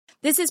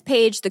This is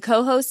Paige, the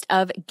co-host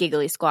of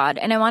Giggly Squad,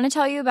 and I want to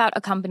tell you about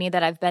a company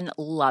that I've been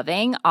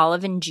loving,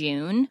 Olive &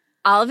 June.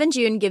 Olive &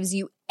 June gives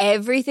you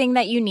everything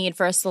that you need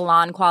for a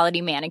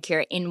salon-quality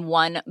manicure in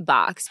one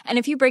box. And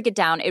if you break it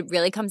down, it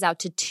really comes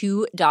out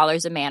to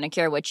 $2 a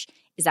manicure, which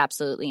is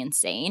absolutely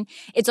insane.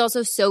 It's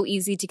also so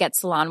easy to get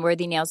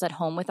salon-worthy nails at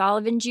home with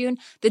Olive & June.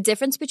 The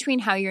difference between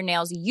how your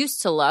nails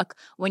used to look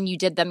when you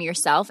did them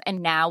yourself and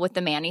now with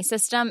the Mani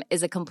system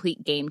is a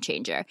complete game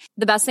changer.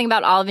 The best thing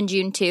about Olive &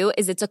 June, too,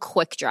 is it's a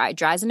quick dry.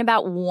 Dries in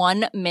about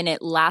 1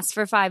 minute, lasts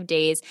for 5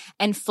 days,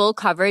 and full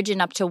coverage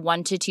in up to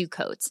 1 to 2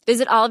 coats.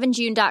 Visit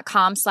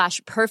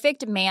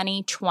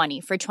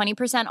oliveandjune.com/perfectmani20 for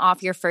 20%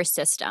 off your first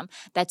system.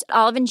 That's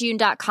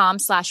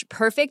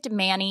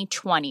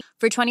oliveandjune.com/perfectmani20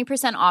 for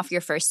 20% off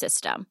your first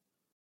system.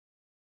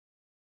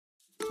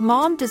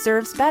 Mom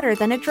deserves better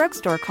than a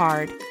drugstore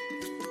card.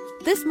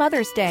 This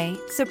Mother's Day,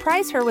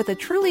 surprise her with a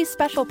truly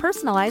special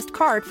personalized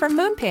card from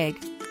Moonpig.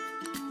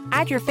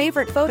 Add your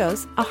favorite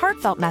photos, a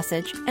heartfelt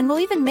message, and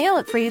we'll even mail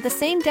it for you the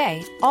same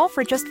day, all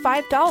for just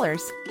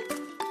 $5.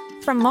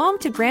 From mom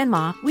to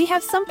grandma, we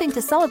have something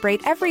to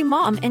celebrate every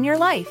mom in your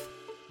life.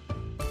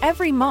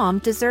 Every mom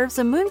deserves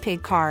a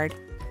Moonpig card.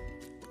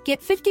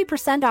 Get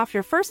 50% off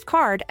your first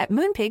card at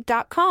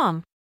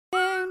Moonpig.com.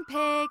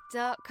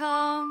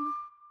 Moonpig.com.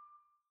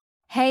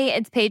 Hey,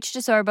 it's Paige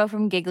DeSorbo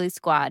from Giggly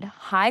Squad.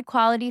 High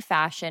quality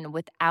fashion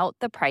without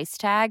the price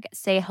tag.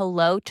 Say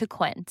hello to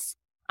Quince.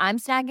 I'm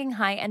snagging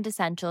high-end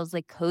essentials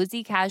like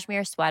cozy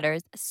cashmere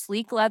sweaters,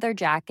 sleek leather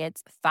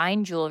jackets,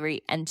 fine jewelry,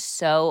 and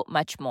so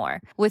much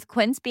more. With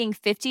Quince being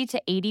 50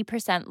 to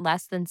 80%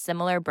 less than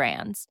similar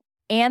brands.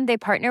 And they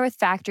partner with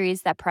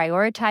factories that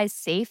prioritize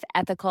safe,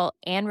 ethical,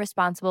 and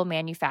responsible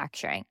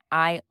manufacturing.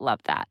 I love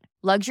that.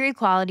 Luxury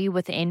quality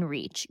within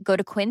reach. Go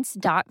to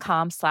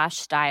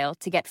quince.com/style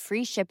to get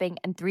free shipping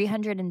and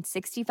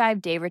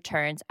 365-day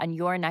returns on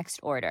your next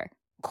order.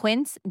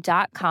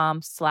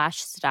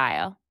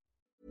 Quince.com/style.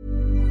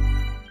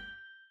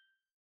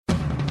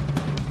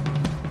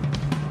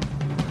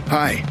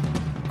 Hi,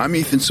 I'm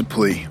Ethan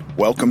Suplee.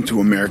 Welcome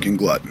to American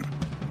Glutton.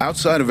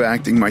 Outside of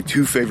acting, my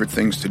two favorite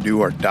things to do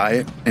are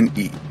diet and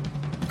eat.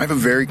 I have a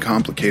very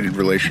complicated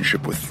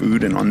relationship with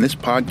food, and on this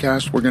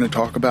podcast, we're going to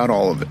talk about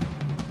all of it.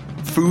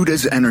 Food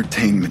as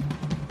entertainment,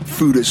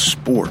 food as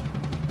sport,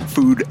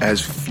 food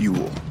as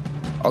fuel.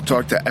 I'll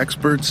talk to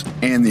experts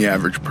and the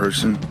average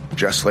person,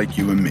 just like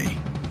you and me.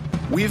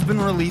 We've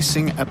been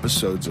releasing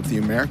episodes of the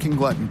American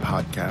Glutton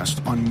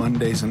podcast on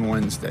Mondays and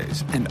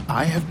Wednesdays, and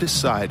I have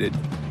decided,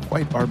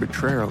 quite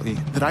arbitrarily,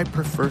 that I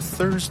prefer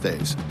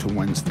Thursdays to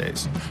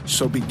Wednesdays.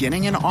 So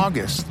beginning in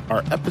August,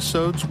 our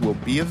episodes will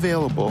be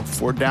available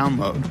for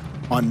download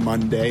on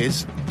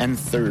Mondays and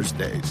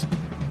Thursdays.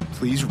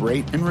 Please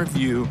rate and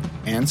review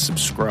and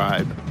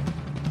subscribe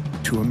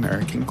to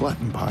American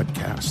Glutton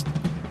Podcast.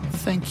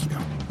 Thank you.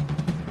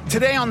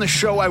 Today on the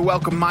show, I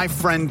welcome my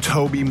friend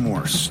Toby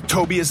Morse.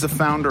 Toby is the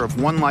founder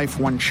of One Life,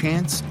 One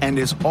Chance and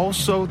is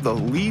also the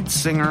lead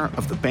singer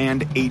of the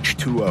band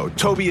H2O.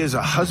 Toby is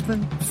a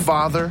husband,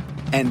 father,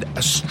 and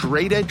a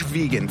straight-edge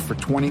vegan for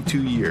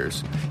 22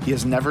 years. He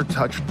has never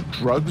touched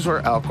drugs or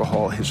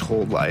alcohol his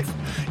whole life.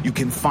 You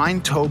can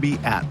find Toby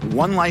at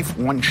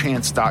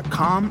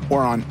onelifeonechance.com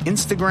or on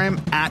Instagram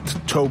at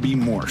Toby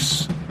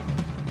Morse.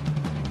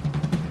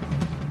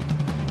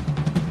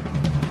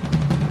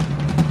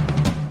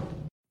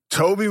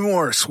 Toby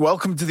Morse,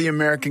 welcome to the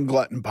American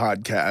Glutton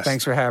Podcast.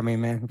 Thanks for having me,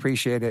 man.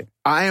 Appreciate it.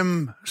 I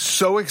am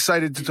so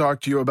excited to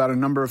talk to you about a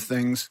number of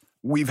things.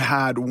 We've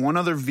had one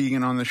other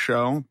vegan on the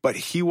show, but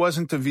he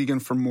wasn't a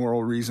vegan for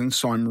moral reasons,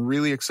 so I'm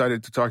really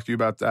excited to talk to you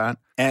about that.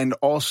 And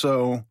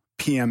also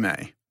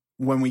PMA.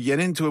 When we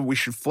get into it, we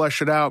should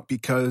flesh it out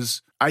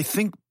because I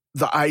think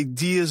the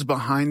ideas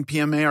behind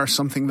PMA are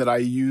something that I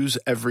use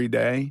every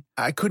day.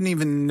 I couldn't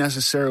even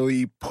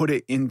necessarily put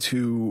it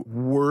into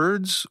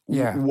words,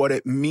 what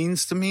it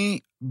means to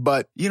me.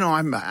 But, you know,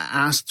 I'm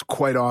asked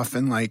quite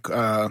often, like,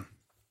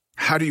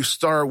 how do you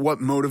start? What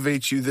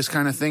motivates you? This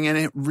kind of thing. And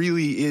it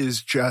really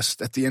is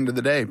just, at the end of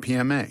the day,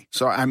 PMA.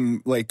 So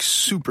I'm like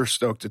super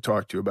stoked to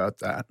talk to you about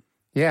that.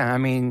 Yeah, I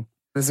mean,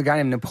 there's a guy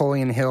named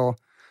Napoleon Hill,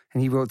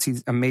 and he wrote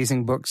these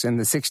amazing books in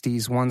the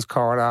 60s. One's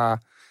called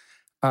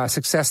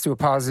Success Through a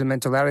Positive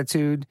Mental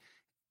Attitude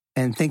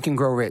and Think and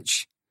Grow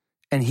Rich.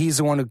 And he's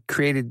the one who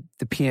created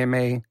the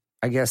PMA,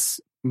 I guess,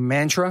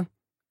 mantra,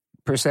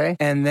 per se.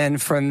 And then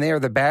from there,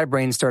 the Bad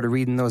Brains started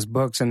reading those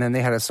books, and then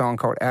they had a song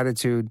called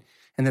Attitude.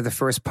 And they're the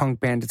first punk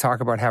band to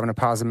talk about having a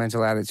positive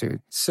mental attitude.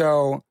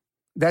 So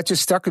that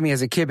just stuck with me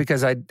as a kid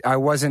because I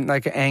wasn't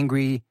like an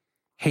angry,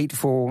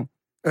 hateful,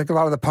 like a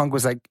lot of the punk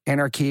was like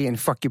anarchy and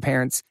fuck your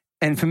parents.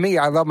 And for me,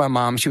 I love my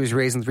mom. She was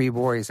raising 3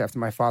 boys after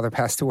my father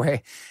passed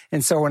away.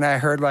 And so when I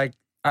heard like,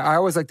 I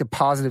always like the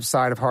positive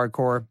side of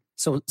hardcore.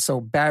 So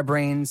Bad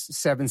Brains,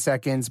 7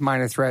 Seconds,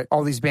 Minor Threat,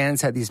 all these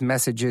bands had these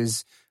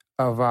messages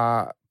of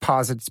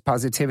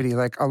positivity.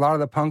 Like a lot of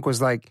the punk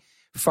was like,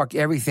 fuck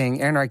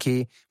everything,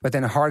 anarchy. But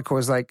then hardcore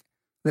was like,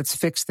 let's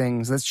fix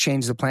things, let's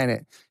change the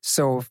planet.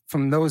 So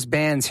from those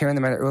bands, hearing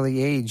them at an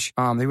early age,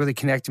 they really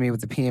connected me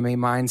with the PMA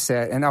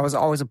mindset. And I was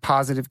always a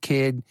positive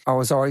kid. I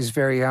was always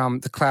very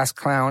the class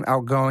clown,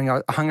 outgoing.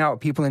 I hung out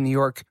with people in New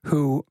York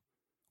who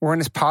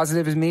weren't as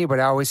positive as me, but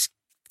I always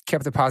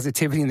kept the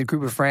positivity in the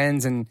group of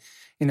friends and,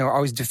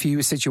 always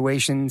diffuse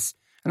situations.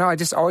 And I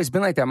just always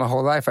been like that my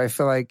whole life. I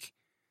feel like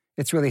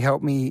it's really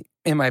helped me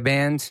in my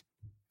band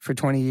for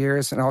 20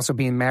 years and also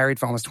being married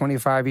for almost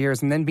 25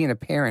 years and then being a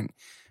parent.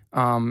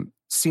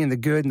 Seeing the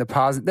good and the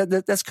positive.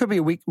 That could be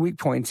a weak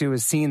point too,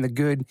 is seeing the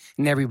good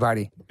in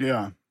everybody.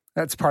 Yeah.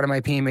 That's part of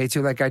my PMA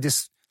too. Like I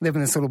just live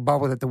in this little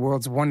bubble that the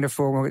world's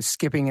wonderful, we're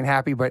skipping and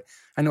happy, but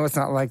I know it's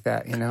not like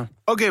that,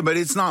 Okay, but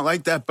it's not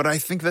like that. But I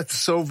think that's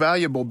so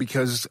valuable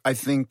because I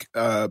think,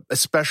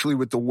 especially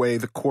with the way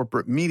the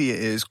corporate media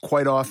is,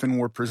 quite often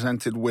we're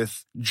presented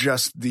with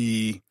just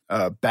the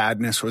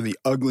badness or the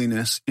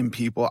ugliness in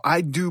people.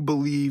 I do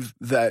believe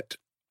that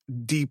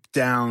deep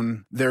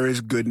down there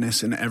is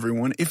goodness in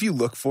everyone if you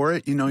look for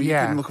it. You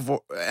can look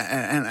for,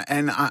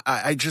 and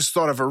I just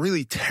thought of a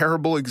really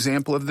terrible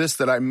example of this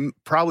that I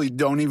probably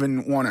don't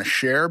even want to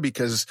share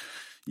because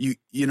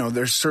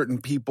there's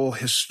certain people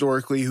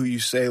historically who you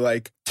say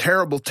like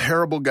terrible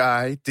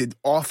guy, did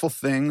awful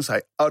things,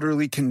 I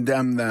utterly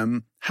condemn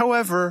them.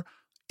 However,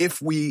 if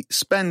we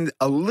spend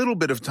a little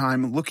bit of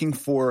time looking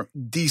for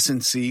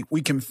decency,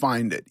 we can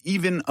find it,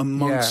 even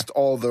amongst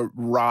all the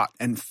rot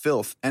and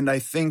filth. And I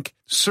think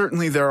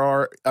certainly there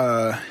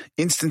are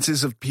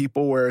instances of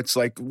people where it's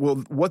like,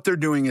 well, what they're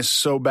doing is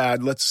so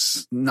bad,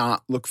 let's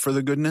not look for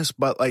the goodness.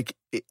 But like,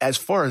 as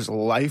far as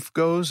life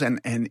goes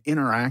and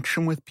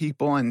interaction with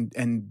people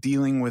and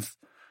dealing with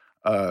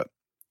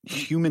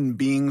human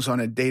beings on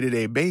a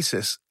day-to-day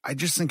basis, I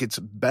just think it's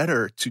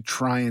better to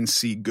try and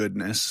see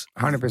goodness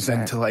 100%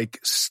 than to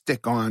like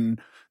stick on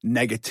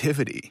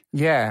negativity.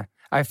 Yeah.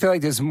 I feel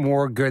like there's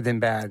more good than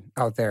bad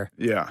out there.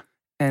 Yeah.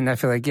 And I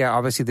feel like,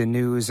 obviously the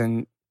news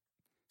and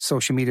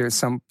social media,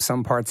 some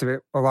parts of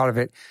it, a lot of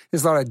it,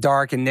 there's a lot of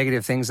dark and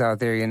negative things out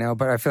there,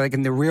 but I feel like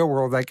in the real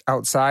world, like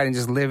outside and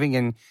just living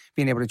and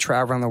being able to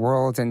travel around the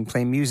world and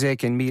play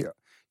music and meet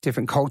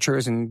different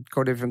cultures and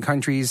go to different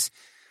countries,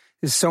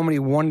 there's so many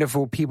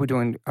wonderful people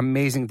doing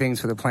amazing things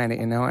for the planet,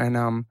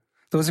 and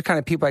those are kind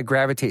of people I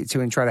gravitate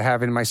to and try to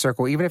have in my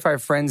circle. Even if I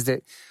have friends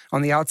that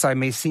on the outside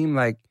may seem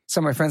like,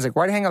 some of my friends like,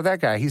 why do you hang out with that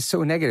guy? He's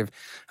so negative.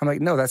 I'm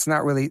like, no, that's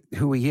not really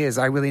who he is.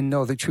 I really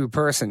know the true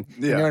person.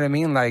 Yeah. You know what I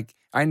mean? Like,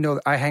 I know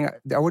I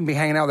wouldn't be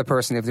hanging out with the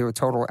person if they were a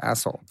total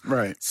asshole.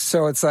 Right.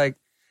 So it's like,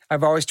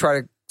 I've always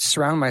tried to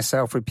surround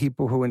myself with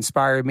people who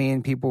inspire me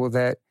and people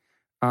that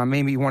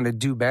made me want to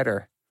do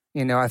better.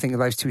 I think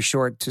life's too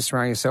short to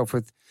surround yourself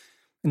with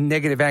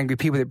negative, angry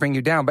people that bring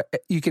you down. But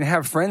you can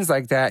have friends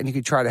like that and you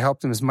can try to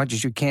help them as much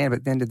as you can. But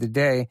at the end of the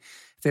day,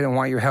 if they don't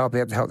want your help, they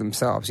have to help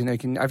themselves.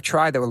 I've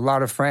tried that with a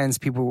lot of friends,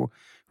 people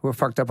who are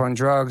fucked up on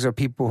drugs or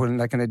people who are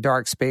like in a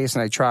dark space,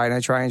 and I try.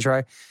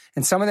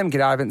 And some of them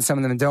get out of it and some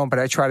of them don't, but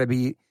I try to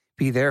be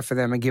there for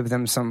them and give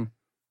them some,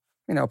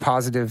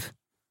 positive,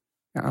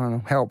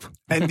 help.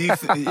 And do you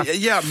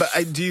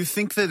do you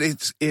think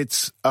that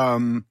it's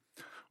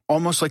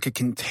almost like a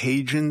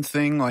contagion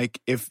thing? Like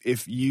if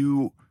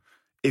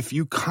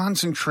you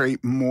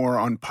concentrate more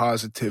on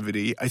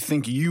positivity, I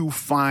think you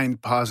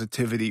find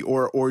positivity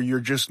or you're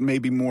just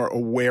maybe more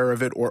aware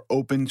of it or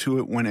open to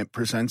it when it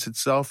presents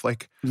itself.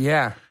 Like,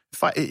 yeah,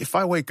 if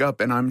I wake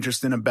up and I'm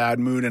just in a bad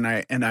mood and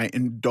I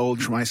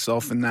indulge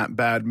myself in that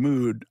bad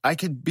mood, I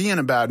could be in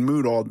a bad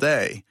mood all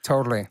day.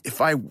 Totally.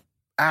 If I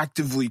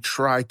actively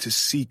try to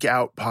seek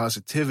out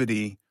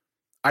positivity,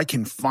 I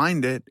can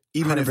find it,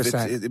 even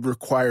 100%. If it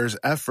requires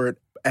effort.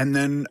 And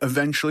then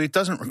eventually it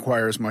doesn't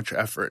require as much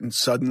effort. And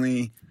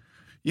suddenly,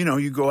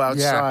 you go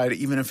outside,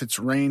 even if it's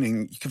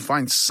raining, you can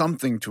find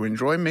something to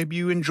enjoy. Maybe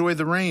you enjoy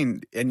the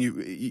rain, and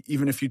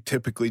even if you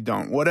typically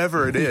don't.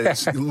 Whatever it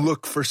is, you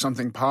look for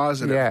something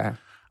positive. Yeah.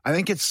 I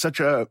think it's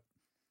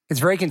it's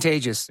very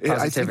contagious,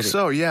 positivity. I think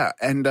so, yeah.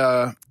 And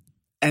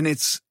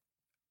it's,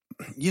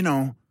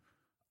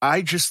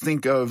 I just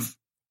think of,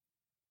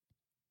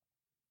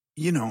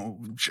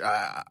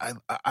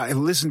 I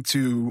listen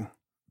to...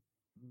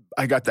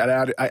 I got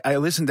that I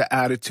listen to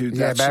Attitude,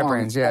 that Bad song,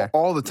 Brains,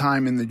 all the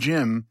time in the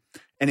gym,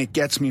 and it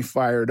gets me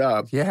fired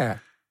up. Yeah.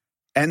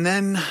 And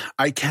then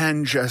I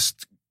can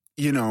just,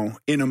 in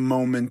a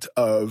moment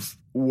of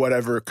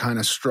whatever kind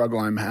of struggle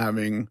I'm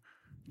having,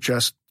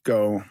 just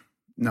go,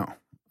 no,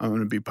 I'm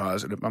going to be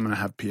positive. I'm going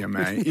to have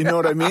PMA. You know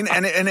what I mean?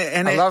 And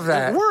I love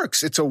that. It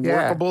works. It's a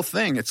workable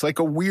thing. It's like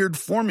a weird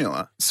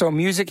formula. So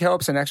music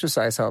helps and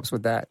exercise helps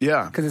with that.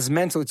 Yeah. Because it's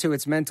mental too.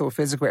 It's mental,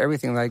 physical,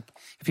 everything. Like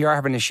if you are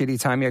having a shitty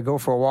time, go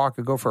for a walk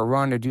or go for a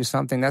run or do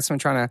something. That's what I'm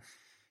trying to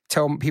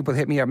tell people to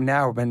hit me up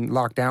now. I've been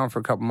locked down for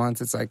a couple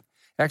months. It's like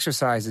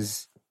exercise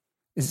is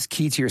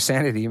key to your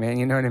sanity, man.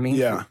 You know what I mean?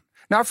 Yeah.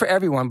 Not for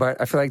everyone, but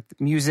I feel like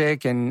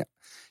music and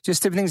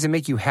just different things that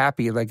make you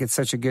happy. Like it's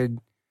such a good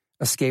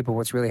escape of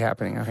what's really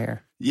happening out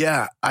here.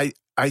 Yeah, I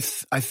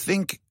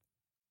think,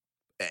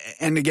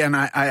 and again,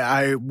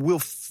 I will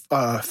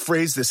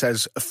phrase this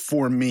as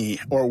for me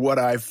or what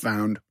I've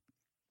found.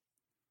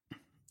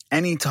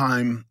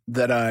 anytime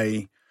that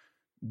I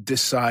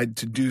decide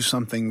to do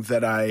something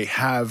that I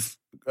have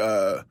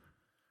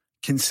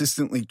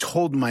consistently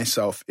told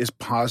myself is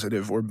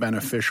positive or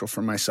beneficial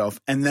for myself,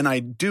 and then I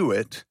do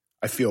it,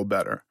 I feel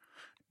better.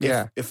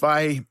 If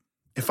I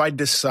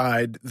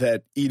decide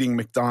that eating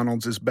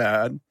McDonald's is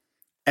bad,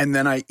 and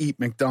then I eat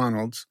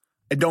McDonald's,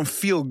 I don't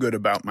feel good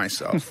about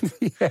myself.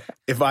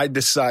 If I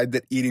decide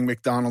that eating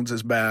McDonald's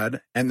is bad,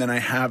 and then I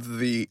have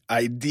the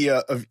idea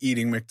of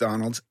eating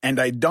McDonald's, and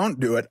I don't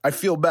do it, I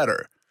feel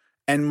better.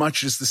 And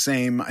much is the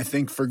same, I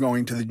think, for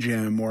going to the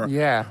gym or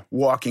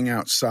walking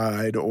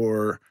outside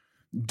or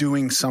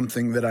doing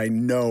something that I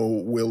know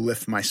will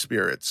lift my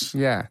spirits.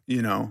 Yeah.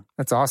 You know?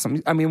 That's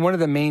awesome. I mean, one of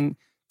the main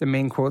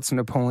quotes from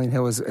Napoleon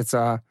Hill is, it's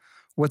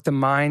what the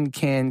mind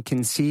can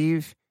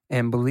conceive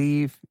and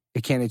believe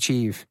it can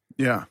achieve.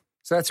 Yeah.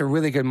 So that's a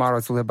really good motto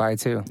to live by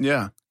too.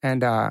 Yeah.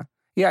 And I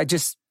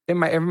just in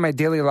my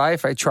daily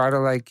life, I try to,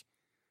 like,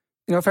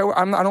 you know, if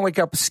I don't wake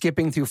up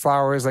skipping through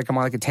flowers like I'm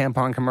on like a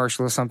tampon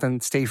commercial or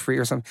something, Stay Free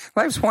or something.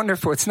 Life's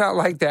wonderful. It's not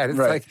like that. It's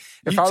like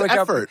if I wake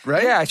effort, up,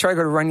 right? Yeah, I try to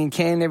go to Running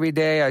Canyon every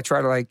day. I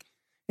try to, like,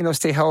 you know,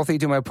 stay healthy,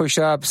 do my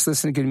push-ups,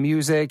 listen to good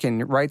music,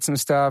 and write some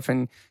stuff.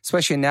 And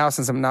especially now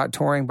since I'm not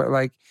touring, but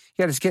like,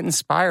 just get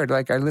inspired.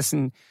 Like, I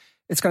listen.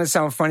 It's going to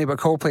sound funny, but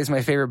Coldplay is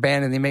my favorite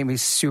band, and they make me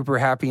super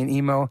happy and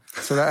emo.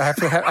 So that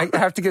I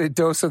have to get a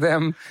dose of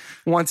them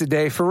once a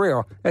day for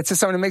real. That's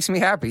just something that makes me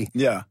happy.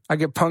 Yeah. I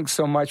get punked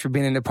so much for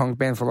being in a punk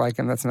band for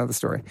liking. That's another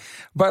story.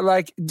 But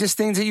like, just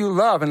things that you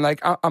love. And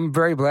like, I'm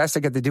very blessed. I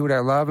get to do what I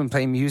love and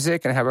play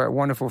music and have a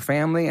wonderful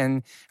family.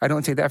 And I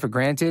don't take that for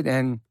granted.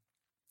 And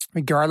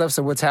regardless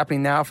of what's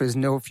happening now, if there's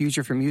no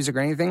future for music or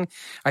anything,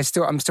 I'm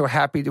still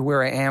happy to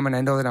where I am. And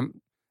I know that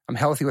I'm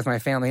healthy with my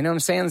family. You know what I'm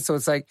saying? So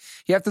it's like,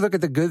 you have to look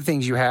at the good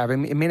things you have.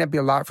 And it may not be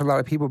a lot for a lot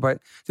of people, but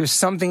there's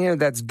something in it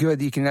that's good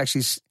that you can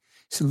actually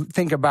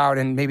think about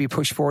and maybe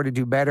push forward to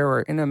do better,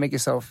 or, you know, make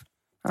yourself,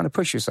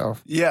 push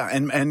yourself. Yeah.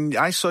 And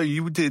I saw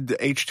you did the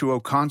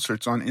H2O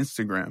concerts on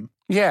Instagram.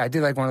 Yeah. I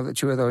did like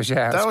two of those.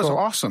 Yeah. That was cool.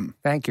 Awesome.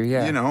 Thank you.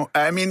 Yeah. You know,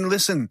 I mean,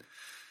 listen,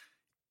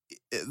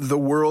 the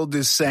world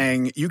is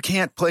saying you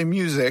can't play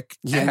music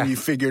and you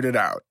figured it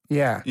out.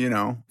 Yeah. You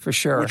know, for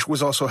sure. Which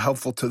was also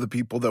helpful to the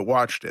people that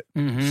watched it.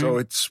 Mm-hmm. So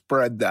it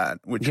spread that,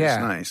 which is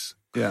nice.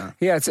 Yeah.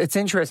 Yeah. It's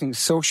interesting.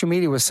 Social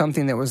media was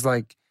something that was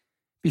like,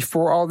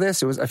 before all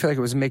this, I feel like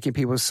it was making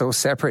people so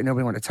separate.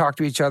 Nobody wanted to talk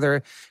to each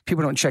other.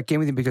 People don't check in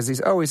with you because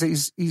he's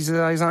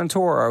on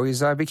tour, or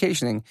he's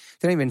vacationing.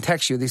 They don't even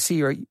text you. They see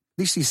you, at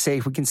least he's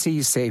safe. We can see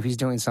he's safe. He's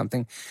doing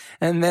something.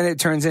 And then it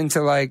turns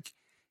into like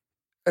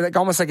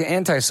almost like an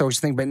anti-social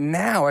thing. But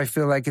now I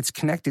feel like it's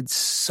connected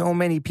so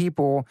many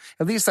people,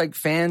 at least like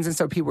fans and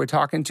stuff people we're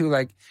talking to,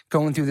 like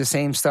going through the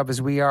same stuff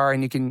as we are.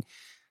 And you can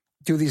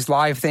do these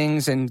live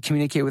things and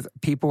communicate with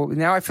people.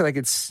 Now I feel like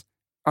it's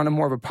on a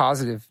more of a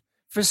positive,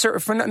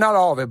 for not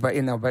all of it, but,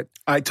 you know, but.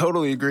 I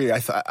totally agree. I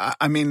think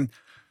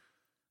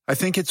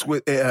it's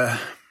with, it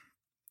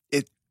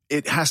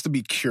has to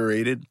be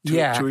curated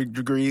to a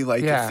degree.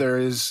 Like if there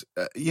is,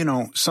 you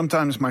know,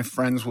 sometimes my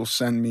friends will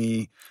send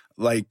me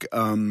like,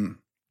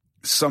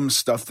 some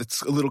stuff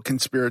that's a little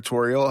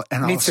conspiratorial,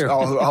 and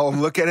I'll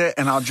look at it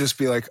and I'll just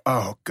be like,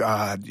 oh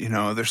God, you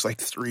know, there's like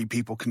 3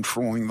 people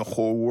controlling the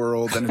whole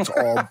world and it's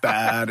all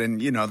bad,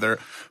 and you know, they're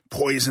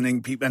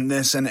poisoning people and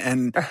this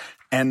and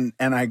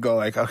I go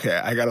like, okay,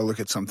 I got to look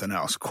at something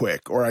else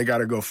quick, or I got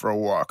to go for a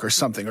walk or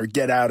something, or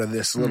get out of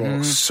this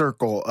little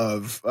circle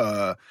of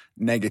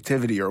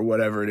negativity or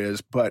whatever it is.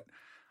 But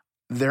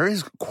there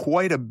is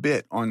quite a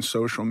bit on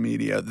social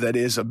media that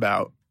is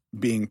about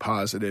being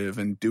positive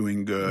and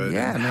doing good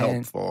and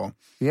helpful.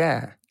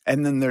 Yeah.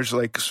 And then there's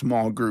like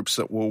small groups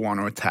that will want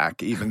to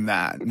attack even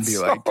that and be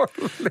like,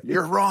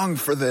 you're wrong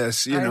for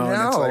this, you know?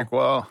 And it's like,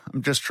 well,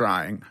 I'm just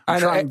trying. I'm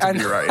trying to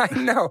be right.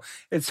 I know.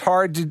 It's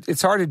hard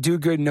to do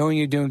good knowing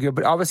you're doing good,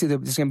 but obviously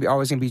there's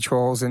always going to be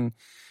trolls and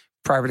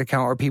private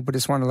account, or people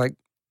just want to like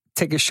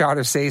take a shot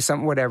or say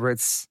something, whatever. I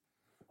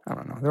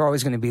don't know. They're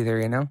always going to be there,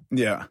 you know?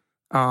 Yeah.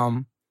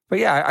 But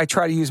yeah, I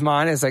try to use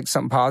mine as like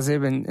something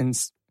positive and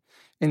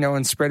you know,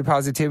 and spread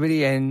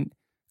positivity and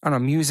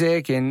on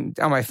music and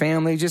on my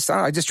family.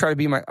 I just try to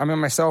be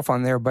myself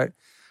on there. But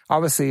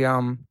obviously,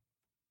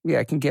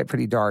 it can get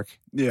pretty dark.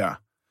 Yeah.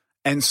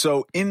 And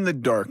so in the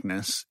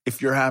darkness,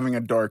 if you're having a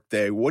dark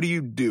day, what do you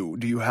do?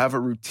 Do you have a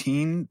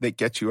routine that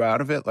gets you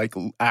out of it? Like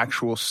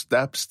actual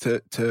steps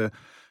to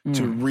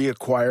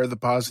reacquire the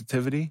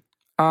positivity?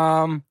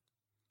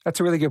 That's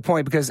a really good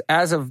point, because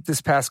as of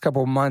this past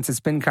couple of months, it's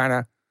been kind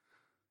of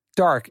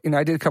dark. You know,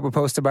 I did a couple of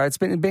posts about it. It's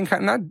been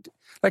kind of not,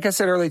 like I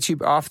said earlier,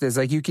 cheap off this.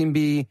 Like, you can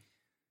be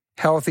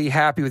healthy,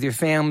 happy with your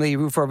family,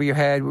 roof over your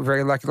head. We're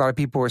very lucky. A lot of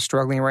people are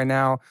struggling right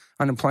now,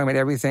 unemployment,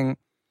 everything.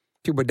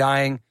 People are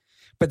dying.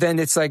 But then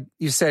it's like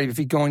you said, if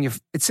you go on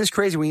it's just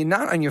crazy. When you're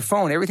not on your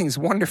phone, everything's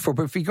wonderful.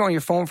 But if you go on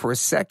your phone for a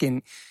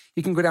second,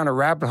 you can go down a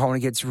rabbit hole and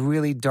it gets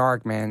really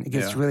dark, man. It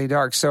gets really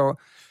dark. So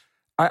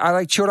I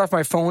like chilled off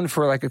my phone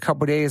for like a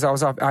couple of days. I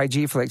was off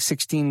IG for like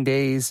 16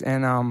 days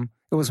and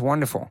it was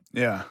wonderful.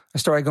 Yeah. I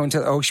started going to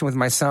the ocean with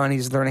my son.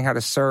 He's learning how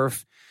to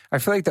surf. I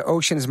feel like the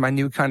ocean is my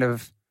new kind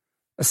of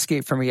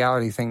escape from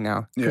reality thing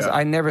now. Because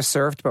I never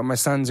surfed, but my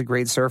son's a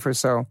great surfer,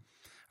 so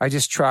I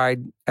just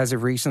tried as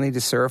of recently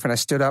to surf, and I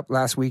stood up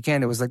last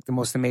weekend. It was like the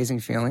most amazing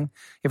feeling.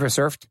 You ever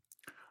surfed?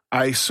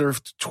 I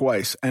surfed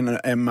twice, and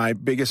my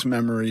biggest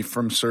memory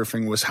from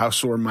surfing was how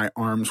sore my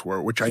arms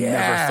were, which I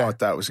never thought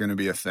that was going to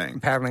be a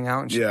thing. Paddling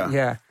out and shit. Yeah.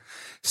 Yeah.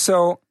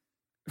 So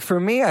for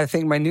me, I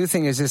think my new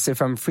thing is just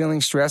if I'm feeling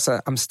stressed,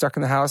 I'm stuck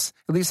in the house,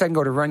 at least I can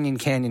go to Runyon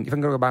Canyon. If I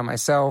can go by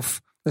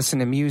myself, listen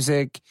to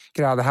music,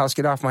 get out of the house,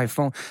 get off my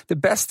phone. The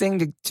best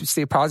thing to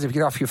stay positive,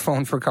 get off your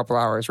phone for a couple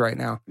hours right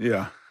now.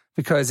 Yeah.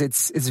 Because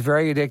it's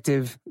very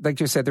addictive.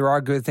 Like you said, there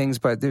are good things,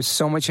 but there's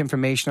so much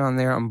information on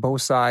there on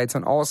both sides,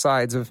 on all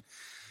sides of,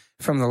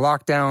 from the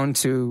lockdown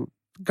to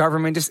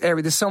government,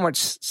 there's so much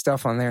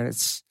stuff on there.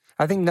 And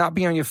I think not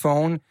being on your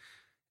phone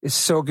is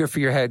so good for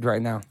your head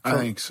right now. I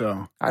think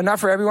so. Not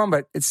for everyone,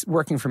 but it's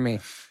working for me.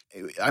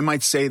 I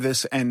might say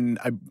this, and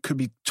I could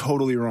be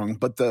totally wrong,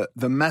 but the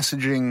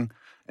messaging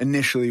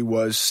initially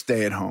was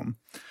stay at home.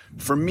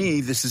 For me,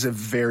 this is a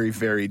very,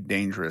 very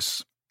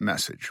dangerous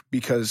message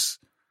because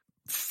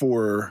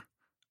for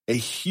a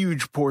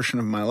huge portion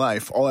of my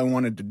life, all I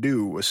wanted to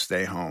do was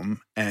stay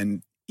home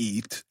and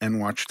eat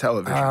and watch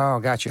television. Oh,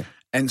 gotcha.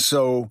 And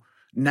so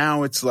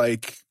now it's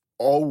like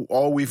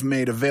all we've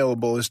made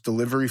available is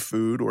delivery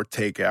food or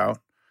takeout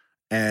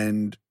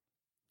and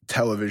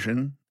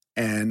television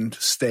and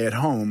stay at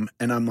home.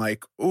 And I'm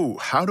like, ooh,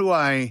 how do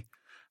I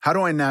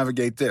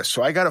navigate this?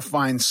 So I got to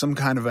find some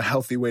kind of a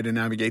healthy way to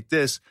navigate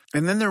this.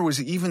 And then there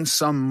was even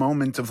some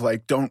moment of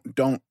like, don't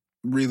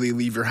really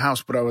leave your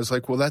house. But I was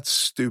like, well, that's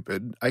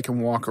stupid. I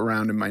can walk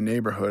around in my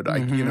neighborhood.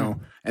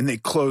 And they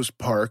closed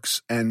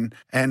parks and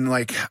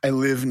like I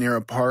live near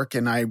a park,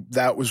 and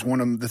that was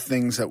one of the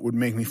things that would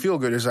make me feel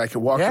good is I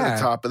could walk to the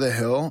top of the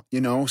hill,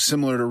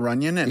 similar to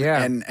Runyon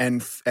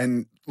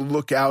and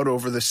look out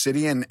over the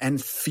city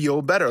and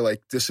feel better.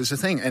 Like this is a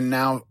thing. And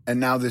now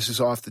this is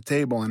off the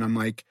table. And I'm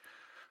like,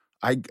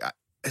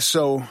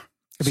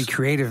 be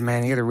creative,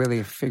 man. You got to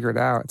really figure it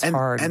out. It's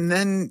hard. And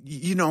then,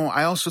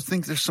 I also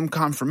think there's some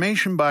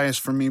confirmation bias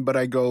for me, but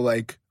I go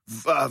like,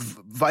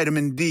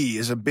 vitamin D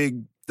is a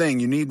big thing.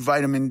 You need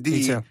vitamin D.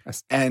 Me too.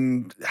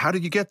 And how do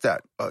you get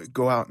that?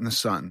 Go out in the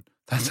sun.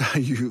 That's how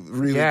you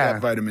really get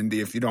vitamin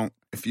D. If you don't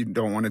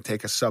want to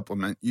take a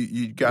supplement,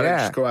 you got to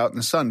just go out in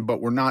the sun.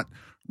 But we're not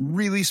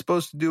really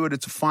supposed to do it.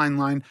 It's a fine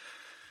line.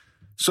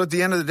 So at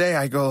the end of the day,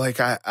 I go like,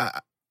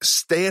 I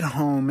stay at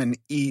home and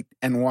eat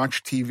and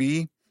watch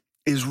TV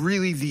is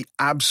really the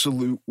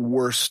absolute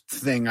worst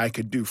thing I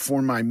could do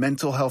for my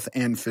mental health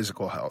and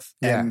physical health.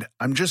 Yeah. And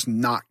I'm just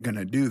not going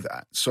to do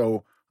that.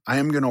 So I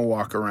am going to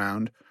walk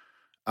around.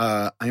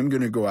 I am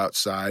going to go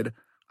outside.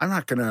 I'm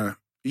not going to,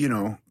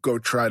 go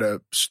try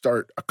to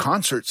start a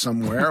concert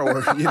somewhere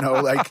or,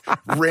 like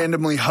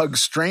randomly hug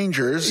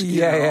strangers,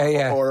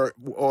 or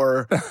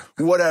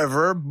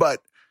whatever. But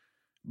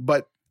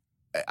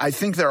I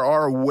think there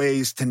are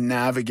ways to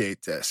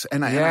navigate this.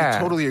 And I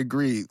totally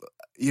agree.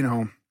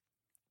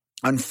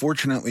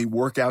 Unfortunately,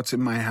 workouts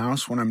in my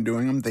house, when I'm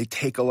doing them, they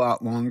take a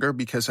lot longer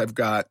because I've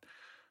got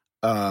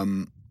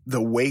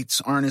the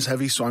weights aren't as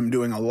heavy. So I'm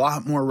doing a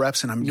lot more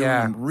reps and I'm doing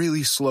them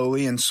really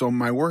slowly. And so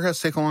my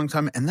workouts take a long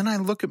time. And then I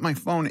look at my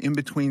phone in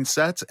between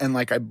sets and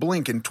like I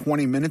blink and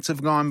 20 minutes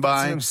have gone by.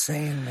 That's what I'm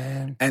saying,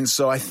 man. And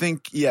so I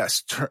think,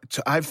 yes,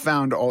 I've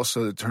found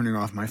also that turning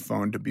off my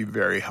phone to be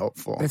very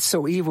helpful. It's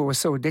so evil. We're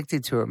so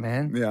addicted to it,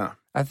 man. Yeah.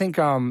 I think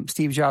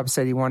Steve Jobs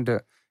said he wanted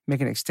to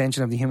make an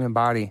extension of the human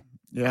body.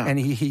 Yeah. And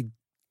he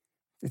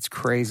it's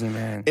crazy,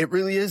 man. It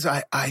really is.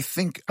 I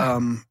think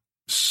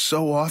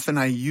so often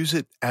I use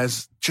it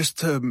as just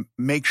to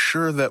make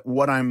sure that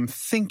what I'm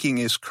thinking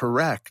is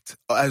correct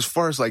as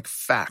far as like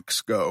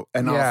facts go.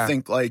 And I'll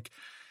think like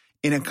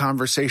in a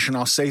conversation,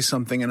 I'll say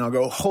something and I'll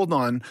go, hold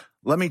on,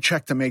 let me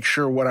check to make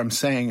sure what I'm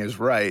saying is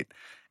right.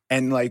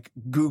 And like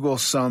Google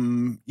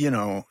some,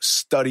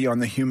 study on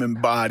the human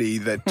body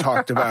that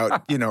talked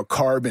about,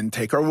 carb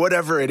intake or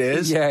whatever it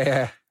is.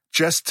 Yeah.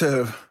 Just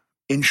to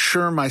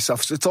ensure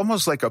myself. It's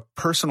almost like a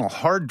personal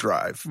hard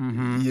drive,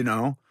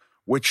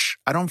 which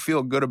I don't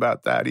feel good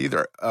about that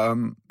either.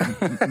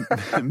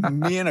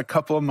 Me and a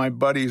couple of my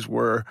buddies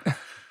were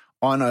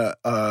on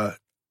a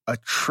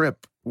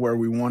trip where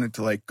we wanted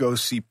to like go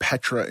see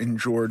Petra in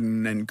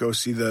Jordan and go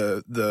see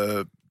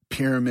the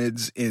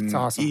pyramids in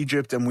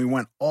Egypt. And we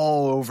went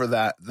all over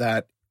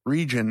that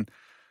region.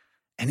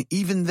 And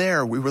even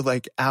there, we were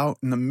like out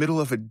in the middle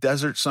of a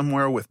desert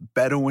somewhere with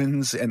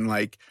Bedouins and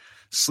like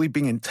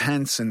sleeping in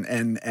tents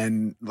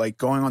and like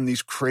going on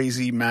these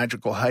crazy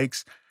magical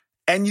hikes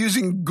and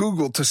using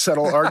Google to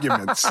settle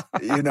arguments,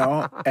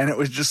 and it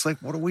was just like,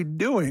 what are we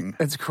doing?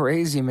 It's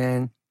crazy,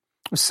 man.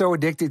 I'm so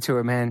addicted to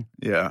it, man.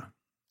 Yeah.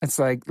 It's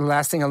like the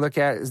last thing I look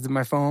at is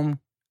my phone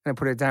and I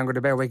put it down, go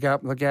to bed, wake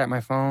up, look at my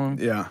phone.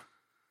 Yeah.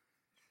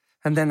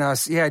 And then,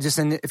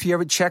 if you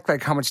ever check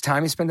like how much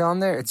time you spend on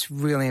there, it's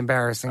really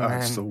embarrassing,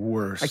 man. It's the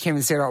worst. I can't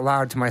even say it out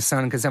loud to my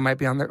son because I might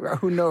be on there.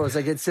 Who knows?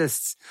 Like it's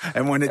just.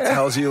 And when it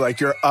tells you like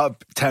you're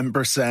up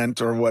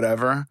 10% or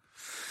whatever.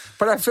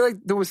 But I feel like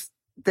there was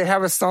they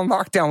have us on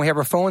lockdown. We have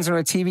our phones and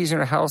our TVs in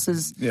our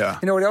houses. Yeah.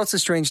 You know what else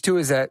is strange too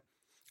is that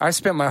I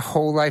spent my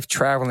whole life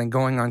traveling,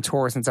 going on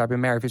tour since I've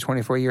been married for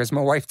 24 years.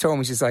 My wife told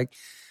me, she's like,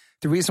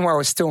 the reason why I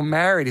was still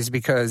married is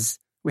because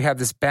we have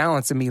this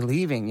balance of me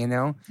leaving, you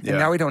know? Yeah. And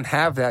now we don't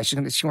have that. She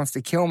wants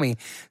to kill me.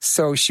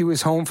 So she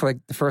was home for like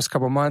the first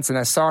couple of months, and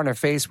I saw in her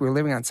face we were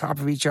living on top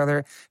of each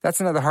other.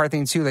 That's another hard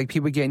thing too, like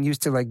people getting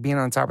used to like being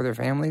on top of their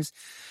families.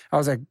 I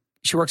was like,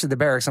 she works at the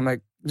barracks. I'm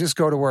like, just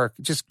go to work.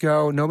 Just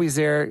go. Nobody's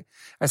there.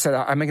 I said,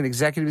 I make an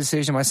executive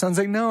decision. My son's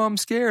like, no, I'm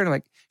scared. I'm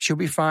like, she'll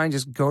be fine.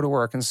 Just go to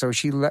work. And so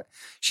she's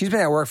been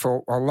at work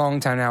for a long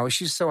time now.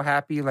 She's so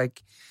happy.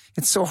 Like,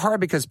 it's so hard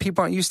because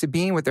people aren't used to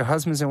being with their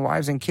husbands and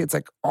wives and kids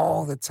like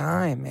all the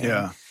time, man.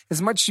 Yeah.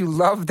 As much as you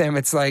love them,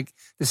 it's like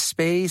the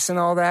space and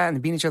all that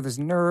and being each other's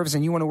nerves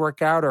and you want to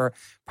work out or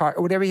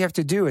whatever you have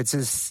to do.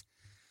 It's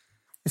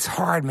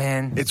hard,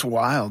 man. It's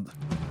wild.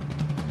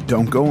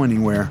 Don't go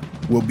anywhere.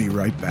 We'll be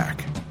right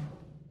back.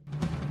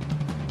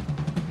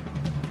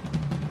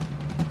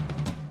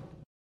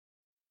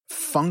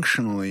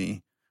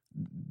 Functionally,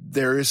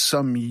 there is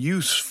some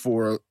use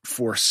for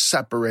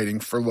separating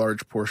for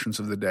large portions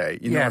of the day.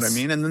 You know what I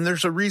mean? And then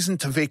there's a reason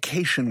to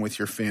vacation with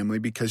your family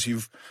because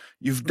you've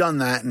done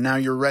that and now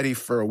you're ready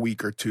for a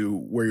week or two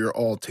where you're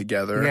all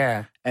together.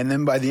 Yeah. And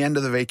then by the end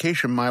of the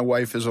vacation, my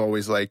wife is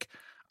always like,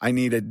 I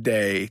need a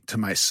day to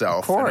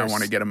myself and I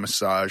want to get a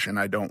massage and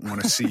I don't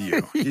want to see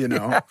you, you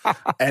know?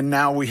 And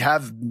now we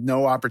have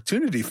no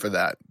opportunity for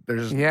that.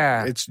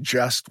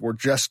 We're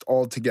just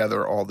all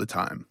together all the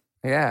time.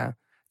 Yeah.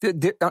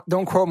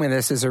 Don't quote me on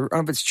this. I don't know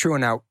if it's true or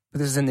not, but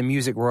this is in the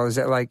music world. Is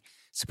that like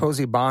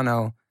supposedly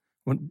Bono,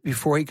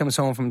 before he comes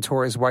home from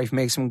tour, his wife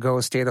makes him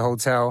go stay at a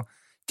hotel,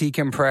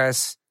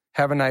 decompress,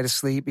 have a night of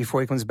sleep before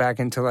he comes back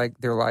into like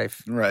their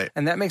life. Right.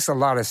 And that makes a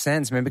lot of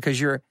sense, man,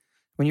 because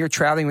when you're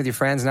traveling with your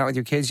friends, not with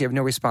your kids, you have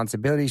no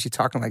responsibilities. You're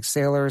talking like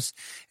sailors.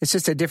 It's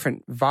just a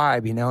different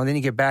vibe, you know? And then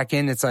you get back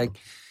in, it's like,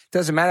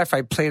 doesn't matter if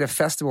I played a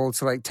festival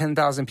to like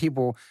 10,000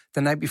 people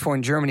the night before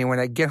in Germany. When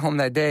I get home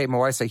that day, my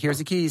wife's like, here's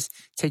the keys.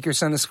 Take your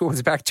son to school.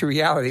 It's back to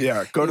reality.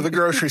 Yeah, go to the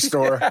grocery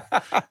store.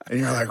 And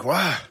you're like,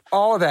 wow.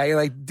 All of that. You're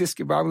like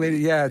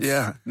discombobulated. Yeah.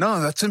 Yeah.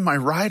 No, that's in my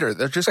rider.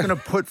 They're just going to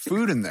put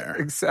food in there.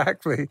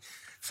 Exactly.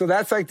 So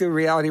that's like the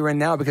reality right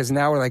now because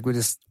now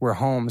we're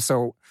home.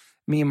 So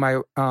me and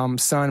my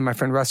son and my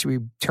friend Rusty, we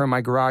turned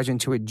my garage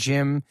into a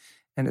gym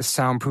and a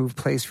soundproof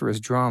place for his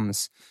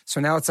drums.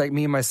 So now it's like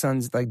me and my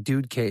son's like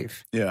dude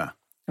cave. Yeah.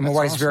 And my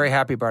wife's very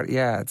happy about it.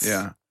 Yeah.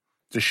 Yeah.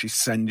 Does she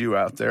send you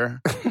out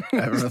there?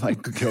 Ever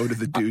like go to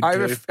the dude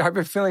cave? I've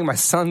been feeling my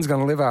son's going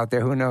to live out there.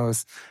 Who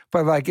knows?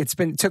 But like it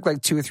took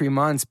like 2 or 3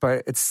 months,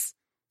 but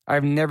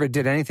I've never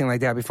did anything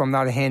like that before. I'm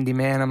not a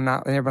handyman.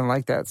 I've never been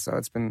like that. So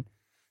it's been,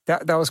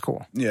 that was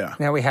cool. Yeah.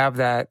 Now we have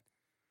that.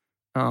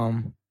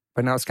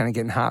 But now it's kind of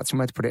getting hot, so we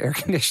might have to put an air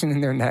conditioner in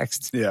there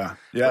next. Yeah,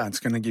 yeah, it's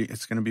gonna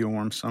be a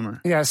warm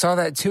summer. Yeah, I saw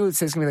that too. It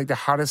says it's gonna be like the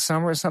hottest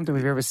summer or something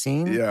we've ever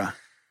seen. Yeah,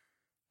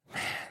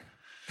 man,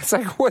 it's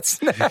like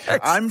what's next?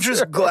 I'm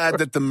just glad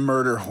that the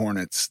murder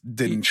hornets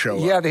didn't show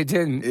up. Yeah, they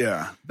didn't.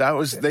 Yeah, that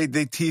was they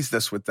teased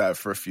us with that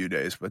for a few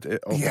days, but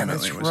it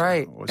ultimately was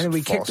right. Was and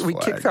we kicked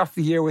off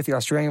the year with the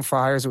Australian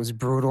fires. It was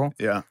brutal.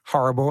 Yeah,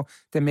 horrible.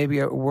 Then maybe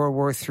a World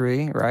War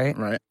III, right?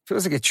 Right.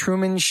 Feels like a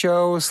Truman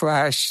Show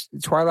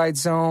 / Twilight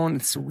Zone.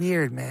 It's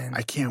weird, man.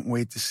 I can't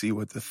wait to see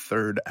what the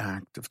third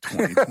act of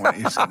 2020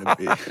 is going to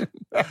be.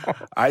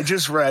 I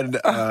just read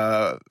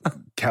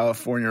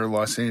California or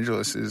Los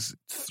Angeles is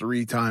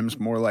 3 times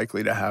more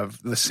likely to have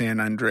the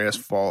San Andreas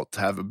Fault to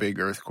have a big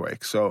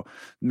earthquake. So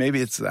maybe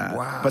it's that.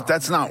 Wow, but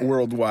that's not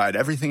worldwide.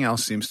 Everything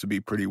else seems to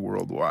be pretty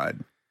worldwide.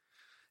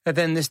 And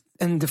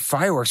then the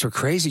fireworks were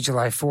crazy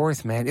July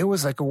 4th, man. It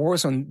was like a war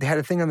zone. They had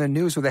a thing on the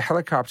news with a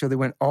helicopter that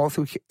went all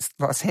through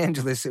Los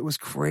Angeles. It was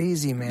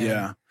crazy, man.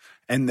 Yeah.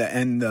 And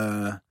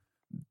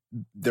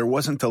there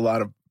wasn't a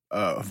lot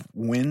of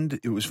wind.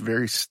 It was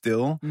very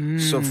still.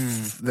 So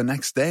the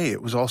next day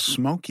it was all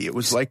smoky. It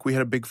was like we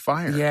had a big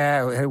fire.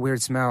 Yeah, it had a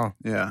weird smell.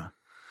 Yeah.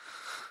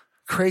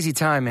 Crazy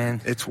time,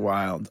 man. It's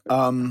wild.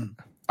 All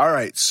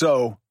right.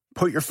 So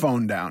put your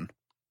phone down.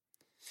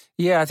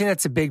 Yeah, I think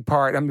that's a big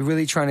part. I'm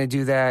really trying to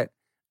do that.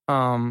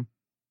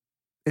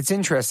 It's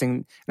interesting.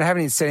 And I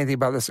haven't even said anything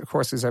about this, of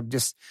course, because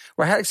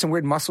I had like some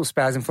weird muscle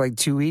spasm for like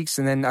 2 weeks.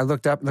 And then I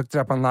looked it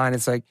up online.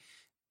 It's like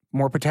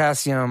more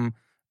potassium,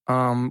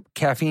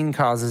 caffeine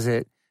causes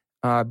it,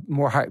 be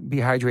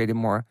hydrated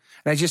more.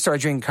 And I just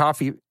started drinking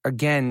coffee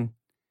again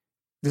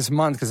this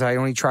month because I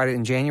only tried it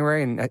in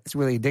January and it's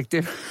really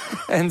addictive.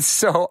 And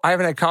so I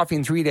haven't had coffee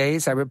in 3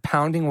 days. I've been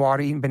pounding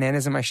water, eating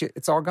bananas and my shit.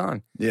 It's all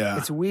gone. Yeah.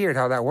 It's weird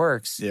how that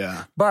works.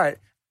 Yeah. But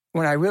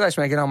when I realize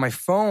when I get on my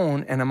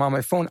phone and I'm on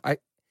my phone,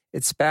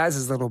 it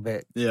spazzes a a little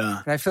bit.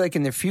 Yeah. And I feel like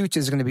in the future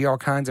there's going to be all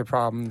kinds of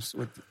problems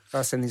with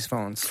us and these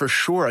phones. For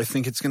sure. I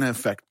think it's going to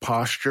affect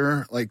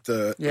posture, like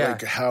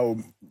how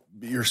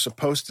you're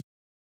supposed to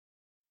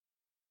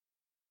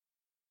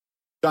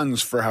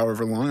guns for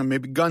however long, and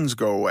maybe guns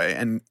go away.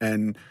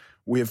 And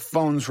we have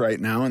phones right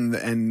now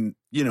and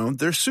you know,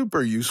 they're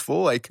super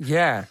useful. Like,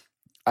 yeah,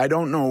 I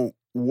don't know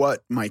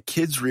what my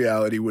kids'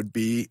 reality would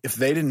be if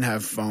they didn't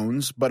have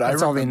phones. But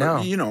That's I all they remember,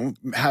 know. you know,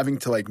 having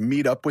to like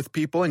meet up with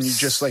people and you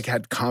just like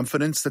had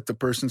confidence that the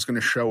person's going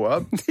to show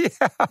up. Yeah.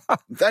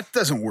 That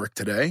doesn't work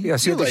today. Yeah,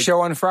 so you You're had the like,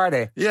 show on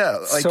Friday. Yeah.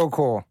 Like, So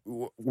cool.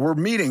 we're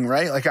meeting,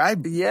 right? Like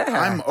Yeah.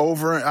 I'm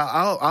over.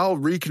 I'll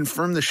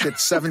reconfirm the shit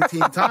 17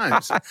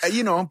 times.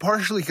 You know,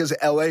 partially because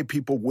LA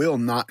people will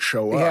not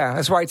show up. Yeah,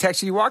 that's why I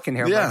texted you walking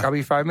here. I'm Yeah. like, I'll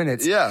be 5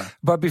 minutes. Yeah.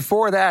 But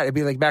before that, it'd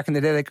be like back in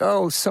the day, like,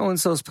 oh,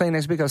 so-and-so's playing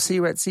next week. I'll see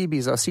you at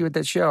CB's. I'll see you at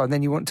that show. And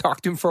then you won't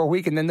talk to them for a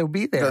week and then they'll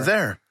be there. They're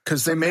there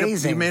because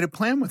you made a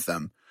plan with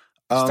them.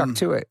 Stuck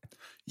to it.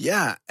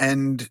 Yeah.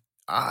 And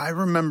I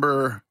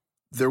remember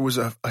there was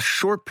a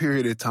short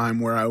period of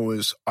time where I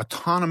was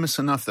autonomous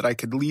enough that I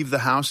could leave the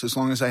house as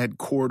long as I had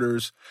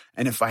quarters.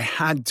 And if I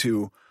had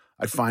to,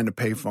 I'd find a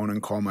payphone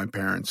and call my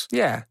parents.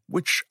 Yeah.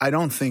 Which I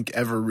don't think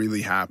ever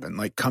really happened.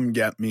 Like, come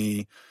get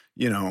me.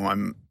 You know,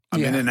 I'm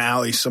in an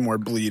alley somewhere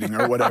bleeding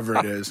or whatever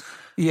it is.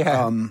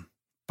 Yeah.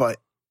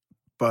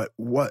 But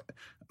what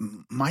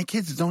my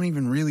kids don't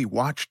even really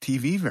watch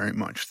TV very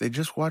much. They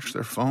just watch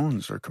their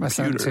phones or My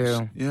son computers.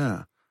 too.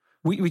 Yeah.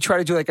 We try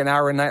to do like an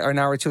hour a night or an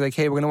hour or two, like,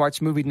 hey, we're going to watch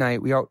movie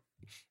night.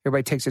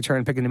 Everybody takes a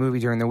turn picking a movie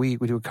during the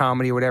week. We do a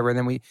comedy or whatever. And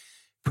then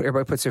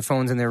everybody puts their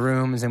phones in their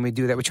rooms and we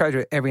do that. We try to do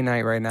it every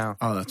night right now.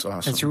 Oh, that's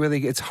awesome.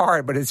 It's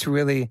hard, but it's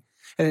really,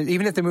 and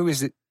even if the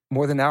movie's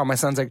more than an hour, my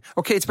son's like,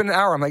 okay, it's been an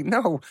hour. I'm like,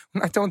 no,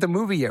 I'm not done with the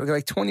movie yet. We got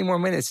like 20 more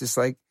minutes. Just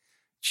like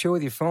chill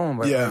with your phone.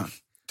 But yeah.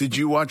 like, Did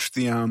you watch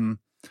the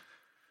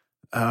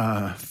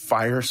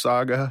Fire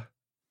Saga?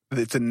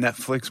 It's a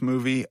Netflix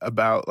movie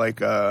about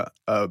like a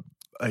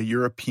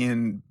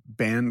European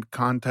band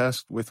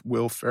contest with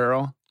Will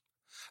Ferrell.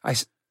 I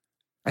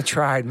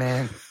tried,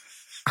 man.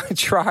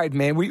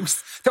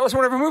 That was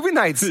one of our movie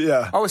nights.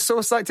 Yeah. I was so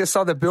psyched. I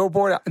saw the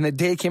billboard and the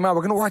day it came out.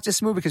 We're going to watch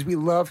this movie because we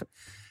love.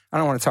 I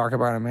don't want to talk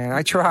about it, man.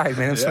 I tried,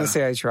 man. I'm just going to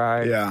say I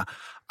tried. Yeah.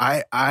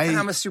 And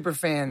I'm a super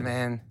fan,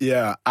 man.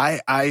 Yeah.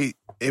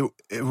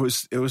 It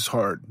was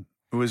hard.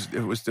 It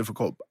was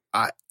difficult.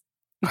 I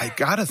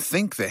gotta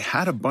think they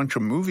had a bunch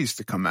of movies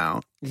to come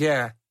out.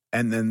 Yeah.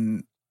 And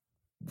then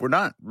we're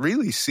not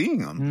really seeing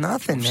them.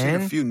 Nothing, We've man.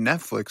 seen a few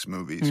Netflix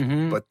movies,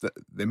 but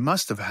they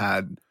must have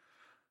had.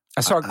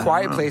 I saw A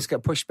Quiet Place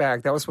got pushed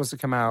back. That was supposed to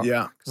come out.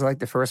 Yeah. Because I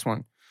liked the first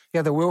one.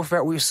 Yeah, the Will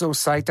Ferrell, we were so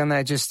psyched on that.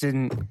 It just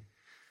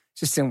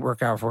didn't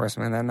work out for us,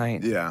 man, that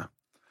night. Yeah.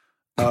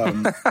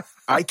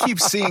 I keep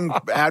seeing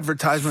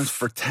advertisements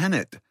for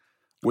Tenet,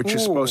 which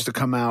is supposed to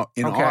come out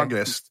in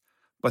August,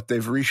 but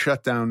they've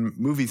re-shut down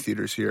movie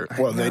theaters here.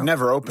 Well, they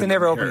never opened them. They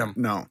never opened them.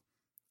 No.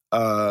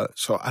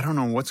 So I don't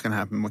know what's going to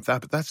happen with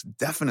that, but that's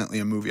definitely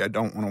a movie I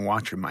don't want to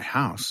watch in my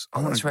house.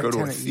 I want to go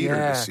to a theater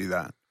to see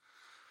that.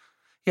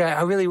 Yeah,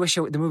 I really wish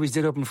the movies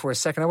did open for a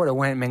second. I would have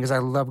went, man, because I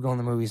love going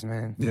to movies,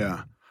 man.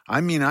 Yeah.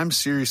 I mean, I'm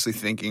seriously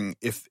thinking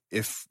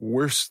if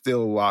we're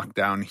still locked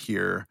down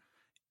here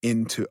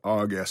into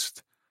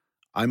August,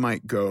 I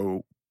might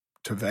go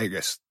to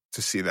Vegas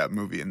to see that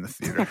movie in the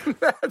theater.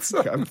 That's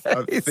I'm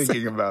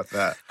thinking about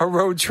that. A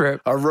road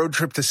trip. A road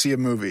trip to see a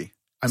movie.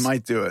 I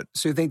might do it.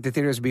 So you think the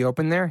theaters will be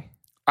open there?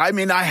 I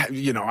mean, I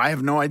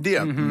have no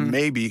idea. Mm-hmm.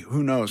 Maybe,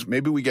 who knows?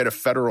 Maybe we get a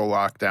federal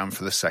lockdown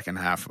for the second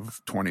half of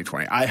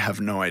 2020. I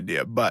have no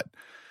idea. But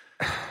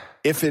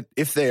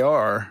if they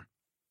are,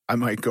 I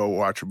might go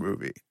watch a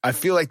movie. I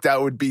feel like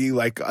that would be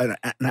like an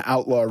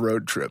outlaw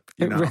road trip,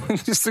 you know?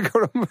 Just to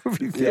go to a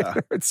movie theater.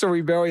 Yeah. It's so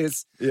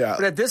rebellious. Yeah.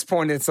 But at this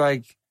point, it's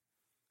like,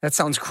 that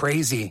sounds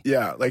crazy.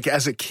 Yeah, like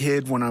as a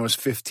kid when I was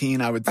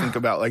 15, I would think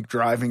about like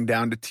driving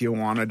down to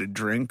Tijuana to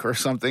drink or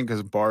something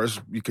because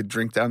bars, you could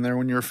drink down there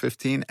when you were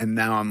 15. And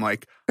now I'm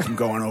like, I'm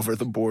going over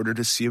the border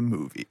to see a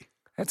movie.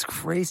 That's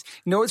crazy.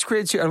 You know what's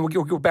crazy too? And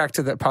we'll go back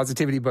to that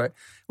positivity, but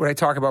what I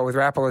talk about with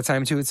rap all the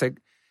time too, it's like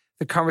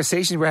the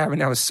conversations we're having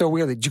now is so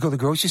weird. Like, did you go to the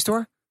grocery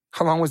store?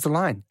 How long was the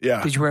line?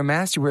 Yeah. Did you wear a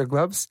mask? Did you wear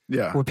gloves?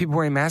 Yeah. Were people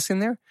wearing masks in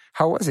there?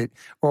 How was it?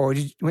 Or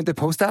did you went to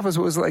the post office?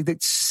 What was it like? The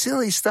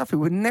silly stuff we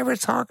would never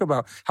talk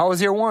about. How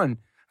was year one?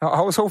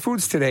 How was Whole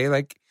Foods today?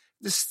 Like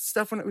this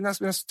stuff, we're not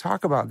supposed to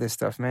talk about this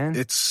stuff, man.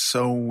 It's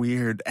so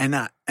weird. And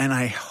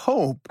I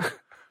hope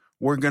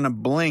we're going to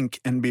blink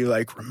and be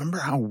like, remember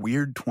how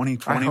weird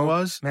 2020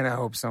 was? Man, I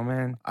hope so,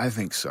 man. I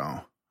think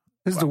so.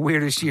 This is the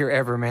weirdest year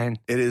ever, man.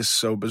 It is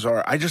so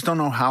bizarre. I just don't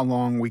know how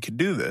long we could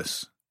do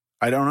this.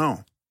 I don't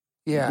know.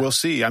 Yeah. We'll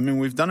see. I mean,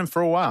 we've done it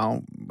for a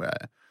while.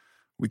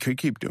 We could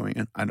keep doing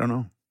it. I don't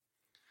know.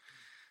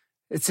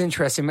 It's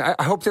interesting.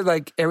 I hope that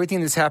like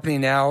everything that's happening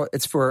now,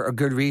 it's for a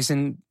good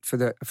reason for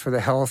the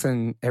health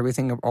and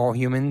everything of all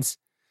humans.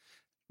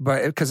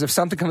 But because if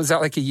something comes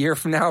out like a year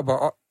from now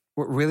about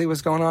what really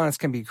was going on, it's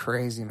going to be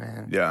crazy,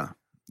 man. Yeah.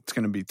 It's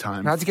going to be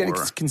time. Not to get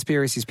into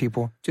conspiracies,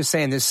 people. Just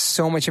saying there's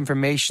so much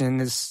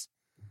information.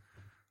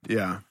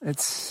 Yeah.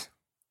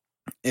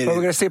 But we're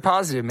going to stay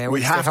positive, man.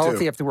 We have stay healthy,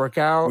 to. have to work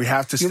out. We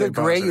have to stay You look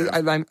great.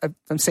 positive.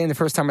 I'm saying the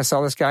first time I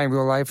saw this guy in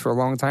real life for a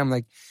long time,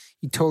 like,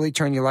 you totally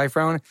turned your life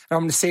around. And I'm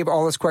going to save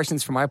all those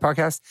questions for my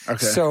podcast.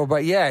 Okay. So,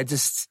 but yeah,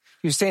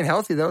 you're staying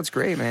healthy, though. It's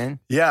great, man.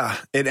 Yeah.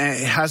 It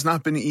has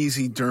not been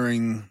easy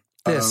during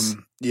this.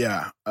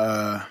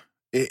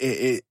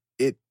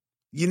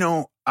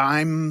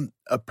 I'm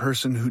a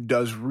person who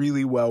does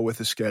really well with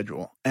a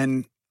schedule,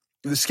 and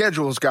the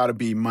schedule's got to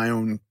be my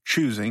own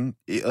choosing.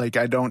 Like,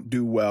 I don't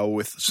do well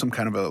with some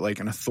kind of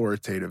an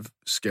authoritative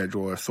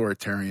schedule or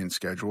authoritarian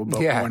schedule. But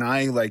when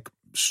I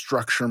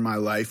structure my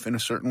life in a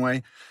certain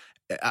way,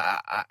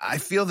 I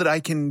feel that I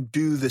can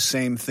do the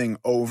same thing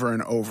over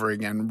and over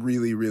again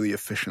really, really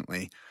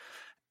efficiently.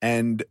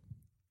 And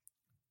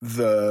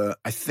I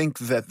think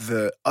that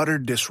the utter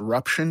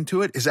disruption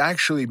to it has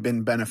actually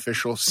been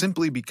beneficial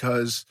simply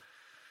because,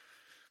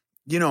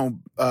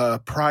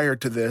 prior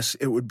to this,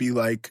 it would be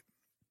like,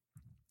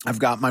 I've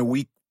got my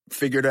week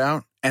figured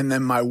out, and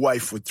then my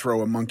wife would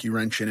throw a monkey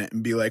wrench in it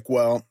and be like,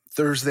 well,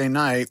 Thursday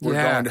night, we're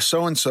going to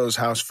so-and-so's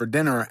house for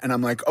dinner. And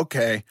I'm like,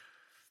 okay,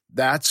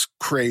 that's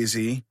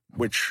crazy,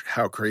 which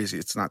how crazy?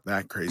 It's not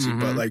that crazy.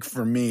 But like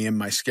for me and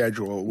my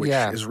schedule, which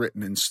is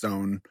written in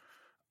stone,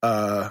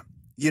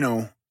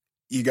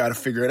 you got to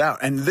figure it out.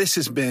 And this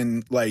has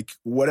been like,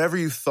 whatever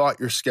you thought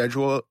your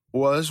schedule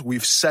was,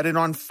 we've set it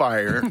on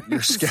fire.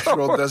 Your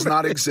schedule does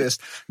not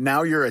exist.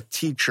 Now you're a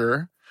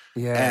teacher.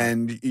 Yeah.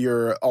 And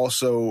you're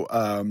also,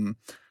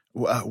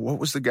 what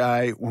was the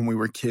guy when we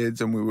were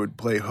kids and we would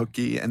play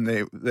hooky and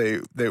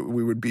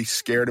we would be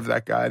scared of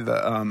that guy,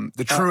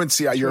 the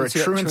truancy, you're a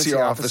truancy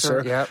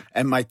officer. Yep.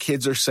 And my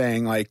kids are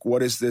saying like,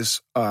 what is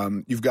this?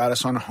 You've got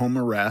us on home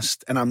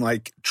arrest. And I'm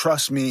like,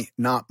 trust me,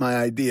 not my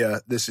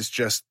idea. This is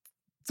just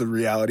the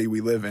reality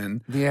we live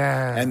in.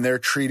 Yeah. And they're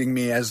treating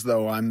me as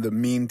though I'm the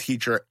mean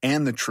teacher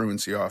and the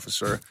truancy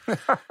officer.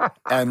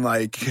 And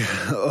like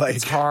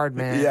it's hard,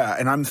 man. Yeah.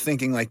 And I'm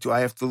thinking like, do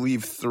I have to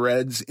leave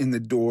threads in the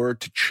door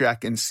to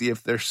check and see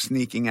if they're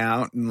sneaking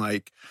out and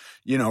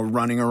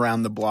running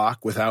around the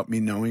block without me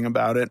knowing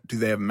about it? Do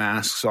they have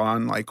masks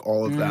on? Like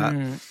all of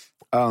that.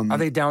 Are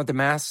they down with the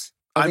masks?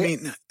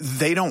 mean,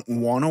 they don't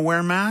want to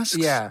wear masks.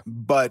 Yeah.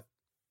 But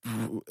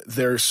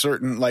there's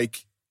certain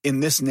in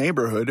this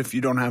neighborhood, if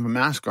you don't have a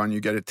mask on, you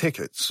get a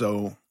ticket.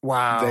 So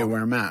they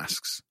wear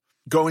masks.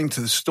 Going to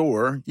the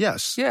store,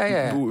 yes.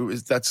 Yeah.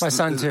 That's my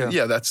son too.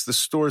 Yeah, that's the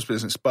store's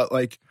business. But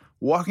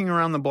walking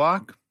around the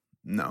block,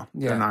 no,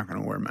 they're not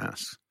going to wear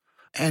masks.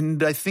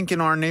 And I think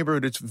in our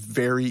neighborhood, it's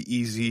very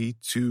easy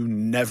to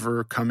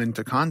never come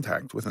into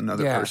contact with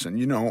another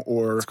person,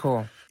 or it's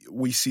cool.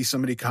 We see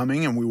somebody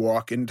coming and we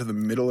walk into the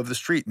middle of the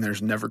street and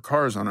there's never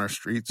cars on our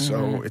street.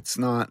 So it's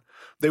not,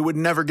 they would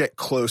never get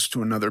close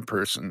to another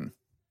person.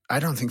 I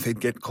don't think they'd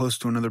get close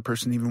to another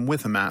person even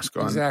with a mask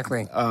on.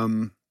 Exactly.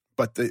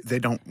 But they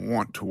don't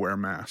want to wear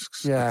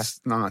masks. Yeah. It's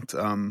not,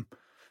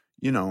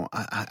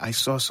 I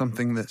saw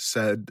something that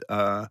said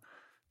the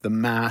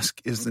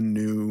mask is the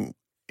new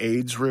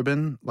AIDS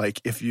ribbon.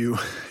 Like if you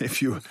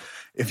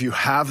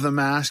have the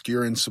mask,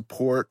 you're in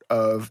support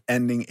of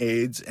ending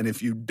AIDS. And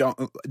if you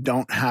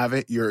don't have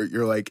it,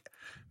 you're like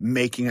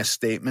making a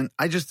statement.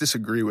 I just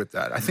disagree with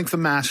that. I think the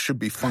mask should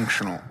be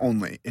functional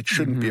only. It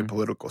shouldn't be a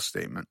political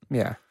statement.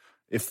 Yeah.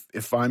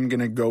 If I'm going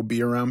to go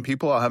be around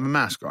people, I'll have a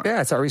mask on. Yeah,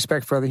 it's our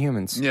respect for other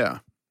humans. Yeah.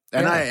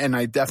 And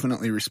I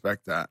definitely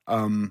respect that.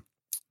 I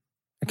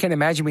can't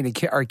imagine being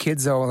our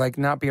kids, though,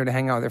 not be able to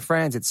hang out with their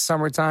friends. It's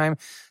summertime.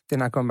 They're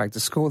not going back to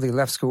school. They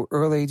left school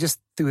early just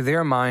through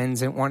their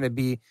minds and want to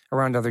be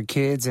around other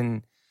kids.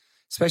 And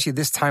especially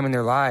this time in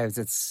their lives,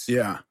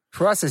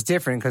 for us, it's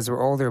different because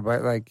we're older,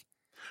 but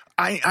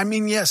I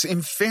mean, yes,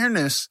 in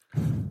fairness,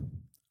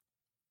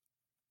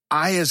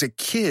 I, as a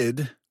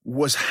kid,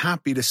 was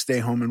happy to stay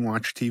home and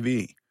watch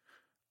TV.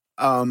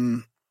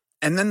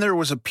 And then there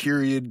was a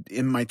period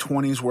in my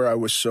 20s where I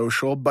was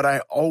social, but I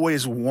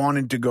always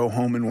wanted to go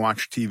home and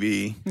watch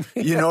TV.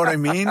 You know what I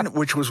mean?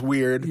 Which was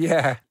weird.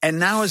 Yeah. And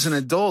now as an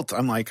adult,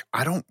 I'm like,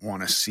 I don't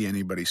want to see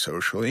anybody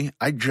socially.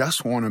 I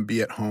just want to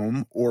be at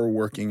home or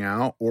working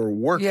out or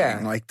working.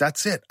 Yeah.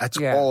 That's it. That's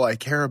all I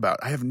care about.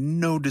 I have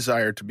no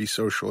desire to be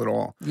social at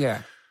all.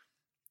 Yeah.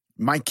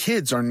 My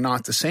kids are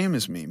not the same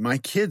as me. My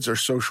kids are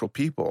social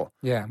people.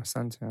 Yeah, my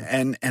son too.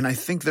 And I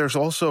think there's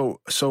also,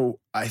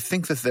 I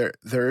think that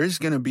there is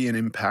going to be an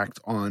impact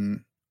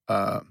on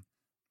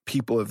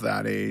people of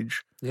that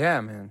age. Yeah,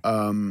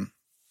 man.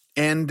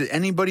 And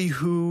anybody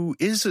who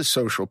is a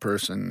social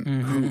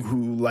person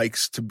who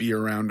likes to be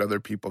around other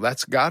people.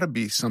 That's got to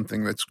be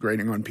something that's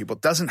grating on people.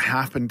 It doesn't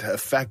happen to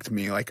affect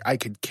me. I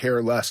could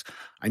care less.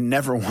 I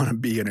never want to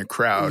be in a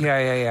crowd.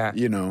 Yeah.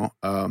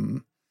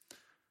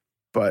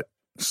 But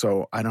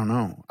so I don't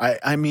know.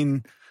 I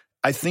mean,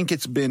 I think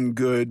it's been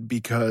good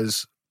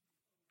because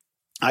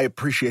I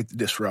appreciate the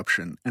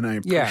disruption and I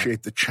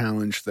appreciate the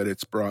challenge that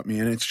it's brought me.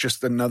 And it's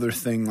just another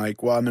thing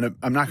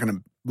I'm not going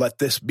to let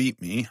this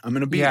beat me. I'm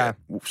going to beat it.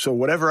 So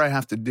whatever I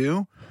have to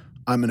do,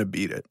 I'm going to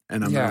beat it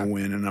and I'm going to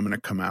win and I'm going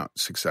to come out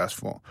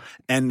successful.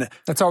 And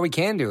that's all we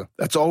can do.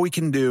 That's all we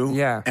can do.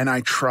 Yeah. And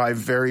I try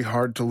very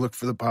hard to look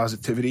for the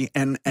positivity.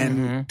 And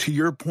to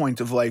your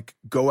point of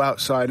go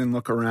outside and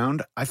look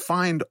around, I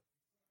find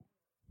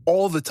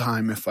all the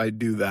time, if I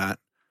do that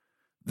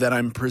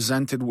I'm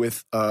presented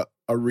with a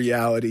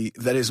reality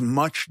that is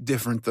much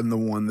different than the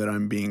one that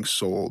I'm being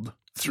sold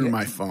through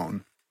my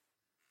phone.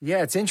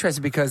 Yeah, it's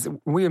interesting because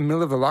we were in the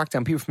middle of the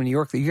lockdown. People from New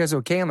York, you guys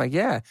okay? I'm like,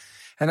 yeah.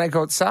 And I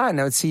go outside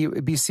and I would see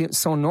it'd be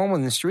so normal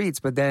in the streets,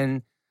 but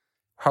then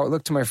how it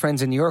looked to my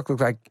friends in New York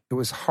looked like it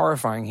was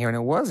horrifying here, and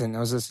it wasn't.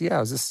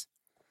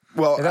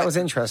 Well, that was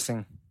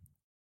interesting.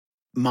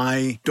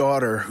 My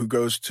daughter, who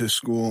goes to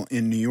school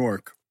in New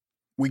York,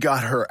 we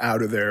got her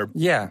out of there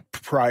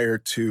prior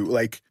to,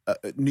 like,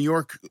 New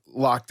York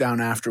locked down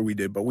after we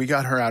did, but we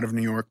got her out of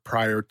New York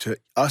prior to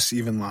us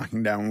even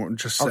locking down. We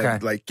just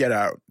said, like, get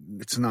out.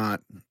 It's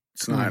not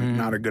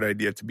a good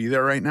idea to be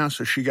there right now.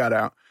 So she got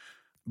out.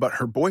 But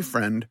her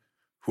boyfriend,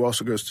 who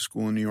also goes to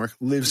school in New York,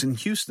 lives in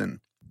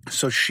Houston.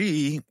 So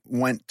she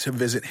went to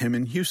visit him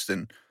in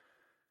Houston.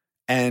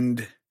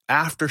 And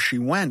after she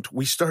went,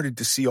 we started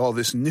to see all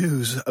this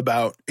news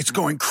about it's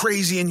going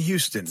crazy in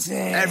Houston.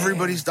 Dang.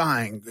 Everybody's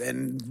dying.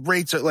 And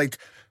rates are like,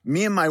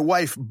 me and my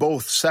wife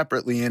both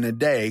separately in a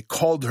day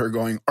called her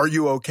going, are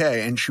you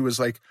okay? And she was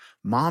like,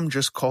 Mom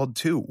just called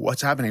too.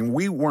 What's happening?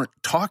 We weren't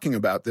talking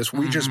about this.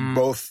 We just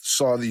both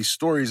saw these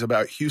stories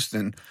about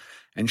Houston.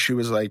 And she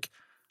was like,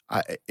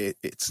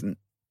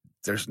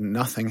 there's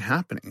nothing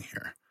happening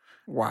here.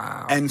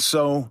 Wow. And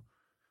so,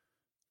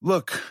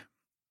 look,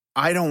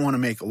 I don't want to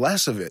make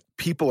less of it.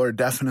 People are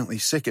definitely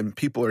sick and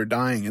people are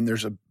dying, and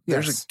there's a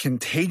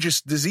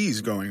contagious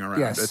disease going around.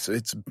 Yes.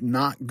 It's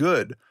not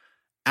good.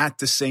 At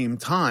the same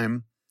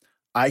time,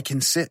 I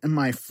can sit in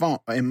my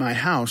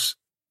house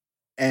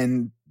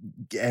and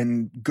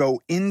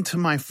go into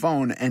my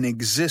phone and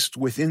exist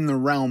within the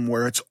realm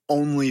where it's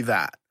only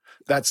that.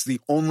 That's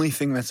the only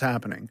thing that's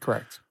happening.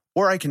 Correct.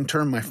 Or I can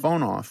turn my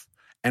phone off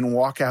and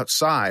walk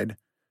outside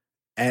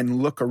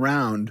and look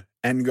around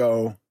and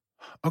go,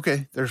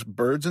 okay, there's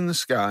birds in the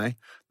sky.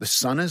 The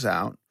sun is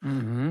out.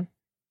 Mm-hmm.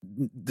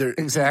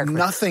 Exactly.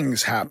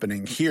 Nothing's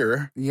happening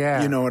here.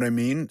 Yeah. You know what I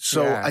mean?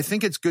 So I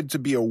think it's good to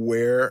be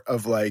aware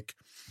of, like,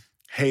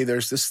 hey,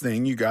 there's this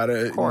thing. You got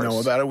to know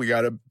about it. We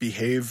got to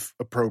behave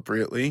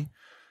appropriately.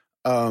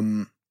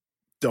 Don't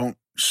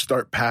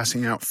start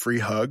passing out free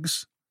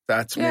hugs.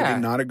 That's maybe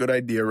not a good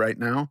idea right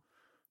now.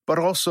 But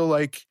also,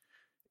 like,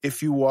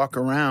 if you walk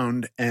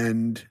around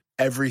and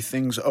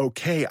everything's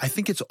okay, I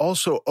think it's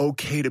also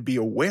okay to be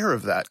aware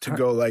of that, to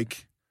go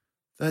like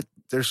that.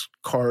 There's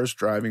cars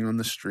driving on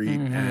the street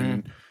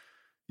and,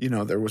 you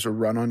know, there was a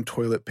run on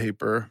toilet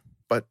paper,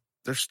 but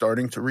they're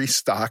starting to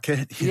restock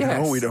it. You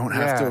know, we don't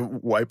have to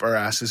wipe our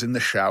asses in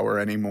the shower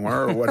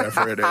anymore or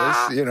whatever it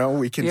is. You know,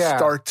 we can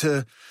start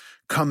to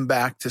come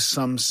back to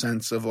some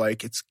sense of,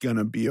 like, it's going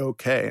to be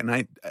okay. And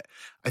I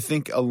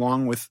think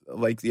along with,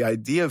 like, the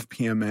idea of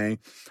PMA,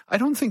 I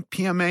don't think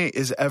PMA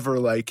is ever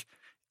like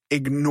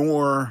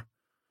ignore,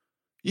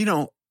 you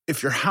know,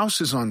 if your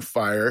house is on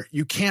fire,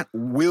 you can't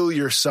will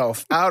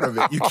yourself out of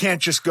it. You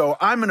can't just go,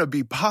 I'm going to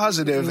be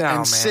positive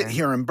sit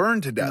here and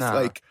burn to death.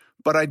 Like,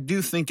 but I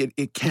do think it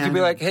can. You could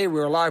be like, hey,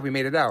 we're alive. We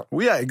made it out.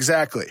 Well, yeah,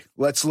 exactly.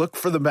 Let's look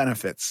for the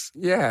benefits.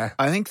 Yeah.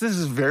 I think this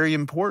is very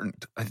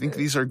important. I think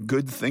these are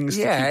good things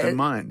to keep in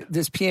mind.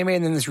 This PMA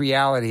and then this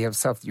reality of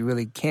stuff that you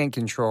really can't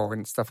control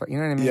and stuff like, you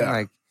know what I mean? Yeah.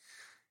 Like,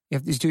 you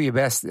have to just do your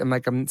best. I'm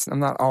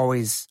not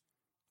always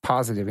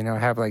positive. You know, I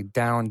have, like,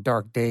 down,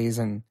 dark days,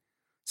 and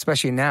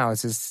especially now,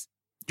 it's just.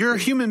 You're a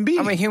human being.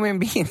 I'm a human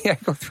being. I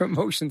go through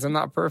emotions. I'm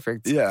not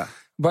perfect. Yeah.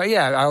 But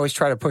yeah, I always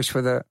try to push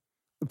for the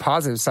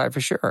positive side for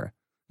sure.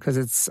 Because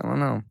it's, I don't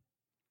know.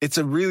 It's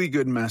a really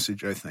good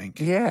message, I think.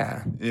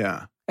 Yeah.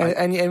 Yeah.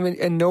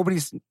 And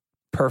nobody's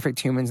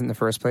perfect humans in the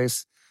first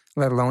place,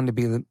 let alone to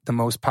be the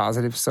most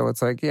positive. So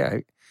it's like, yeah,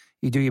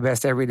 you do your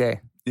best every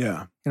day.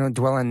 Yeah. You don't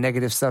dwell on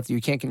negative stuff that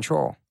you can't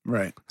control.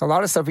 Right. A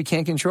lot of stuff we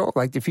can't control.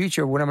 Like the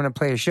future, when I'm going to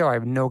play a show, I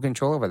have no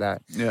control over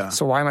that. Yeah.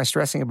 So why am I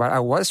stressing about it? I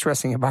was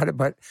stressing about it,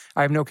 but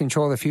I have no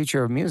control of the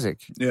future of music.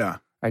 Yeah.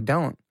 I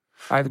don't.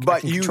 I can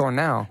control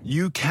now.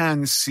 You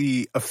can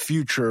see a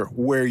future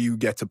where you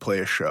get to play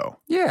a show.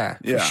 Yeah,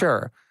 for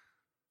sure.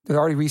 They're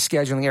already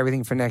rescheduling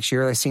everything for next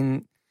year. I've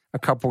seen a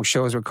couple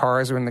shows where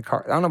cars are in the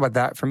car. I don't know about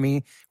that for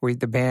me, where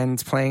the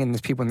band's playing and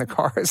there's people in the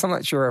cars. I'm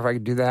not sure if I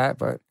could do that,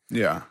 but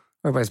yeah,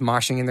 everybody's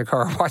moshing in their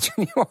car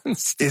watching you on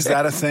stage. Is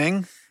that a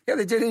thing? Yeah,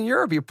 they did it in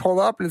Europe. You pull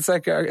up and it's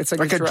like a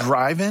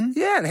drive-in.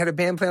 Yeah, and they had a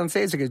band playing on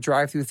stage, like a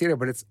drive-through theater,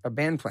 but it's a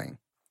band playing.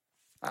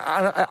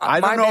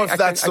 I don't know if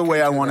that's the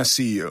way I want to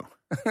see you.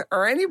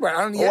 Or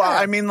anybody. Well,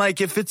 I mean,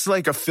 like, if it's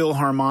like a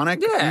Philharmonic,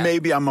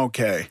 maybe I'm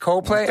okay.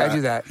 Coldplay, I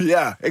do that.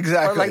 Yeah,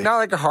 exactly. Or like, not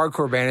like a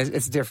hardcore band.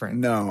 It's different.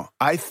 No,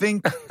 I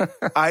think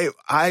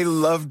I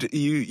loved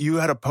you. You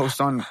had a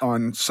post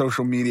on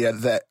social media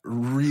that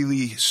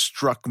really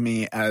struck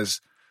me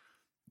as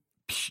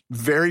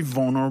very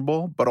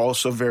vulnerable, but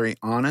also very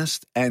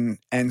honest, and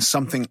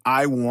something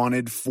I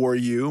wanted for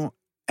you.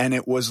 And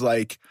it was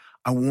like,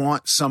 I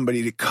want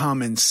somebody to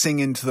come and sing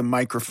into the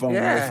microphone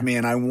with me,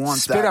 and I want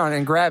spit on it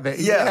and grab it.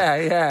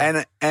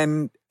 Yeah.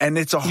 And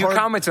it's a hard. You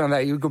commented on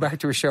that. You go back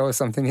to a show or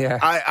something. Yeah.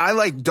 I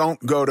like don't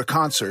go to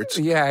concerts.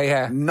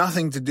 Yeah.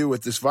 Nothing to do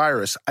with this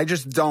virus. I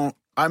just don't.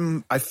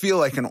 I feel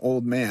like an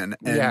old man.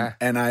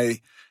 And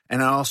I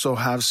also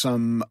have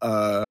some.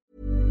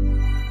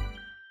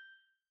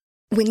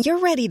 When you're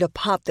ready to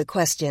pop the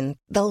question,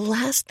 the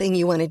last thing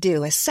you want to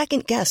do is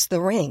second-guess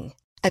the ring.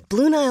 At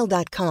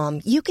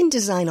BlueNile.com, you can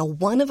design a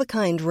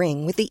one-of-a-kind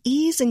ring with the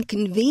ease and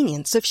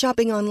convenience of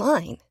shopping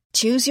online.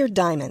 Choose your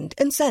diamond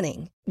and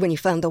setting. When you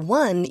find the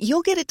one,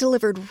 you'll get it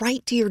delivered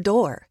right to your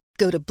door.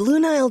 Go to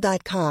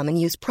BlueNile.com and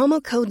use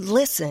promo code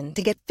LISTEN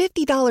to get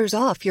 $50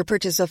 off your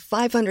purchase of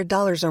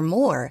 $500 or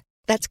more.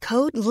 That's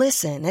code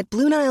LISTEN at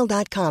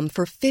BlueNile.com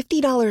for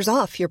 $50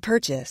 off your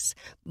purchase.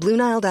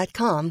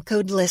 BlueNile.com,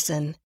 code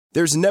LISTEN.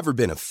 There's never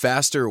been a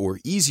faster or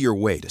easier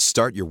way to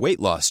start your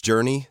weight loss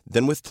journey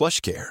than with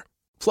PlushCare.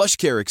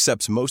 PlushCare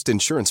accepts most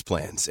insurance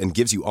plans and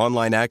gives you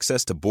online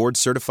access to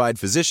board-certified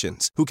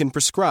physicians who can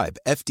prescribe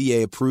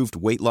FDA-approved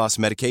weight loss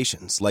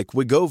medications like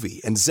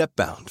Wegovy and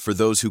Zepbound for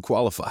those who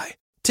qualify.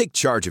 Take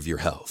charge of your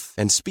health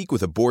and speak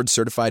with a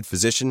board-certified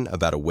physician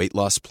about a weight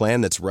loss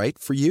plan that's right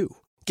for you.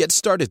 Get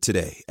started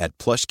today at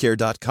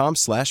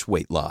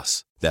plushcare.com/weight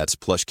loss. That's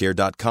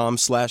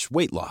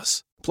plushcare.com/weight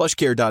loss.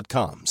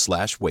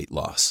 plushcare.com/weight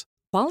loss.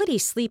 Quality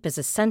sleep is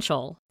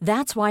essential.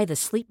 That's why the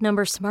Sleep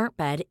Number Smart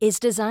Bed is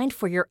designed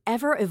for your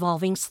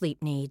ever-evolving sleep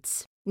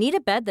needs. Need a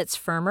bed that's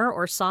firmer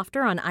or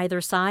softer on either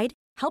side?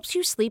 Helps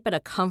you sleep at a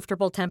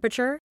comfortable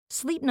temperature?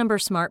 Sleep Number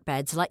Smart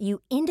Beds let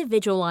you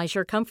individualize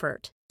your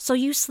comfort, so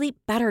you sleep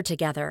better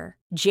together.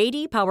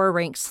 J.D. Power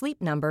ranks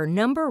Sleep Number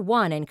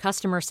 #1 in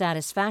customer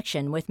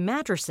satisfaction with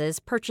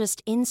mattresses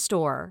purchased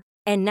in-store.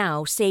 And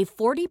now, save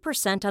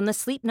 40% on the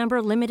Sleep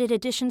Number Limited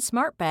Edition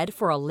Smart Bed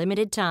for a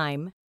limited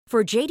time.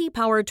 For J.D.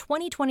 Power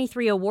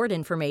 2023 award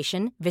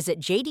information, visit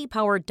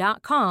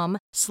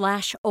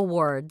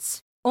jdpower.com/awards.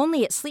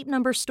 Only at Sleep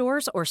Number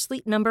stores or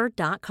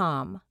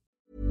sleepnumber.com.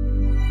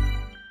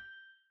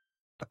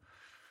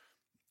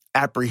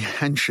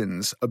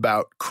 Apprehensions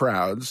about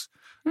crowds.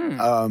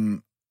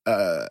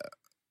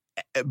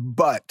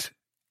 But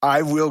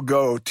I will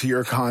go to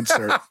your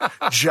concert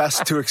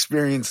just to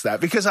experience that,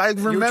 because I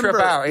remember. You trip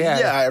out,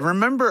 yeah. I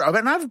remember. I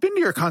mean, I've been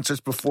to your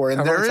concerts before, and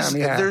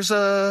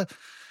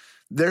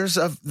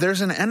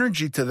there's an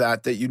energy to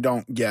that you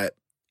don't get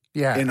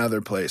in other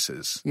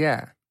places.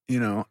 Yeah. You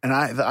know, and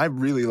I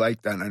really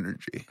like that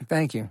energy.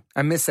 Thank you.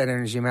 I miss that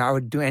energy, man. I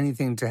would do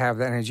anything to have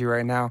that energy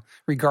right now,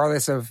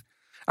 regardless of.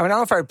 I mean, I don't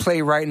know if I'd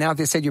play right now. If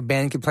they said your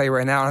band could play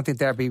right now, I don't think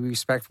that'd be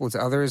respectful to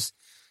others.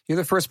 You're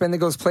the first band that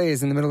goes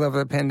plays in the middle of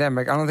a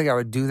pandemic. I don't think I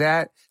would do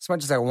that. As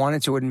much as I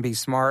wanted to, it wouldn't be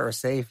smart or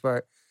safe,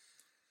 but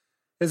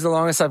this is the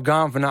longest I've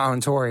gone for not on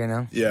tour, you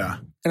know? Yeah.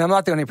 And I'm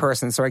not the only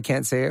person, so I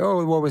can't say,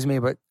 oh, what was me?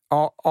 But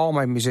all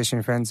my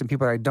musician friends and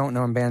people that I don't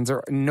know in bands,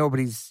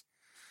 nobody's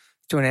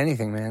doing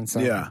anything, man. So.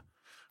 Yeah.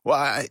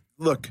 Well,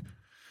 look,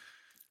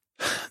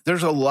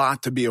 there's a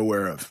lot to be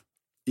aware of,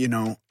 you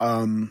know,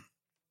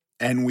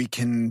 and we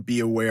can be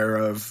aware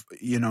of,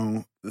 you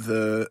know,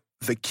 the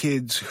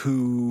kids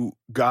who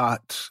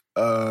got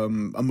a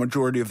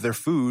majority of their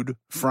food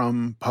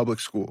from public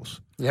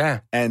schools. Yeah.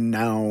 And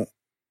now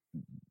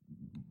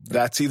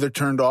that's either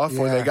turned off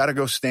or they got to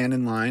go stand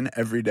in line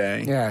every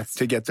day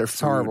to get their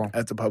food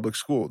at the public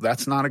school.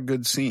 That's not a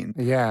good scene.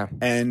 Yeah.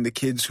 And the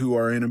kids who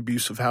are in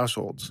abusive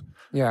households.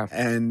 Yeah.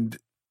 And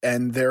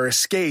their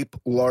escape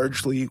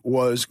largely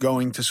was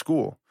going to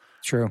school.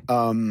 True.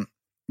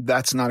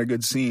 That's not a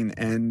good scene.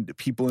 And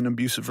people in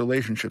abusive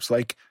relationships,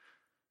 like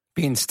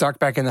being stuck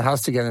back in the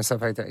house together and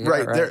stuff like that. Yeah,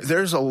 right.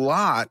 There's a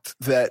lot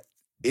that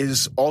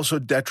is also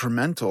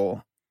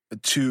detrimental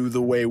to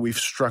the way we've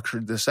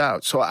structured this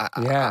out. So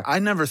I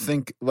never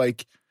think,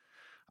 like,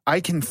 I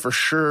can for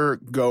sure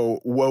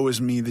go, woe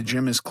is me, the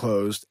gym is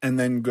closed, and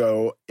then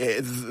go,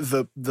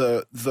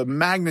 the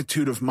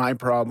magnitude of my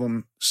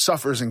problem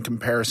suffers in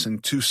comparison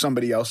to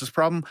somebody else's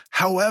problem.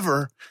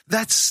 However,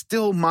 that's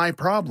still my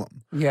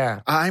problem.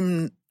 Yeah.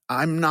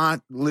 I'm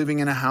not living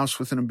in a house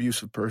with an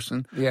abusive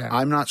person. Yeah.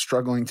 I'm not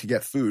struggling to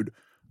get food.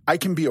 I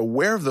can be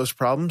aware of those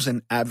problems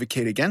and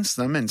advocate against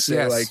them and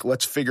say, like,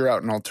 let's figure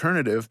out an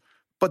alternative.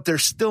 But they're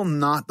still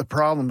not the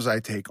problems I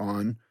take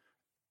on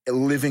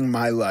living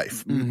my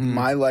life. Mm-hmm.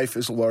 My life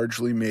is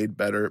largely made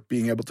better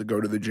being able to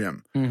go to the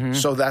gym. Mm-hmm.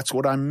 So that's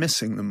what I'm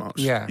missing the most.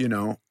 Yeah. You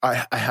know,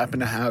 I happen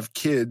to have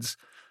kids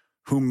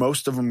who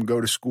most of them go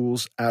to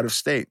schools out of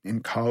state, in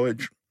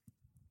college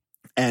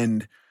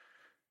and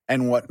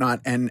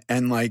whatnot.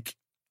 And like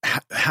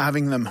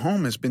having them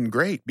home has been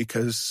great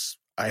because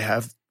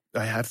I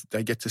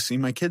get to see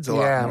my kids a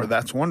lot more.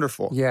 That's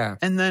wonderful. Yeah.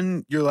 And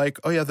then you're like,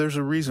 oh yeah, there's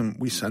a reason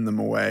we send them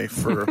away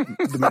for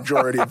the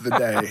majority of the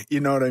day. You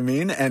know what I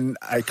mean? And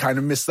I kind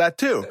of miss that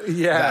too.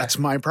 Yeah. That's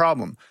my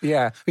problem.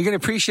 Yeah. We can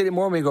appreciate it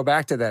more when we go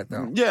back to that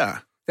though. Yeah.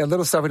 That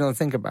little stuff we don't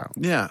think about.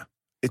 Yeah.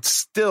 It's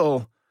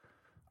still,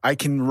 I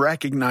can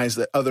recognize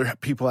that other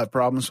people have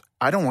problems.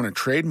 I don't want to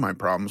trade my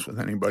problems with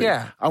anybody.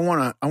 Yeah. I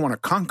want to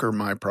conquer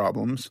my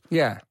problems.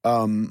 Yeah.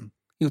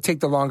 You'll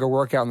take the longer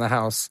workout in the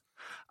house.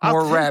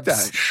 More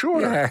reps. That.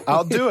 Sure. Yeah.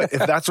 I'll do it.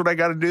 If that's what I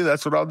got to do,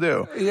 that's what I'll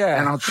do. Yeah.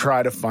 And I'll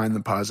try to find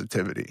the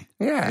positivity.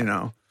 Yeah. You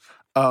know,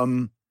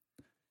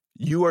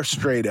 you are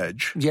straight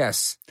edge.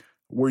 Yes.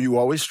 Were you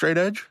always straight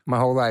edge? My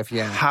whole life,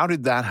 yeah. How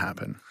did that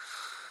happen?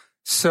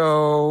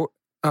 So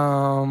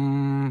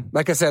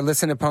Like I said,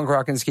 listen to punk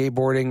rock and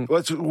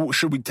skateboarding.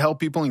 Should we tell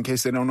people in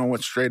case they don't know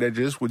what straight edge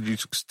is? Would you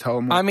just tell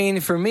them? I mean,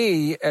 for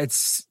me,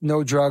 it's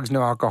no drugs,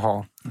 no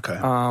alcohol. Okay.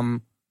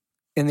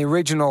 In the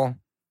original,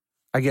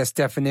 I guess,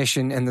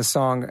 definition in the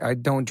song, I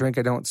don't drink,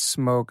 I don't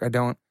smoke, I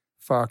don't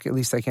fuck. At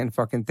least I can't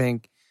fucking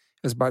think.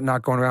 It was about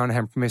not going around and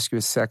having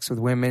promiscuous sex with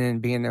women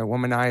and being a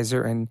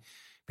womanizer and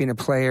being a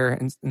player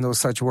and those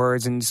such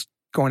words and just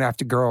going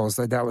after girls.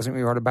 That wasn't what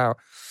we wrote about.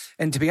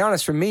 And to be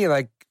honest, for me,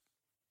 like,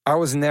 I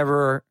was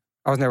never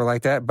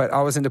like that, but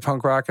I was into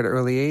punk rock at an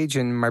early age,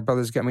 and my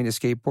brothers got me into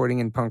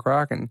skateboarding and punk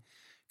rock and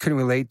couldn't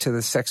relate to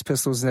the Sex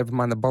Pistols, never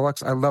mind the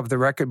Bullocks. I loved the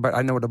record, but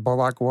I know what a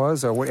Bullock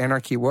was or what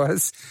Anarchy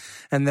was.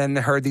 And then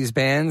I heard these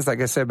bands,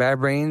 like I said, Bad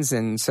Brains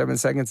and 7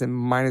 Seconds and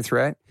Minor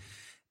Threat.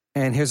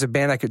 And here's a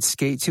band I could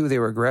skate to. They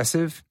were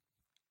aggressive.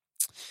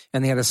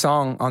 And they had a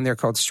song on there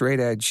called Straight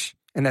Edge.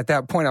 And at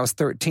that point, I was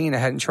 13. I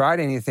hadn't tried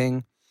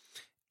anything.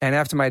 And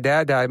after my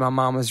dad died, my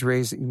mom was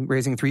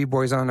raising 3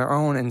 boys on her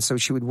own. And so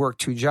she would work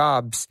 2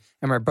 jobs.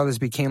 And my brothers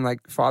became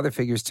like father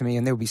figures to me.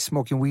 And they would be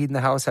smoking weed in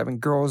the house,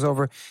 having girls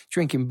over,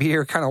 drinking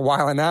beer, kind of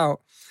wilding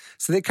out.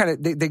 So they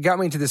got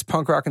me into this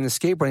punk rock and the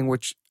skateboarding,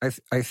 which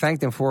I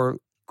thanked them for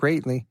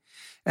greatly.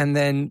 And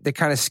then they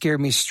kind of scared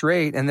me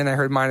straight. And then I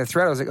heard Minor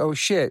Threat. I was like, oh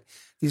shit,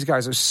 these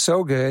guys are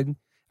so good.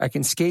 I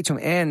can skate to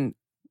them. And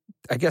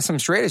I guess I'm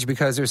straight edge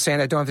because they're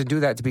saying I don't have to do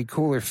that to be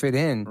cool or fit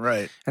in.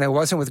 Right. And I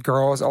wasn't with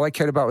girls. All I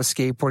cared about was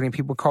skateboarding.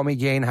 People called me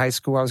gay in high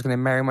school. I was going to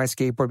marry my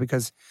skateboard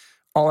because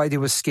all I did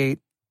was skate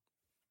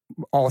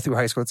all through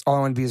high school. It's all I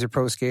wanted to be as a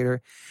pro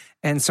skater.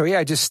 And so, yeah,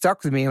 it just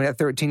stuck with me. When at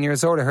 13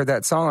 years old, I heard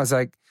that song. I was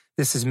like,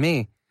 this is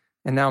me.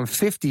 And now I'm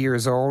 50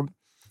 years old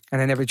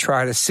and I never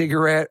tried a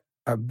cigarette,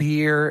 a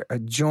beer, a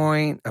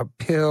joint, a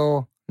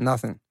pill,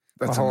 nothing.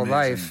 That's my whole amazing.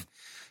 life.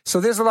 So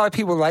there's a lot of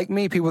people like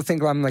me. People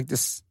think I'm like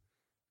this.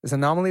 Is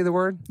anomaly the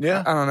word?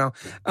 Yeah. I don't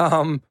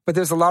know. But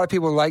there's a lot of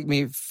people like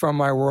me from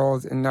my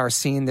world and our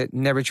scene that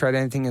never tried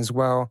anything as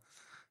well.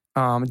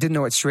 Didn't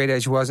know what straight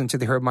edge was until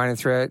they heard Minor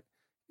Threat.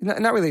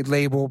 Not really a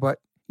label, but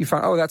you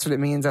find, oh, that's what it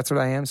means. That's what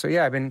I am. So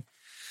yeah, I've been,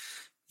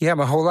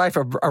 my whole life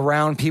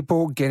around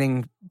people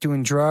doing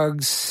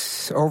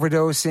drugs,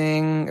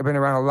 overdosing. I've been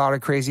around a lot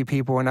of crazy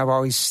people and I've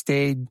always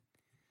stayed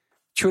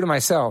true to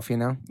myself,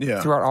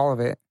 throughout all of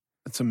it.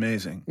 That's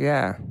amazing.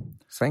 Yeah.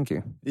 Thank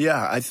you.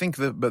 Yeah, I think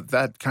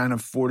that kind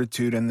of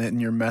fortitude and then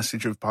your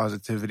message of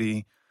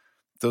positivity,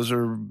 those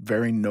are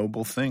very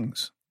noble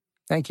things.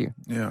 Thank you.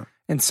 Yeah.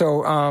 And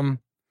so,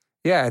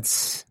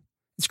 it's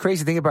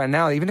crazy to think about it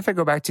now. Even if I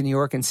go back to New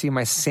York and see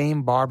my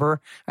same barber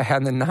I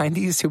had in the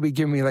 90s, he'll be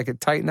giving me like a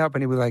tighten up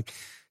and he'll be like,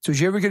 so did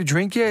you ever get a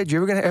drink yet? Did you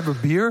ever going to have a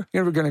beer?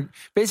 You're ever going to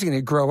basically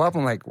grow up?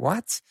 I'm like,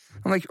 what?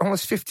 I'm like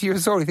almost 50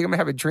 years old. You think I'm going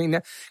to have a drink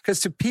now?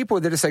 Because to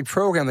people, they're just like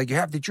programmed, like you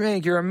have to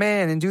drink, you're a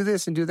man and do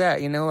this and do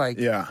that,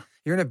 yeah.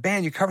 You're in a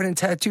band, you're covered in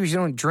tattoos, you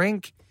don't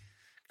drink.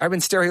 I've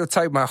been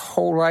stereotyped my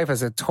whole life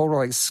as a total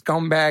like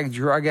scumbag,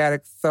 drug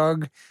addict,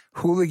 thug,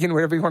 hooligan,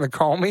 whatever you want to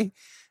call me.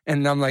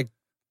 And I'm like,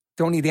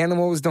 don't eat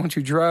animals, don't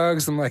do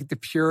drugs. I'm like the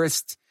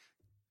purest,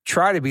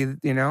 try to be,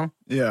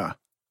 Yeah.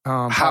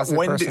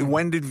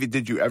 When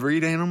did you ever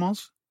eat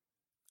animals?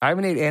 I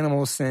haven't ate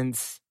animals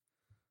since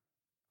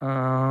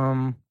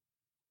I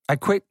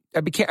quit.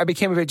 I became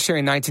a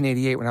vegetarian in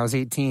 1988 when I was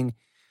 18.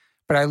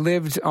 But I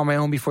lived on my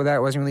own before that. I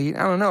wasn't really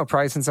eating. I don't know,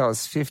 probably since I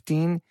was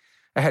 15.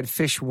 I had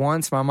fish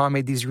once. My mom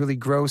made these really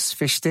gross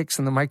fish sticks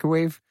in the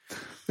microwave.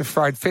 The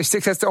fried fish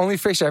sticks. That's the only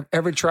fish I've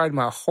ever tried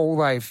my whole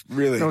life.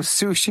 Really? No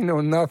sushi,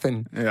 no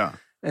nothing. Yeah.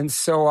 And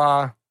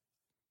so,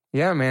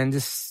 yeah, man,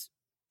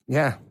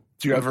 yeah.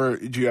 Do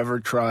you ever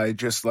try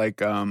just like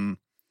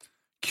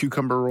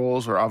cucumber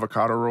rolls or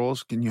avocado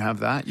rolls? Can you have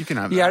that? You can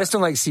have that. Yeah, I just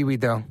don't like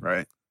seaweed though.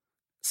 Right.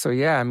 So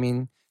yeah, I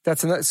mean,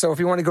 so if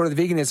you want to go to the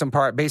veganism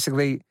part,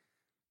 basically,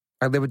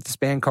 I lived with this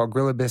band called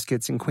Gorilla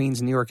Biscuits in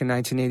Queens, New York in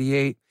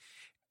 1988.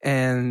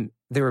 And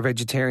they were a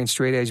vegetarian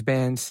straight edge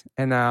band.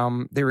 And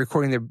they were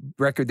recording their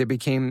record that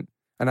became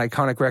an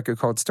iconic record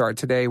called Start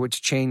Today,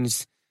 which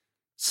changed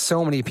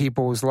so many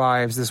people's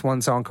lives. This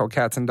one song called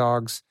Cats and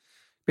Dogs,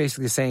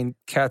 basically saying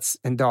cats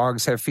and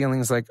dogs have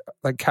feelings like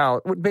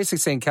cow, basically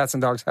saying cats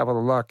and dogs have all the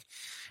luck.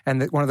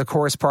 And one of the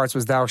chorus parts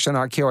was Thou Shalt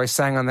Not Kill. I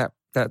sang on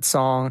that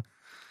song.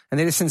 And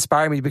they just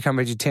inspired me to become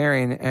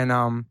vegetarian.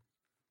 And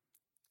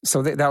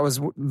so that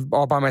was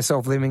all by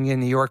myself living in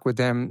New York with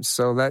them.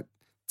 So I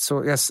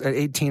guess at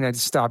 18, I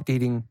just stopped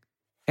eating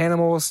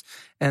animals.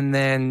 And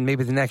then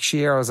maybe the next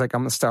year, I was like,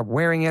 I'm going to stop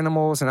wearing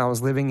animals. And I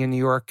was living in New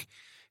York,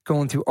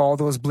 going through all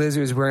those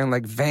blizzards, wearing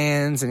like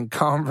Vans and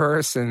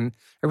Converse. And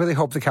I really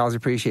hope the cows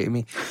appreciate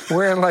me.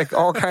 Wearing like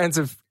all kinds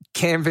of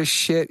canvas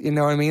shit, you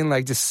know what I mean?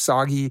 Like just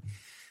soggy.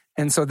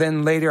 And so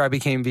then later I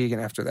became vegan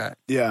after that.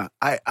 Yeah.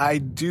 I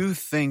do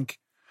think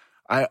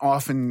I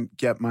often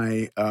get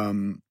my...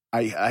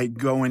 I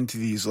go into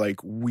these like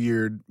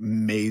weird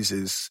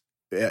mazes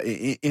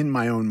in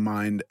my own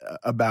mind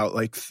about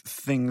like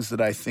things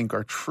that I think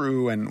are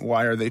true and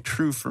why are they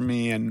true for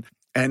me. And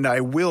I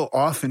will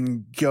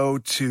often go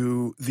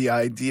to the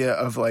idea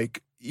of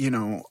like,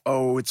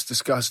 it's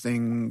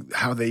disgusting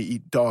how they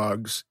eat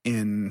dogs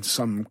in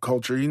some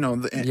culture,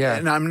 Yeah.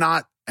 and I'm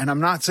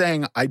not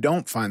saying I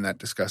don't find that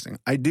disgusting.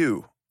 I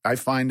do. I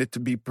find it to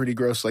be pretty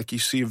gross. Like you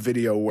see a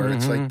video where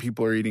it's like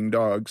people are eating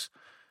dogs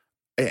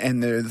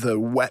and they're the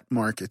wet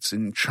markets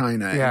in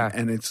China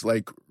and it's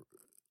like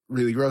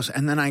really gross.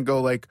 And then I go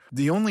like,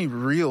 the only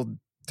real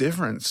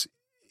difference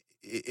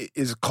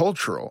is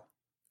cultural.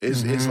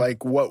 Is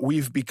like what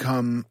we've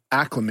become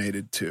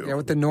acclimated to. Yeah,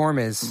 what the norm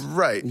is.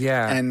 Right.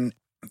 Yeah. And,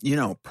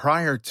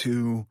 prior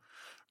to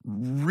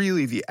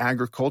really the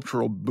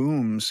agricultural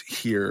booms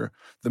here,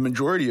 the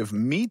majority of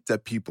meat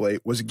that people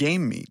ate was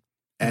game meat.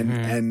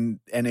 And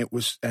it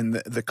was, and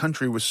the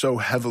country was so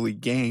heavily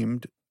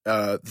gamed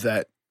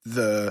that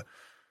the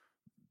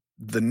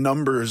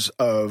numbers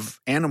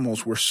of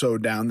animals were so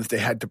down that they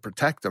had to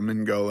protect them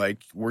and go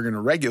like, we're going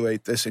to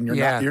regulate this, and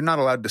you're not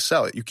allowed to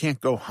sell it. You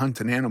can't go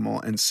hunt an animal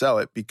and sell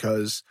it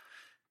because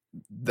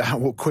that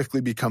will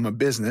quickly become a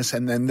business,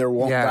 and then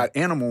that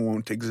animal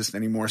won't exist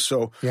anymore.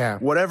 So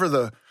whatever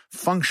the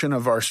function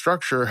of our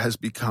structure has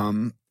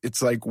become,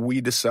 it's like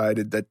we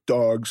decided that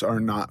dogs are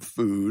not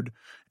food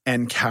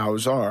and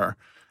cows are.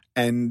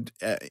 And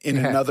in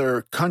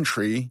another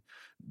country,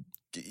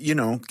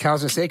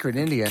 cows are sacred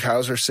in India.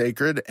 Cows are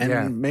sacred,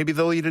 and maybe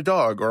they'll eat a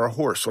dog or a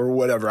horse or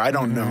whatever. I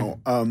don't know.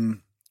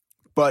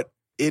 But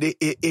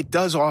it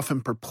does often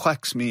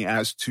perplex me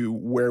as to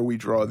where we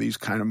draw these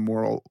kind of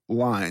moral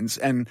lines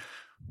and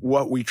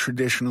what we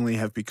traditionally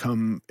have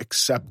become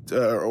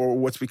or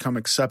what's become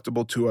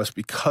acceptable to us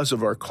because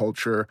of our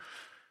culture,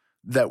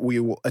 that we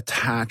will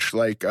attach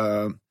like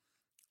a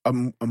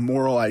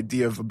moral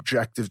idea of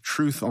objective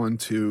truth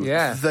onto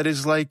that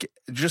is like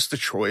just a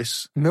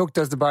choice. Milk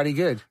does the body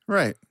good.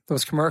 Right.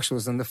 Those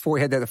commercials and you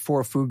had the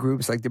 4 food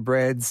groups, like the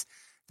breads,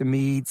 the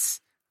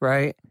meats,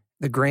 right?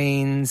 The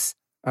grains,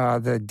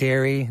 the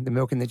dairy, the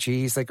milk and the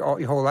cheese. Like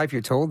your whole life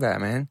you're told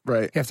that, man.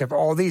 Right. You have to have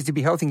all these to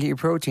be healthy and get your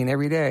protein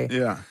every day.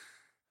 Yeah.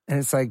 And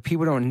it's like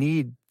people don't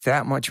need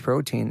that much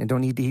protein and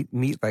don't need to eat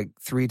meat like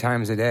 3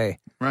 times a day.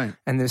 Right.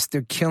 And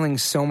they're killing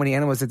so many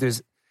animals that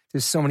there's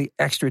so many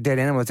extra dead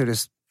animals. They're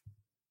just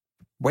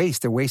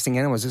waste. They're wasting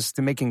animals.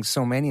 They're making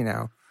so many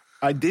now.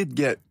 I did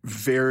get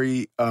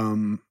very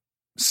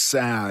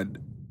sad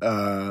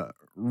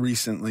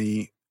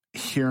recently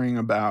hearing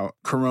about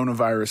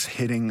coronavirus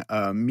hitting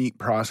a meat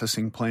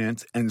processing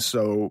plant. And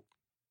so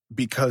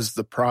because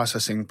the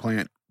processing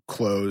plant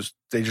closed,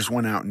 they just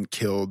went out and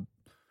killed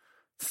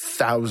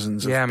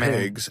thousands of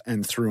pigs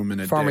and threw them in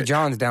a Farmer ditch.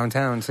 John's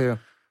downtown too.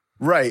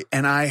 Right.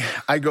 And I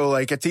go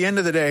like, at the end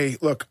of the day,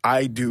 look,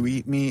 I do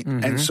eat meat.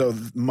 And so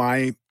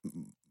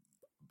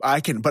I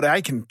can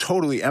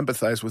totally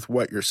empathize with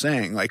what you're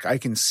saying. Like I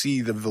can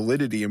see the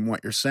validity in what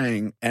you're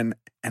saying. And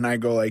I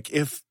go like,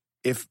 if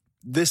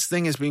this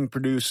thing is being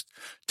produced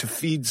to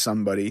feed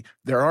somebody,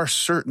 there are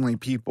certainly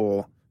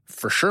people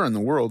for sure in the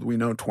world. We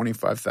know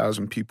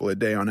 25,000 people a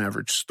day on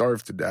average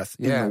starve to death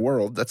in the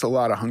world. That's a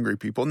lot of hungry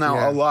people.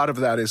 Now, a lot of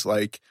that is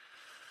like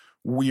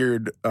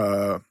weird,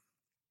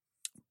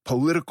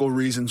 political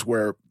reasons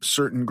where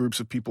certain groups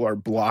of people are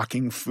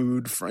blocking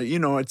food from,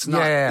 it's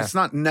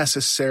not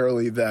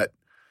necessarily that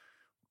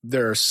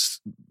there's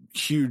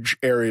huge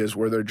areas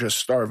where they're just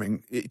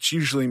starving. It's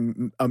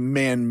usually a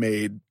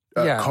man-made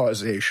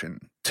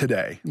causation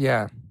today.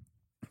 Yeah.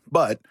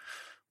 But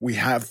we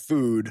have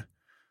food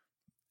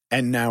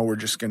and now we're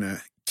just going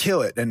to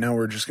kill it. And now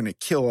we're just going to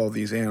kill all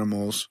these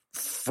animals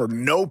for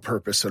no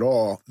purpose at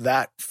all.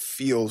 That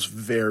feels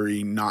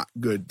very not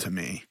good to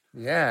me.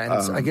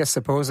 Yeah. And I guess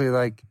supposedly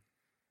like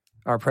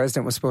our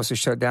president was supposed to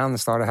shut down the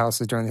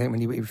slaughterhouses during the thing when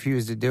he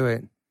refused to do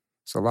it.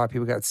 So a lot of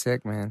people got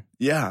sick, man.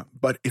 Yeah.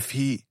 But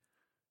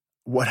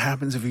what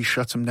happens if he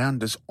shuts them down?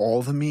 Does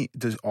all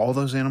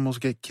those animals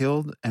get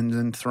killed and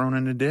then thrown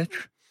in a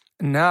ditch?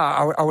 No,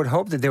 I would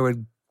hope that they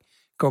would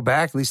go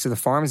back at least to the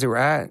farms they were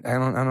at. I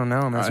don't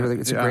know. Man.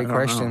 It's a great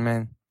question,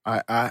 man.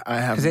 I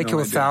have because they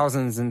kill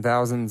thousands and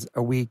thousands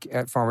a week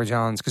at Farmer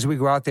John's. Because we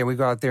go out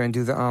there and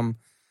do the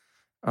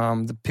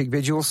pig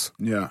vigils.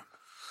 Yeah,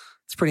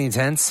 it's pretty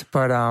intense.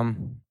 But all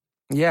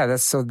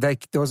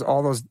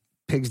those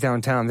pigs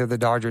downtown. They're the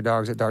Dodger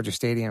dogs at Dodger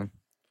Stadium.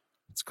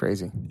 It's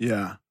crazy.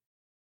 Yeah,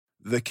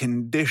 the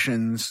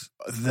conditions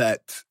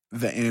that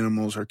the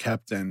animals are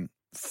kept in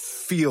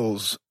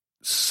feels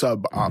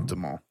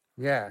suboptimal.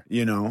 Yeah.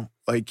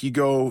 Like you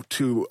go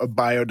to a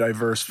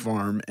biodiverse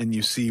farm and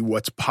you see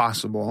what's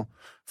possible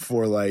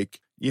for like,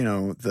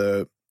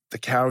 the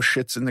cow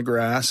shits in the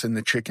grass and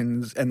the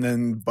chickens, and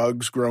then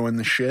bugs grow in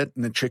the shit,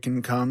 and the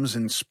chicken comes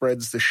and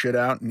spreads the shit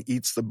out and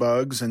eats the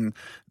bugs. And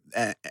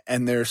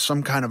there's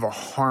some kind of a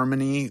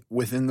harmony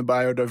within the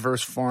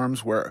biodiverse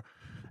farms where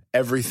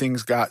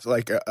everything's got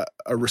like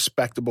a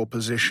respectable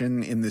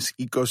position in this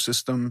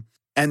ecosystem.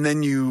 And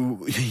then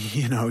you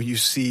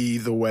see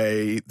the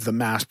way the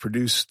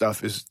mass-produced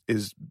stuff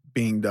is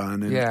being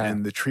done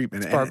and the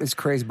treatment. It's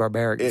crazy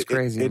barbaric. It's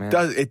crazy, man.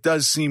 It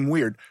does seem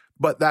weird.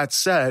 But that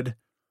said,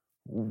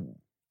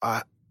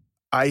 I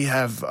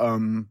have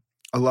a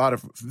lot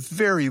of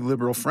very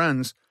liberal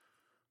friends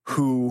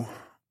who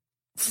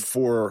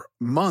for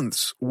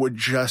months would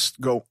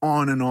just go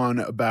on and on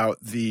about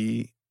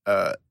the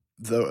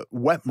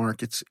wet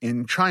markets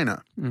in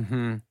China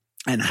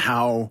and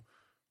how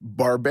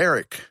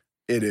barbaric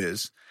it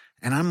is.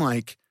 And I'm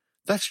like,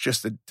 that's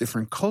just a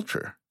different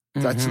culture.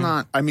 That's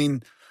not, I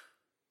mean,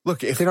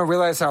 look, if they don't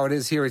realize how it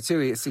is here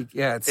too. If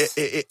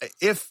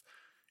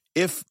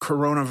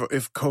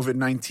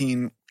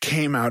COVID-19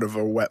 came out of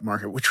a wet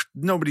market, which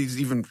nobody's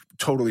even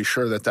totally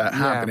sure that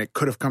happened. It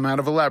could have come out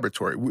of a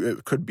laboratory.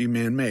 It could be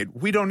man-made.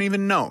 We don't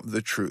even know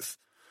the truth.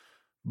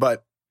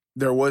 But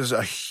there was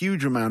a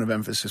huge amount of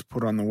emphasis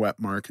put on the wet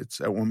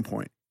markets at one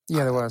point.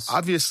 Yeah, there was.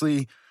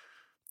 Obviously,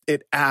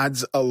 it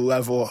adds a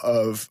level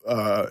of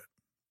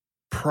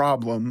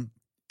problem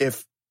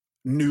if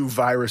new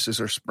viruses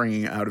are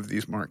springing out of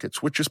these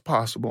markets, which is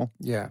possible.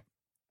 Yeah.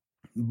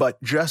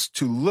 But just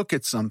to look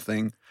at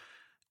something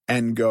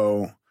and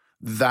go,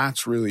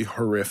 that's really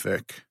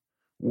horrific,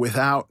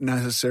 without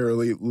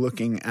necessarily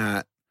looking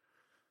at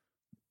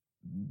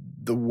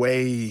the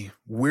way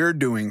we're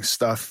doing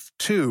stuff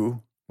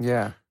too.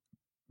 Yeah.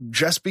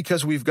 Just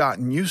because we've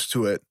gotten used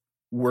to it,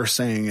 we're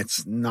saying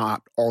it's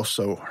not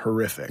also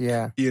horrific.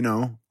 Yeah. You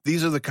know,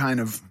 these are the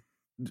kind of...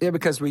 Yeah,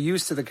 because we're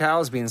used to the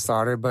cows being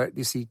slaughtered, but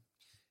you see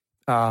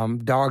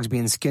dogs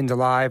being skinned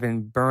alive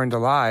and burned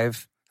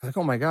alive. Like,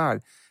 oh my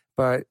God.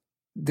 But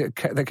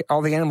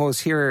all the animals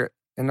here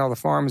and all the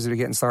farms that are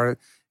getting slaughtered,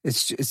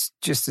 it's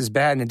just as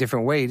bad in a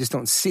different way. You just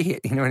don't see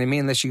it, you know what I mean?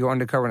 Unless you go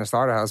undercover in a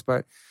slaughterhouse.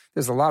 But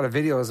there's a lot of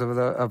videos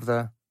of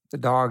the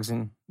dogs,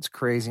 and it's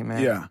crazy,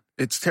 man. Yeah,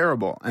 it's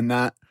terrible. And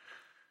that...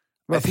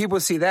 Well, people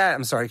see that.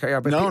 I'm sorry.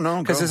 But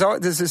no. Because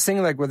there's this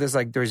thing like where there's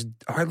I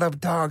love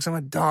dogs. I'm a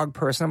dog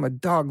person. I'm a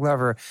dog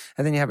lover.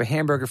 And then you have a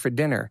hamburger for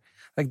dinner.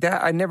 Like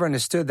that, I never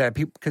understood that.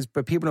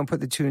 But people don't put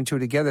the two and two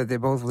together. They're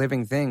both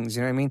living things.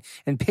 You know what I mean?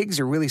 And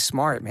pigs are really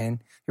smart,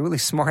 man. They're really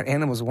smart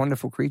animals,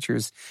 wonderful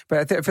creatures.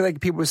 But I feel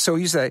like people are so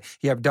used to that.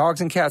 You have dogs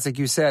and cats, like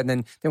you said,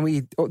 and then we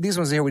eat, these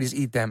ones here, we just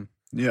eat them.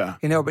 Yeah.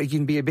 You know, but you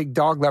can be a big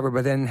dog lover,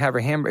 but then have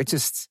a hamburger.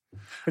 But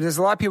there's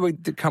a lot of people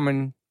that come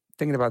and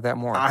thinking about that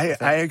more. I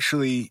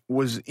actually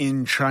was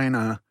in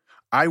China.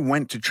 I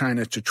went to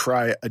China to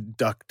try a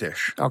duck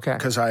dish. Okay.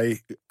 Because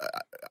I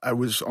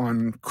was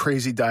on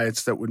crazy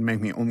diets that would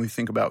make me only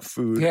think about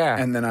food. Yeah.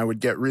 And then I would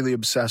get really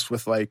obsessed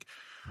with duck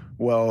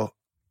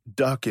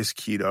is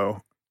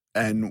keto.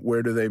 And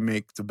where do they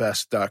make the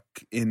best duck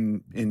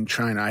in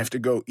China? I have to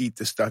go eat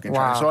this duck in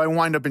China. So I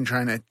wind up in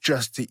China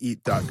just to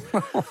eat duck.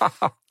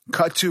 Wow.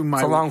 Cut to my...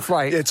 It's a long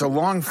flight. It's a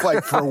long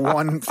flight for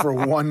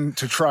one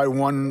to try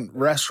one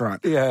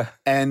restaurant. Yeah.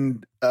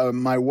 And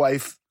my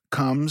wife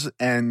comes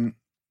and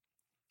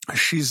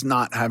she's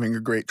not having a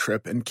great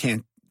trip and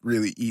can't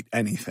really eat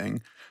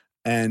anything.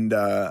 And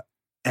at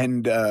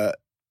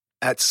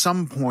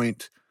some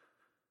point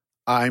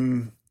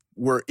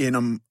we're in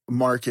a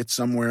market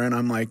somewhere and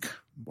I'm like,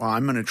 well,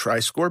 I'm going to try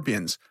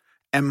scorpions.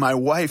 And my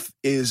wife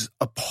is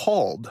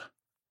appalled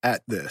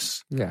at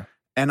this. Yeah.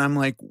 And I'm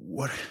like,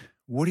 what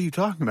are you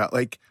talking about?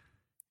 Like,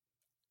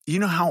 you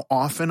know how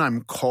often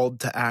I'm called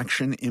to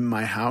action in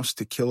my house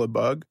to kill a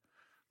bug?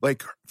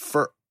 Like,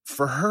 for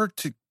her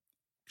to,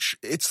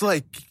 it's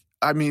like,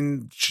 I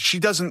mean, she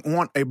doesn't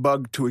want a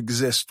bug to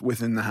exist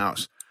within the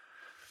house.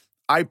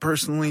 I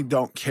personally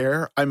don't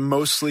care. I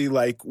mostly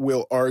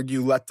will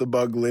argue, let the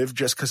bug live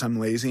just because I'm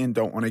lazy and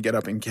don't want to get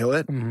up and kill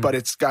it. Mm-hmm. But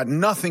it's got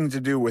nothing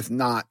to do with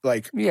I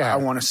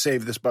want to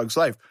save this bug's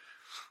life.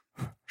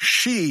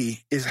 She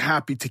is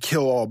happy to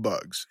kill all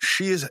bugs.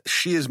 She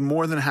is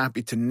more than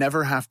happy to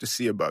never have to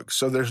see a bug.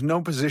 So there's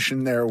no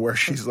position there where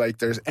she's like,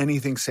 there's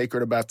anything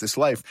sacred about this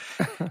life.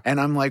 And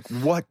I'm like,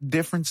 what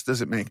difference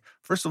does it make?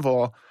 First of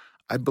all,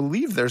 I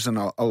believe there's an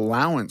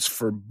allowance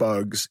for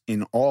bugs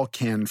in all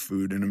canned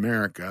food in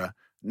America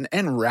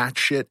and rat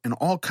shit and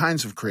all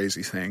kinds of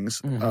crazy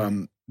things.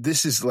 Mm-hmm.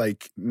 This is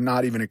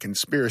not even a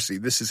conspiracy.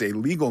 This is a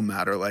legal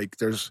matter.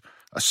 There's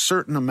a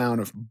certain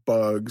amount of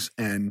bugs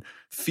and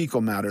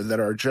fecal matter that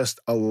are just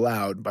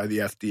allowed by the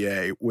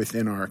FDA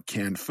within our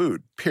canned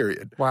food,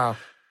 period. Wow.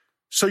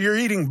 So you're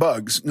eating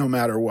bugs no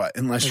matter what,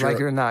 unless you're... Like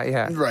it or not,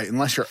 yeah. Right,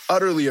 unless you're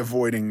utterly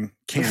avoiding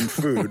canned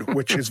food,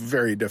 which is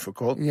very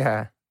difficult.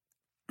 Yeah.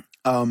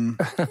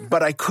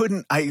 But I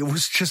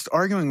was just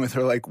arguing with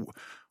her,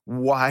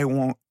 why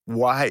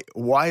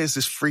is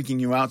this freaking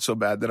you out so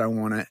bad that I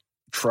want to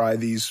try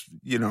these,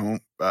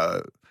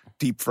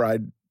 deep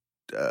fried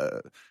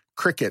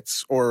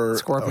crickets or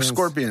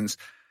scorpions.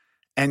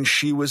 And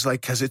she was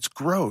like, because it's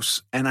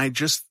gross. And I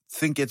just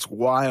think it's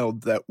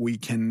wild that we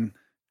can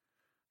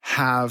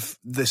have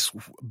this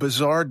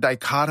bizarre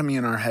dichotomy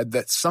in our head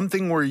that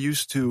something we're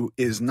used to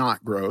is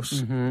not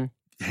gross. Mm-hmm.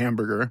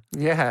 Hamburger.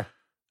 Yeah.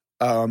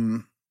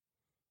 But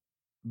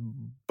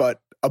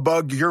a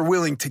bug you're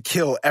willing to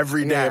kill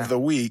every day of the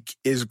week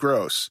is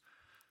gross.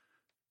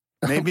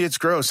 Maybe it's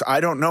gross. I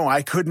don't know.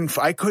 I couldn't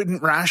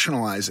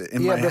rationalize it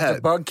in my head. If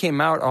the bug came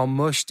out all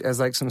mushed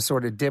as some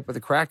sort of dip with a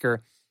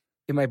cracker,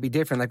 it might be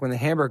different. Like when the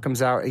hamburger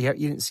comes out, you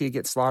didn't see it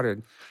get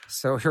slaughtered.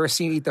 So her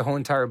seeing eat the whole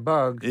entire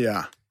bug.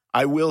 Yeah.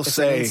 I will It's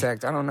say, an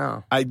insect. I don't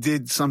know. I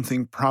did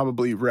something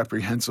probably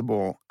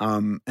reprehensible,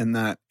 and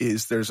that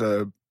is there's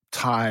a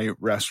Thai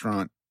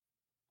restaurant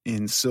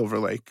in Silver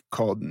Lake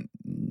called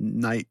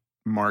Night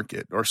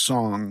Market or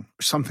Song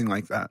or something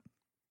like that.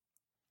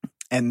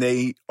 And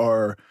they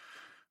are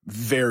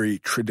very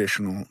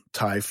traditional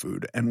Thai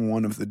food. And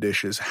one of the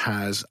dishes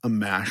has a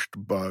mashed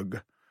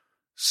bug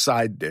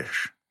side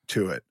dish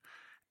to it.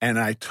 And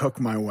I took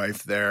my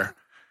wife there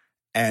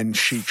and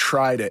she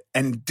tried it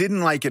and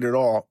didn't like it at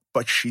all,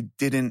 but she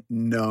didn't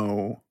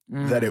know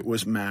that it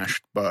was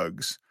mashed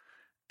bugs.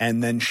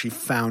 And then she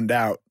found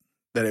out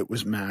that it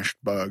was mashed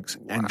bugs.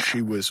 Wow. And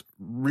she was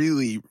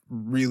really,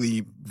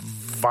 really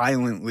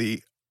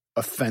violently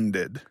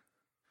offended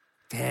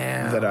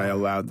that I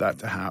allowed that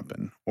to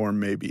happen, or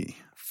maybe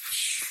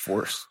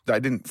forced. I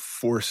didn't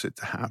force it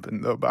to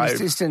happen, though. But you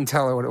just didn't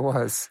tell her what it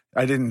was.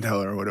 I didn't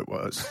tell her what it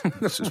was.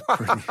 This is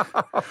pretty.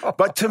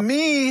 But to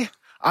me,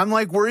 I'm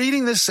like, we're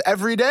eating this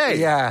every day.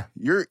 Yeah,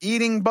 you're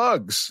eating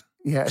bugs.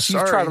 Yeah, so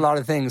you've tried a lot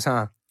of things,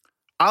 huh?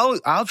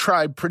 I'll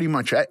try pretty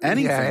much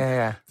anything.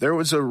 Yeah. There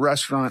was a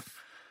restaurant.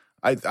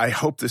 I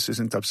hope this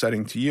isn't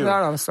upsetting to you. No,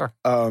 I'm sorry.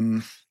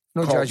 No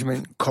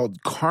judgment.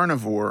 Called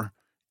Carnivore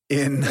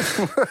in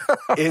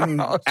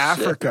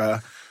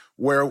Africa,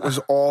 where it was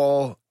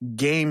all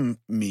game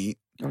meat.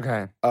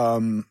 Okay.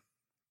 And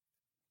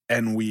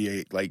we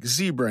ate like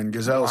zebra and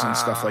gazelles and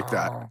stuff like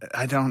that.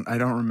 I don't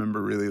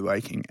remember really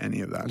liking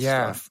any of that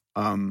stuff.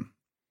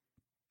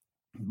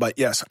 But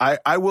yes,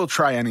 I will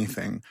try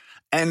anything.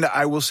 And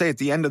I will say at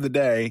the end of the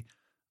day,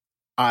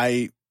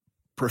 I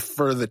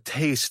prefer the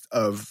taste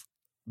of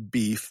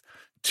beef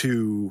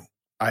to,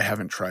 I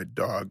haven't tried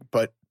dog,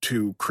 but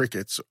to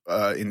crickets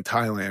in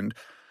Thailand.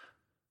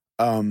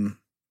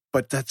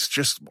 But that's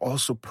just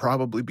also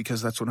probably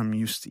because that's what I'm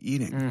used to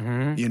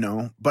eating, you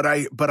know? But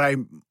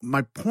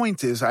my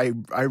point is I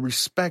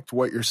respect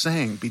what you're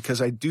saying,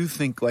 because I do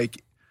think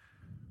like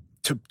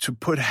to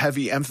put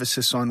heavy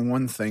emphasis on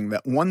one thing,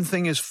 that one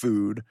thing is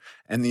food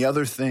and the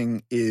other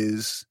thing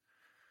is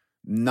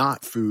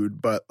not food,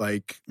 but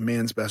like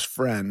man's best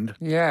friend.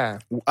 Yeah.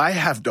 I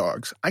have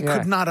dogs. I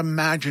could not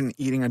imagine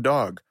eating a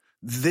dog.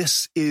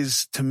 This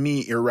is to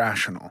me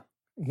irrational.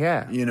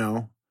 Yeah. You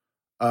know?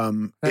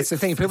 That's the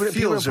thing. People put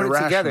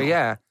it together.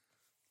 Yeah.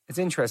 It's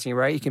interesting,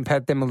 right? You can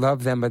pet them and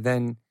love them, but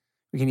then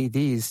we can eat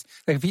these.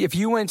 Like if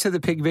you went to the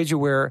pig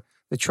vigil where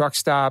the truck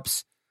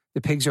stops,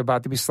 the pigs are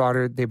about to be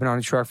slaughtered. They've been on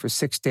a truck for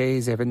 6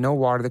 days. They have no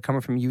water. They're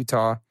coming from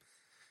Utah.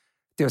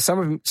 Some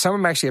of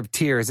them actually have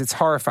tears. It's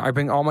horrifying. I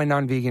bring all my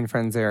non-vegan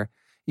friends there.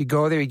 You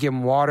go there, you give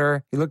them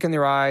water, you look in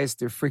their eyes,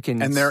 they're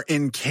freaking... And they're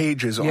in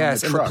cages on the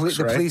trucks,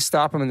 and the police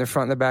stop them in the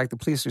front and the back. The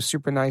police are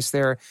super nice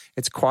there.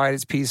 It's quiet,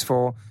 it's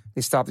peaceful.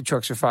 They stop the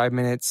trucks for 5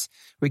 minutes.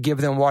 We give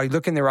them water. You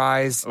look in their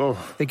eyes.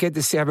 Oh. They get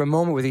to have a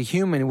moment with a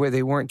human where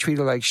they weren't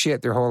treated like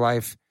shit their whole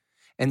life.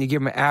 And you give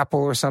them an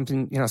apple or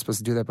something. You're not supposed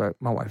to do that, but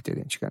my wife did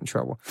it and she got in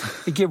trouble.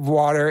 You give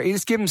water. You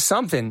just give them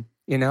something,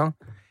 you know?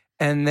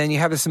 And then you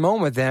have this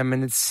moment with them,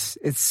 and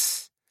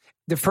it's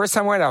the first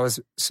time I went, I was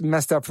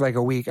messed up for like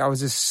a week. I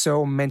was just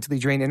so mentally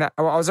drained. And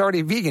I was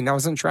already vegan. I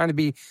wasn't trying to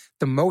be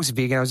the most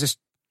vegan. I was just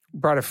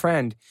brought a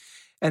friend.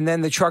 And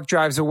then the truck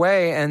drives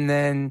away, and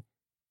then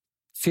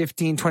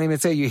 15, 20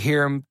 minutes later, you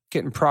hear him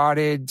getting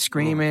prodded,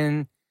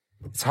 screaming.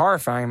 It's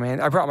horrifying,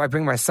 man. I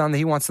bring my son.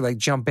 He wants to like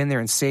jump in there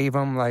and save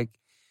him. Like,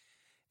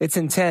 it's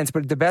intense.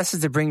 But the best is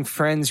to bring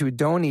friends who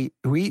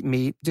eat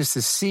meat just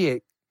to see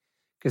it.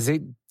 Because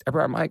I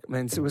brought Mike,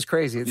 man. It was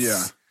crazy.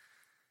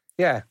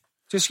 Yeah.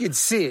 Just you'd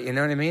see it. You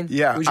know what I mean?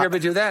 Yeah. Would you ever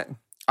do that?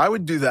 I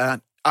would do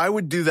that.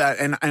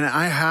 And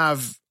I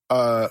have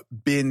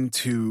been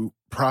to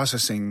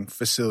processing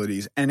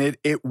facilities, and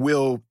it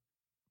will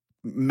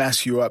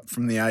mess you up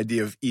from the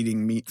idea of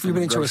eating meat from You've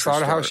been into a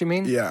slaughterhouse, you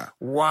mean? Yeah.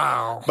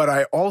 Wow. But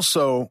I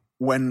also,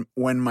 when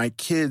my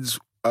kids,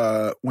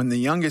 when the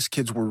youngest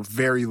kids were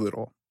very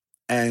little,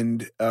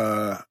 and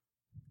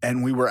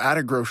we were at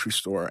a grocery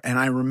store, and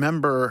I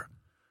remember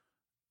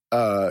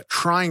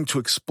trying to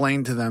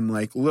explain to them,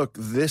 like, look,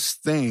 this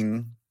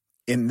thing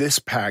in this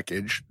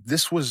package,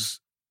 this was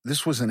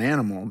an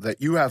animal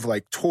that you have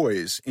like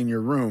toys in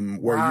your room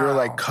where you're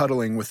like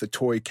cuddling with a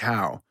toy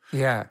cow.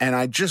 Yeah. And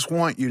I just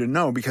want you to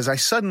know, because I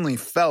suddenly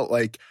felt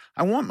like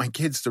I want my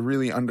kids to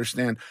really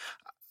understand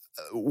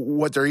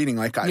what they're eating.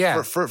 Like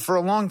for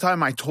a long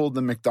time, I told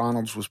them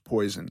McDonald's was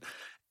poison.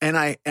 And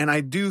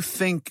I do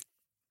think,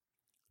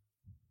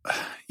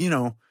 you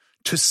know,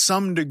 to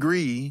some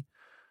degree,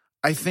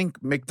 I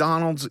think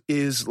McDonald's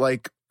is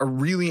like a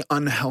really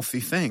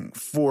unhealthy thing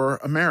for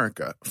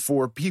America,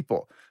 for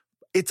people.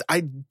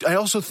 I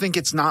also think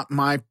it's not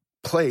my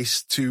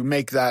place to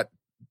make that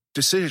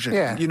decision.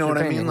 Yeah, you know what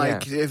I mean?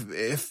 Like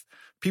if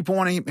people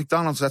want to eat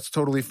McDonald's, that's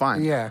totally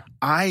fine. Yeah.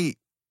 I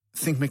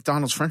think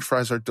McDonald's French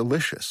fries are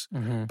delicious,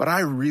 but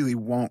I really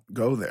won't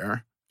go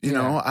there. You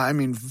know, I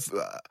mean,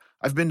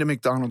 I've been to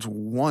McDonald's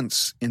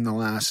once in the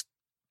last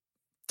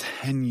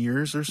 10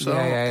 years or so.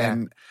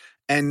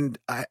 And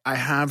I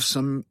have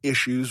some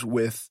issues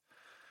with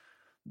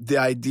the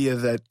idea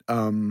that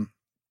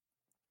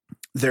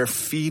they're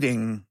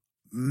feeding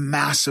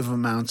massive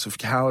amounts of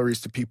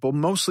calories to people,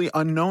 mostly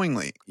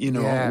unknowingly,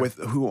 with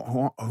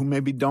who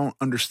maybe don't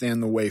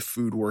understand the way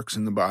food works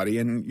in the body,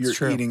 and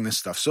you're eating this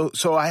stuff. So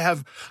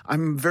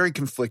I'm very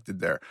conflicted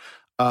there.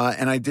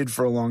 And I did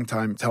for a long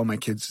time tell my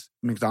kids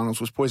McDonald's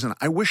was poison.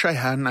 I wish I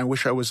hadn't. I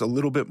wish I was a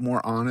little bit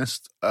more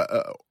honest.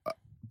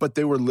 But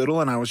they were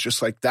little, and I was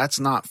just like, that's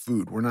not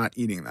food. We're not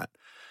eating that.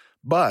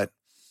 But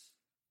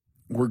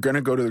we're going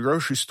to go to the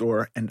grocery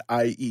store, and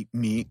I eat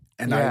meat.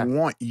 And I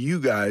want you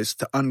guys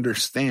to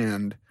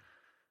understand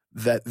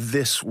that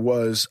this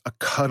was a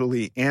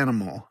cuddly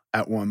animal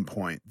at one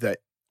point. That's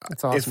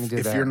awesome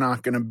if you're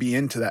not going to be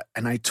into that.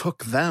 And I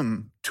took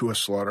them to a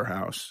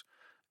slaughterhouse,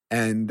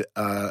 and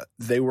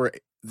they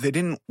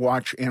didn't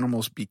watch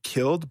animals be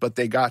killed, but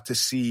they got to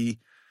see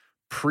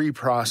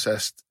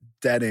pre-processed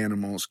dead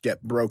animals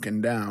get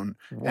broken down.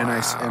 Wow.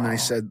 And I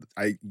said,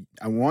 I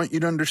want you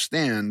to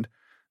understand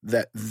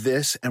that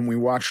this, and we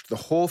watched the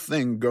whole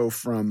thing go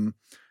from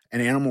an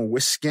animal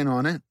with skin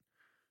on it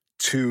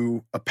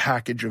to a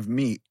package of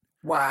meat.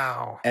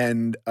 Wow.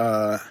 And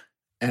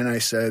I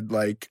said,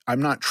 like,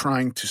 I'm not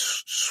trying to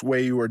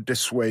sway you or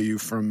dissuade you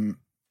from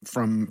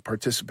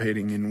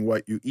participating in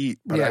what you eat,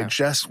 but I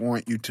just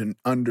want you to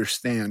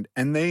understand.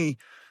 And they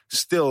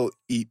still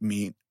eat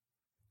meat.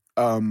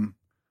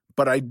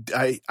 But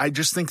I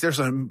just think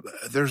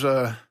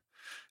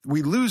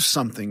we lose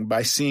something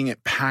by seeing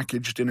it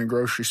packaged in a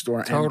grocery store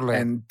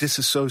and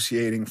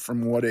disassociating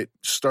from what it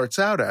starts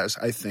out as,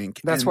 I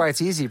think. That's why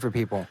it's easy for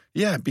people.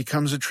 Yeah, it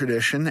becomes a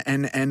tradition.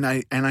 And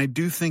I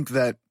do think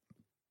that,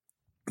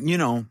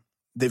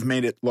 they've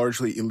made it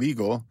largely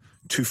illegal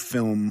to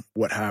film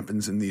what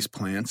happens in these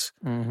plants.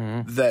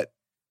 Mm-hmm. That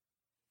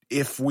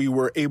if we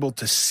were able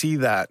to see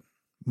that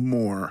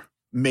more,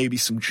 maybe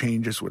some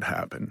changes would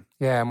happen.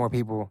 Yeah, more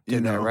people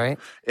did that, right?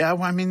 Yeah,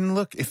 well, I mean,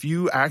 look, if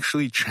you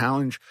actually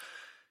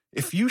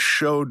if you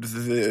showed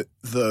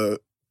the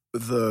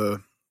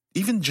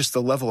even just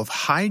the level of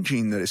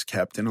hygiene that is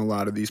kept in a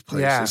lot of these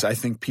places, I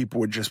think people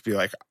would just be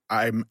like,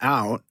 I'm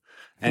out.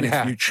 And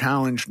if you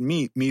challenged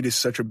meat is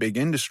such a big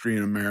industry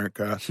in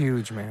America.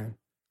 Huge, man.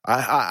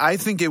 I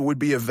think it would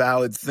be a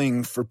valid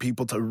thing for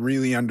people to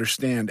really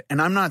understand. And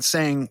I'm not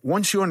saying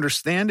once you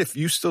understand, if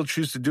you still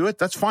choose to do it,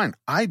 that's fine.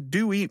 I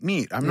do eat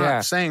meat. I'm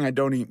not saying I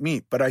don't eat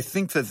meat, but I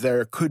think that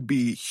there could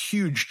be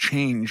huge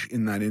change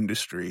in that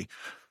industry.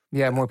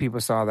 Yeah, more people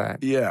saw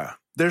that. Yeah.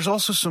 There's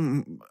also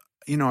some,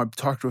 I've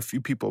talked to a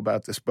few people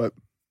about this, but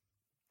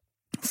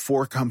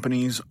 4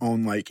 companies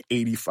own like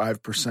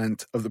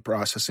 85% of the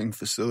processing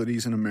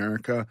facilities in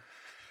America.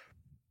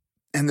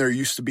 And there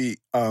used to be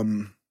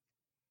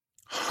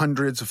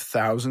hundreds of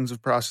thousands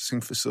of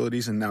processing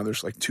facilities, and now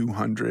there's like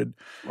 200.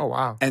 Oh,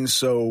 wow. And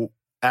so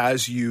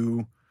as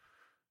you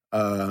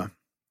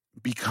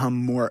become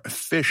more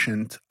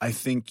efficient, I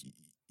think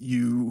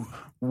you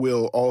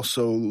will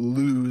also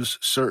lose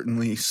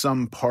certainly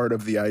some part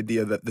of the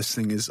idea that this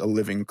thing is a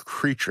living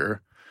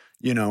creature,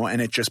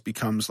 and it just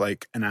becomes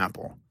like an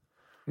apple.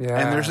 Yeah.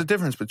 And there's a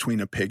difference between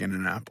a pig and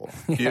an apple,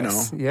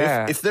 Yes.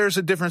 Yeah. If there's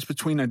a difference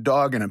between a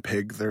dog and a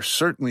pig, there's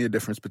certainly a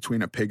difference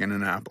between a pig and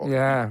an apple.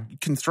 Yeah. You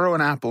can throw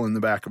an apple in the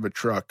back of a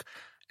truck,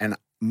 and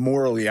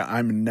morally,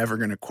 I'm never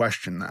going to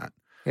question that.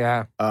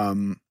 Yeah.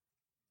 But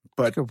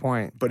that's a good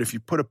point. But if you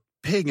put a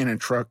pig in a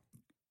truck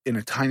in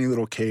a tiny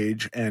little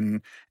cage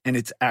and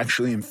it's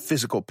actually in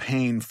physical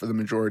pain for the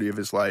majority of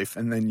his life,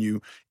 and then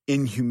you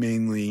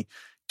inhumanely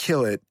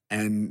kill it,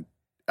 and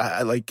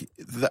I like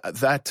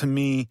that to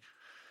me.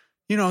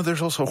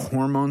 There's also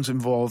hormones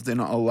involved in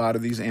a lot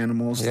of these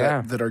animals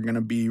that are going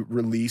to be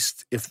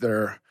released if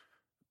they're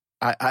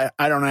I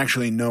don't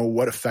actually know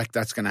what effect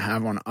that's going to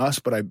have on us,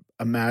 but I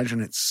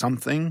imagine it's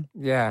something.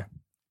 Yeah.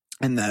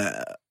 And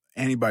the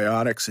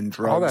antibiotics and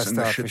drugs and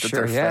the shit that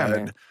they're fed.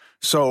 Man.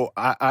 So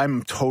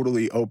I'm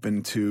totally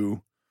open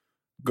to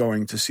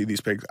going to see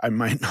these pigs. I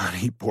might not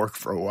eat pork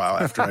for a while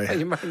after I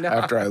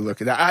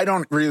look at that. I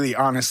don't really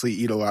honestly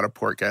eat a lot of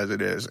pork as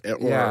it is,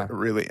 or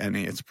really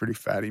any. It's pretty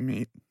fatty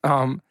meat.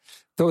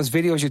 Those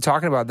videos you're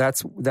talking about,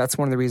 that's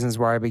one of the reasons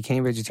why I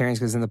became vegetarian,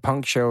 because in the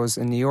punk shows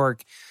in New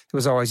York, there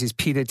was always these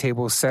pita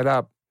tables set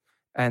up,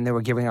 and they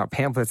were giving out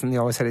pamphlets, and they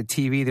always had a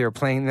TV they were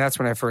playing. And that's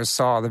when I first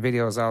saw the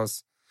videos.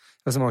 It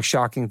was the most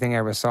shocking thing I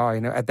ever saw,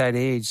 at that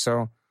age.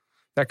 So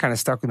that kind of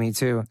stuck with me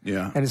too.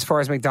 Yeah. And as far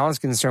as McDonald's is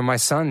concerned, my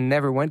son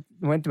never went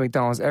to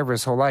McDonald's ever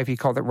his whole life. He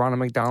called it Ronald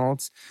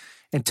McDonald's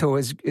until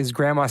his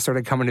grandma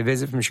started coming to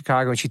visit from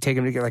Chicago, and she'd take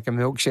him to get like a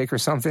milkshake or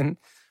something.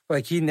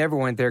 Like he never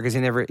went there because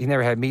he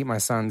never had meat, my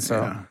son.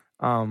 So,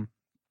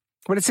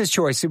 but it's his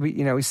choice.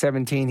 He's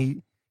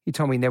 17. He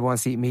told me he never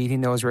wants to eat meat. He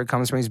knows where it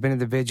comes from. He's been to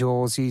the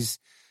vigils. He's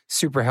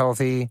super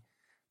healthy.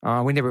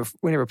 We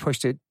never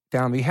pushed it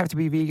down. But you have to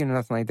be vegan or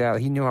nothing like that.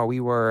 He knew how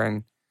we were,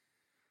 and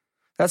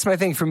that's my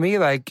thing. For me,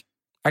 like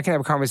I can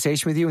have a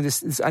conversation with you,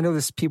 and I know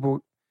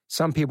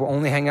some people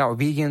only hang out with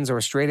vegans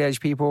or straight edge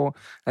people.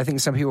 I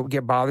think some people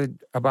get bothered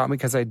about me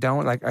because I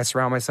don't. Like I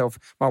surround myself.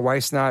 My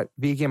wife's not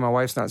vegan. My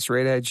wife's not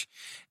straight edge,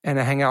 and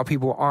I hang out with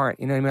people who aren't.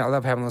 You know what I mean? I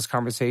love having those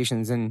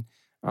conversations, and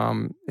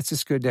it's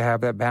just good to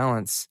have that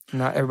balance.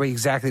 Not everybody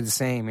exactly the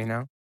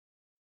same.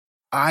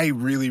 I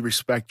really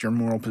respect your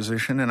moral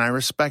position, and I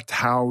respect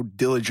how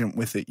diligent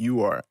with it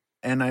you are.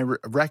 And I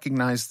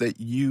recognize that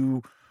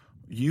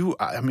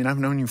I mean, I've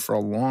known you for a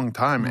long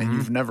time, and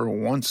you've never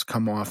once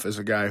come off as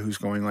a guy who's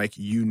going like,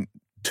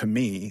 to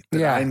me,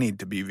 that I need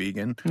to be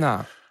vegan.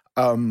 No.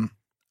 And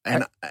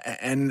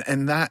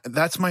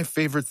that's my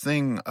favorite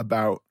thing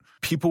about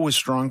people with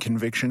strong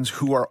convictions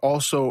who are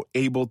also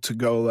able to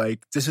go like,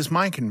 this is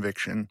my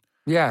conviction.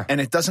 Yeah.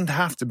 And it doesn't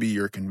have to be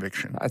your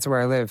conviction. That's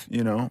where I live.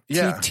 You know?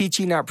 Yeah.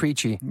 Teachy, not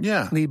preachy.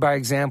 Yeah. Lead by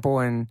example.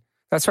 And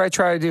that's what I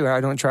try to do.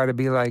 I don't try to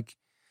be like,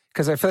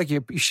 because I feel like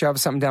you shove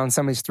something down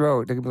somebody's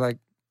throat. They could be like,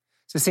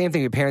 it's the same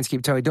thing your parents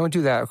keep telling you, don't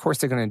do that. Of course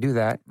they're going to do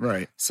that.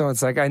 Right. So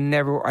it's like, I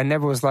never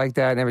was like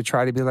that. I never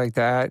tried to be like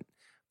that.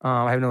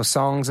 I have no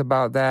songs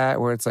about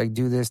that where it's like,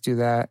 do this, do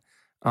that.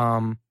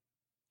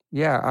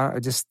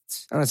 It's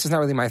just not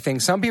really my thing.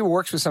 Some people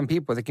works for some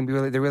people. They can be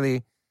they're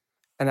really,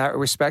 and I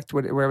respect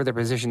wherever their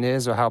position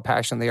is or how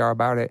passionate they are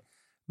about it.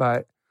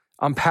 But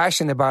I'm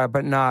passionate about it,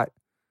 but not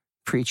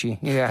preachy.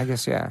 Yeah, I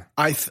guess, yeah.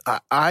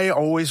 I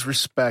always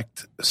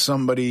respect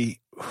somebody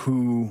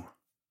who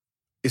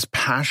is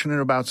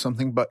passionate about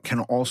something, but can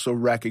also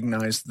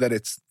recognize that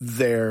it's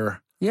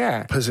their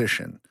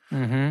position.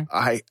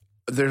 Mm-hmm.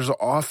 There's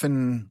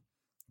often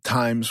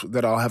times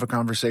that I'll have a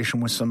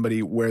conversation with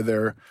somebody where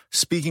they're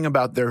speaking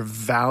about their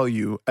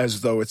value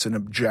as though it's an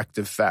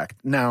objective fact.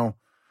 Now,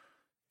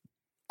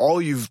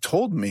 all you've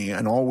told me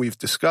and all we've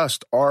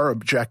discussed are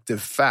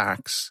objective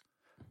facts,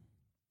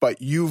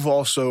 but you've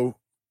also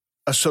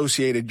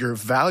associated your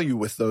value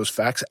with those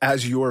facts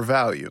as your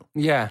value.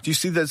 Yeah. Do you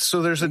see that?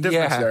 So there's a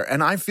difference there.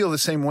 And I feel the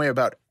same way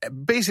about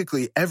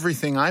basically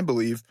everything I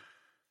believe.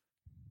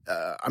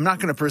 I'm not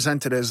going to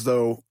present it as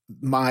though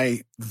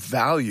my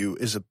value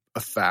is a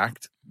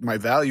fact. My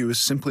value is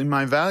simply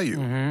my value.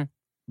 Mm-hmm.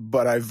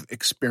 But I've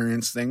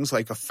experienced things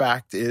like a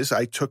fact is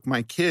I took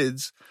my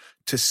kids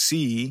to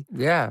see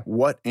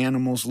what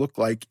animals look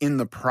like in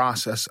the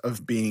process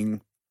of being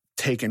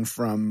taken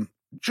from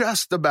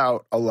just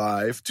about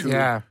alive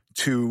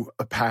to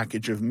a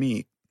package of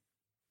meat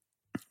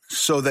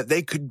so that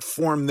they could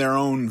form their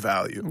own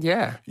value.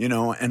 Yeah. You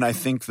know, and I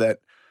think that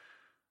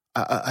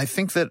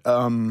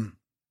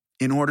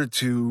in order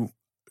to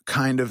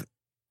kind of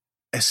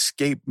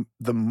escape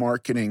the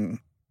marketing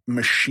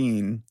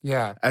machine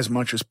as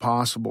much as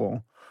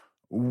possible,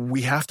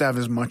 we have to have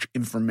as much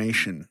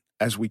information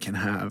as we can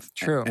have.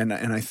 True. And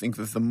I think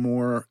that the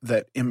more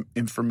that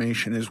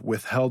information is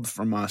withheld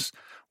from us,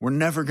 we're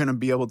never going to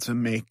be able to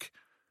make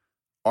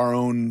our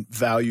own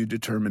value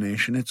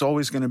determination. It's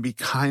always going to be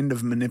kind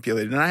of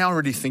manipulated. And I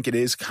already think it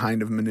is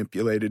kind of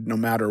manipulated no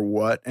matter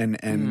what.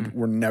 And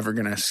we're never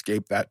going to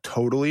escape that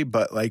totally.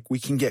 But like we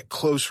can get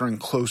closer and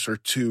closer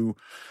to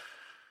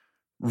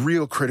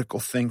real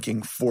critical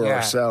thinking for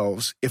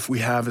ourselves if we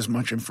have as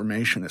much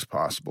information as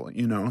possible,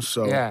 you know?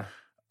 So,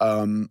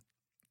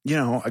 you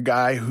know, a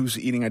guy who's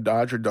eating a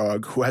Dodger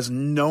dog who has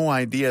no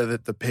idea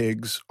that the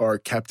pigs are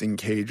kept in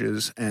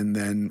cages and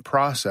then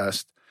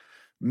processed,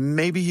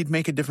 maybe he'd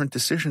make a different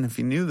decision if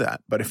he knew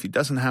that. But if he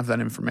doesn't have that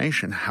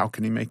information, how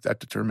can he make that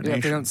determination? Yeah,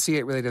 if they don't see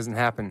it, really doesn't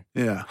happen.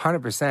 Yeah.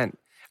 100%.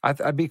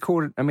 I'd be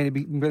cool. I mean, it'd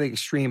be really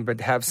extreme,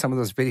 but have some of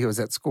those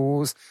videos at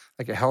schools,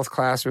 like a health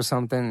class or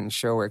something, and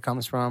show where it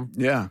comes from.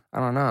 Yeah. I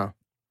don't know.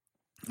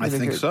 I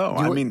think so.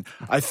 I mean,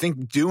 I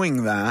think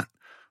doing that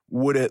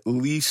would at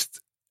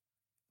least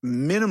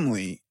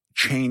minimally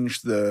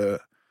change the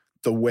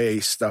way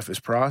stuff is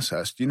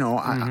processed. You know,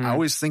 I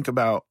always think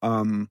about,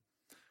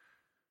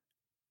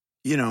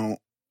 you know,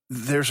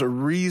 there's a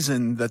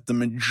reason that the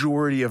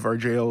majority of our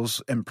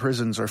jails and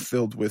prisons are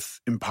filled with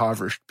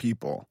impoverished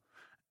people.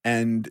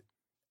 And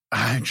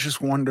I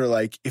just wonder,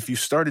 like, if you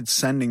started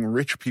sending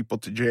rich people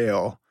to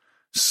jail,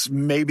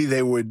 maybe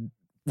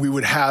we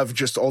would have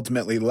just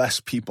ultimately less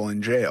people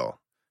in jail.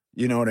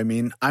 You know what I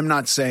mean? I'm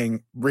not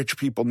saying rich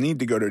people need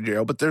to go to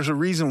jail, but there's a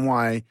reason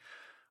why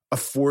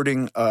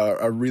affording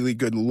a really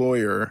good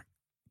lawyer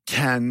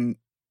can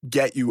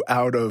get you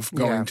out of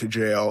going to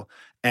jail,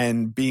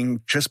 and being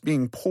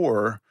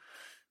poor,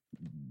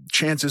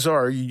 chances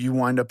are you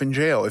wind up in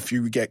jail if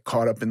you get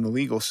caught up in the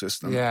legal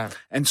system. Yeah.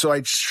 And so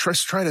I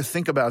just try to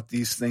think about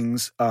these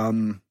things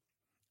in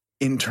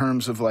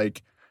terms of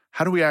like,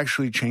 how do we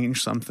actually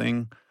change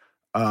something?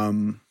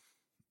 And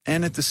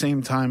at the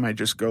same time, I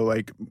just go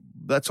like,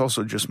 that's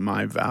also just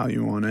my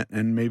value on it.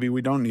 And maybe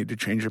we don't need to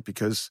change it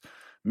because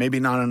maybe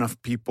not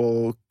enough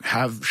people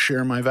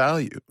share my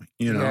value,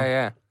 you know?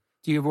 Yeah.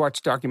 Do you ever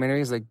watch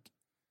documentaries? Like,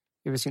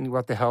 you ever seen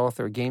What the Health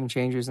or Game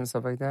Changers and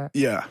stuff like that?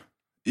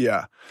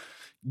 Yeah.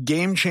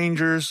 Game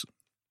Changers,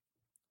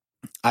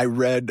 I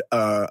read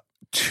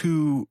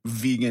two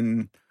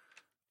vegan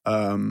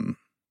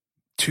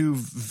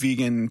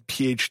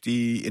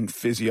PhD in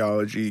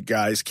physiology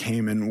guys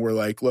came and were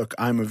like, look,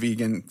 I'm a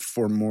vegan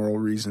for moral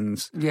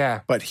reasons.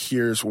 Yeah. But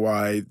here's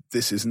why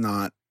this is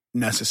not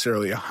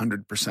necessarily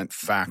 100%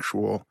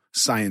 factual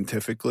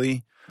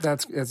scientifically.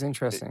 That's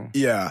interesting.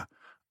 Yeah.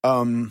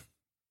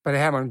 But they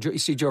had him on, you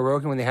see Joe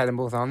Rogan when they had them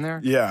both on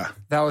there? Yeah.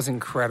 That was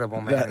incredible,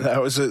 man.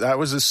 That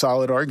was a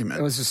solid argument.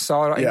 It was a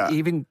solid. Yeah.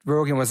 Even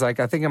Rogan was like,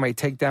 I think I might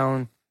take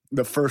down.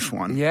 The first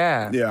one.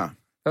 Yeah. Yeah.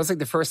 That was like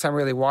the first time I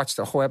really watched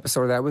the whole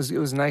episode of that. It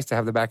was nice to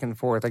have the back and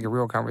forth, like a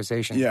real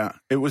conversation. Yeah.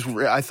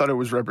 I thought it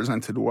was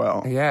represented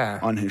well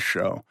on his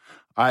show.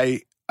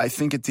 I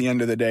think at the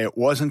end of the day, it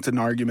wasn't an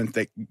argument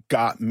that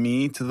got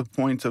me to the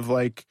point of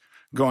like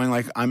going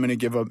like, I'm going to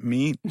give up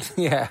meat.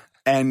 Yeah.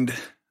 And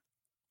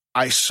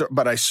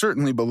but I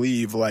certainly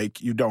believe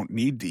like you don't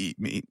need to eat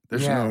meat.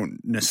 There's no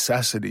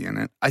necessity in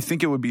it. I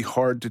think it would be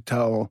hard to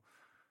tell,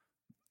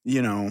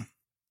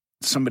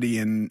 somebody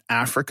in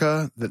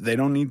Africa that they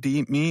don't need to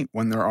eat meat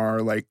when there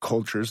are like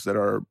cultures that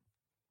are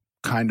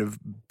kind of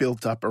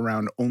built up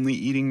around only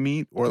eating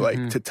meat, or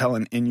like to tell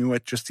an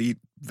Inuit just to eat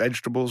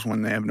vegetables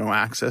when they have no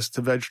access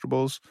to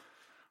vegetables.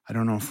 I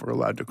don't know if we're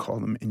allowed to call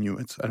them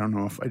Inuits. I don't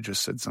know if I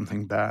just said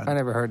something bad. I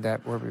never heard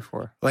that word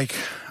before. Like,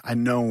 I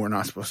know we're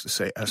not supposed to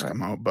say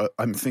Eskimo, but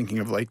I'm thinking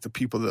of like the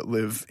people that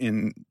live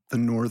in the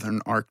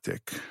northern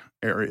Arctic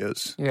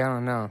areas. Yeah, I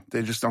don't know.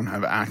 They just don't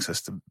have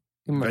access to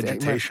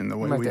vegetation the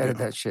way we do. Edit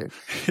that shit.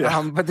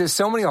 Yeah. But there's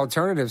so many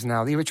alternatives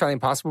now. You ever try the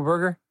Impossible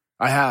Burger?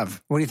 I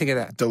have. What do you think of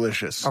that?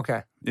 Delicious.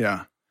 Okay.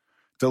 Yeah.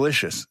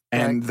 Delicious.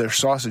 And their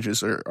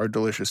sausages are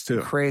delicious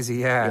too. Crazy,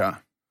 yeah. Yeah.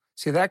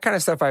 See, that kind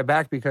of stuff I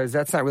back because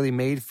that's not really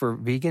made for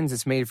vegans.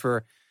 It's made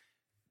for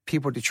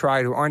people to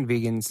try who aren't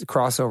vegans,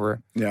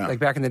 crossover. Yeah. Like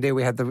back in the day,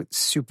 we had the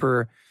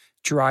super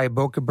dry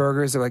Boca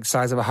burgers. They're like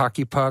size of a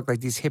hockey puck, like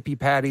these hippie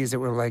patties that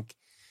were like,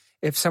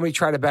 if somebody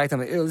tried it back, they're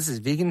like, oh, this is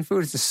vegan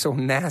food. It's just so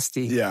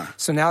nasty. Yeah.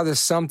 So now there's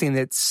something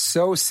that's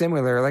so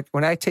similar. Like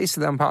when I tasted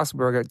the Impossible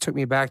Burger, it took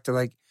me back to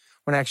like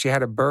when I actually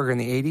had a burger in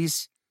the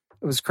 80s.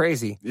 It was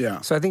crazy.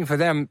 Yeah. So I think for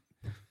them,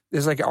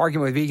 there's like an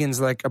argument with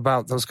vegans like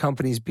about those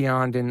companies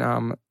Beyond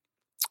and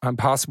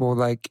Impossible,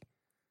 like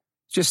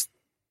just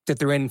that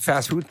they're in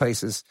fast food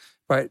places.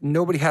 But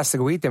nobody has to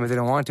go eat them if they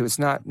don't want to. It's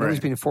not,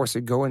 nobody's being forced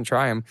to go and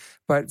try them.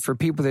 But for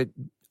people that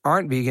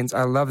aren't vegans,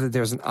 I love that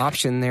there's an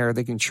option there.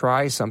 They can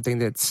try something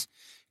that's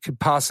could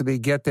possibly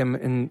get them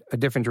in a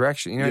different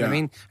direction. You know what I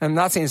mean? And I'm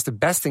not saying it's the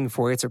best thing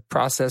for you. It's a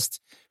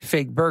processed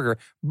fake burger,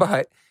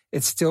 but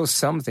it's still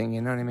something.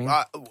 You know what I mean?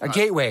 A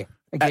gateway.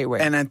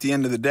 And at the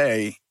end of the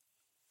day,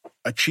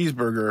 a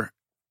cheeseburger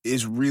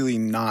is really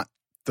not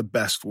the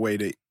best way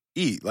to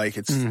eat. Like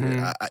it's,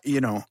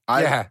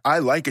 I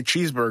like a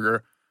cheeseburger,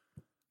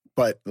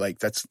 but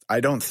like I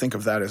don't think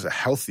of that as a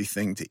healthy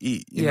thing to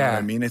eat. You know what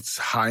I mean? It's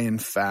high in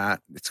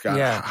fat. It's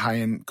got high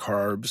in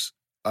carbs.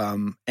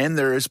 And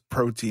there is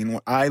protein.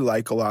 I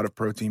like a lot of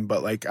protein,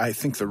 but like I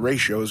think the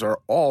ratios are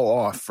all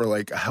off for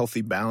like a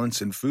healthy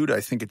balance in food.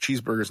 I think a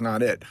cheeseburger is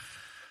not it.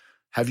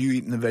 Have you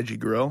eaten the veggie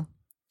grill?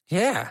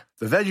 Yeah.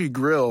 The veggie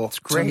grill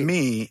to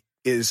me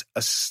is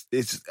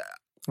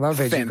love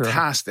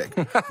fantastic.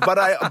 but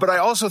I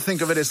also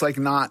think of it as like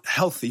not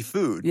healthy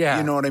food. Yeah.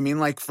 You know what I mean?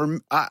 Like for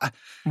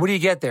what do you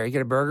get there? You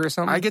get a burger or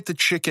something? I get the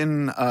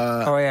chicken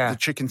the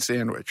chicken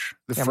sandwich.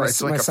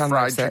 It's like a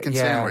fried chicken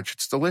sandwich.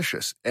 It's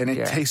delicious. And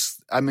it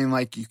tastes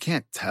like you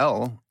can't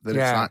tell that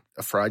it's not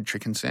a fried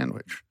chicken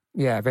sandwich.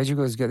 Yeah, veggie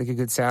grill is good. They get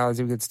good salads,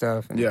 they get good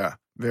stuff. Yeah,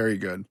 very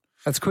good.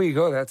 That's cool you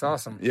go there. That's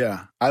awesome.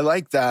 Yeah. I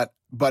like that.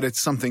 But it's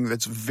something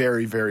that's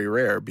very, very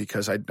rare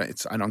because I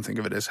don't think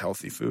of it as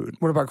healthy food.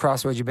 What about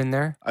Crossroads? You been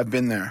there? I've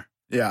been there.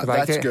 Yeah,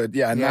 that's good.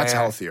 Yeah, and that's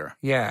healthier.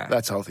 Yeah.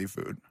 That's healthy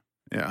food.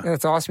 Yeah.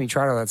 That's awesome. You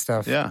tried all that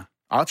stuff. Yeah.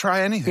 I'll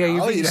try anything.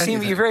 Yeah,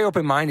 you're very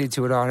open-minded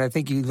to it all, and I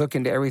think you look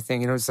into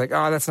everything. It's like,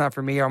 oh, that's not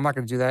for me, or I'm not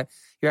going to do that.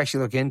 You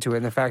actually look into it,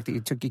 and the fact that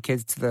you took your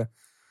kids to the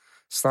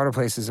slaughter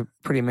place is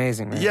pretty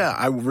amazing, man. Yeah,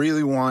 I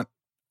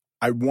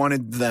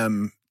wanted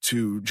them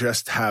to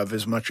just have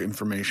as much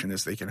information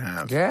as they can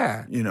have.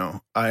 Yeah.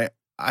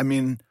 I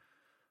mean,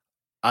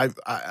 I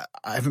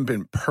haven't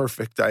been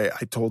perfect. I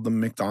told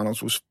them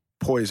McDonald's was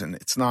poison.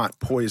 It's not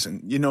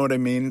poison. You know what I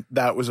mean?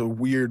 That was a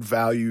weird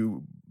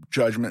value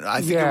judgment.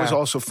 I think it was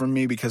also for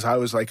me because I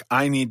was like,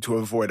 I need to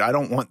avoid. I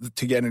don't want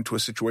to get into a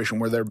situation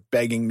where they're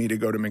begging me to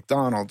go to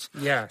McDonald's.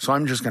 Yeah. So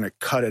I'm just going to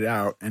cut it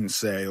out and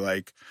say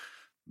like,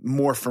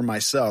 more for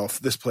myself,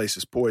 this place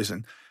is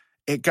poison.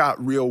 It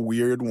got real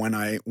weird when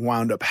I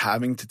wound up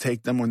having to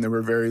take them when they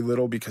were very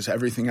little because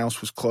everything else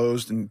was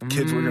closed and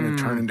kids were going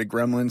to turn into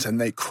gremlins and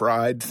they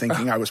cried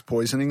thinking I was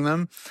poisoning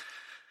them.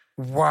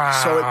 Wow.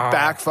 So it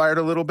backfired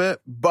a little bit,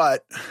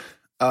 but,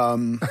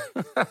 I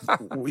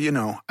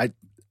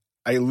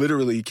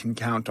literally can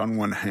count on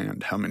one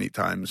hand how many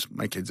times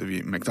my kids have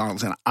eaten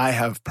McDonald's and I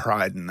have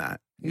pride in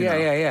that.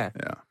 Yeah.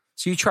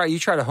 So you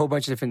tried a whole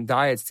bunch of different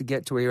diets to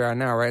get to where you are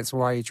now, right? That's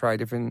why you try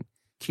different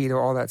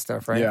keto, all that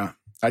stuff, right? Yeah.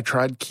 I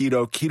tried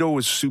keto. Keto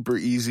was super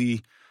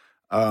easy.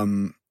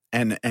 And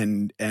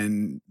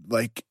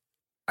like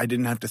I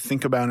didn't have to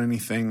think about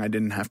anything. I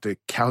didn't have to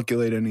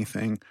calculate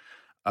anything.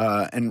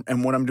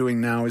 And what I'm doing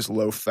now is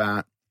low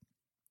fat.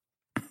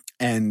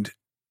 And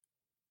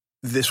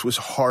this was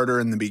harder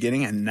in the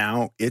beginning, and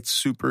now it's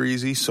super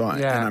easy. So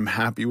and I'm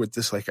happy with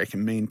this. Like, I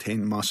can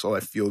maintain muscle. I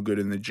feel good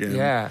in the gym.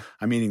 Yeah.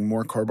 I'm eating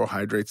more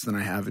carbohydrates than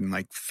I have in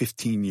like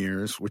 15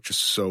 years, which is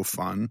so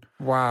fun.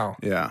 Wow.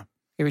 Yeah.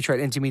 You ever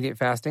tried intermediate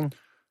fasting?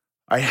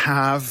 I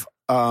have.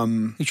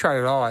 You tried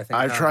it all, I think.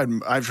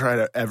 I've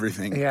tried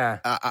everything. Yeah.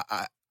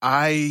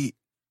 I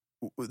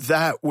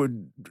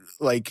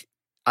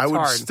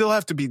would still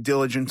have to be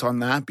diligent on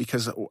that,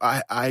 because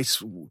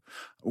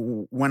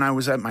when I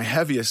was at my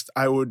heaviest,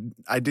 I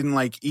didn't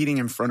like eating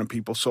in front of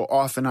people. So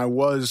often I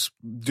was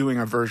doing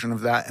a version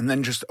of that and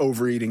then just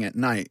overeating at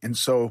night. And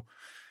so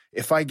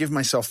if I give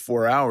myself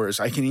 4 hours,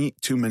 I can eat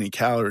too many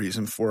calories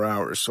in 4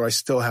 hours. So I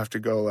still have to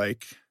go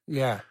like,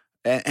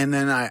 and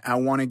then I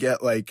want to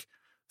get like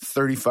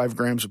 35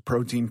 grams of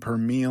protein per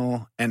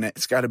meal, and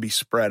it's got to be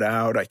spread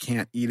out. I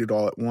can't eat it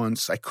all at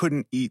once. I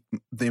couldn't eat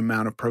the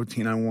amount of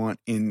protein I want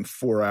in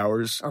 4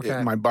 hours.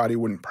 Okay. My body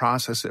wouldn't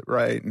process it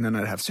right, and then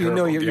I'd have So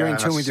you're in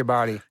tune with your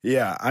body.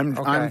 Yeah,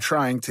 I'm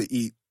trying to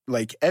eat,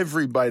 like,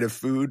 every bite of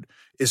food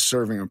is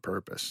serving a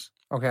purpose.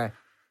 Okay.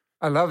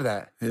 I love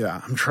that. Yeah,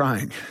 I'm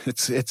trying.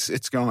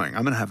 It's going.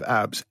 I'm going to have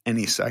abs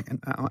any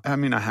second now. I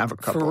mean, I have a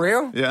couple. For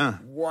real? Yeah.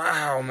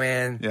 Wow,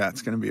 man. Yeah,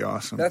 it's going to be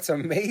awesome. That's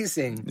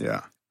amazing.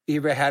 Yeah. You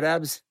ever had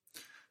abs?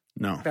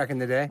 No. Back in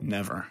the day?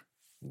 Never.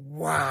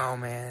 Wow,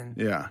 man.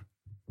 Yeah.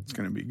 It's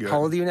going to be good. How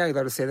old are you now? You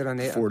allowed to say that on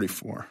the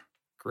 44.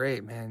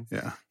 Great, man.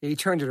 Yeah. You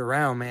turned it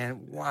around,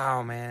 man.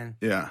 Wow, man.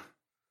 Yeah.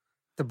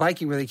 The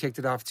biking really kicked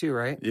it off too,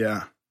 right?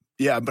 Yeah.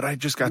 Yeah, but I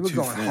just got too thin.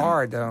 You were going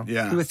hard, though.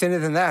 Yeah. You were thinner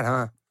than that,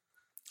 huh?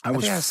 I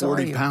was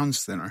 40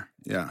 pounds thinner.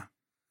 Yeah.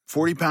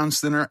 40 pounds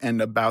thinner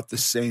and about the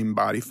same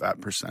body fat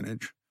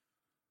percentage.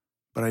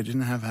 But I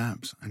didn't have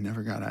abs. I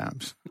never got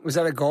abs. Was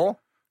that a goal?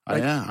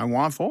 Yeah.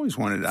 I've always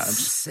wanted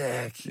abs.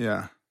 Sick.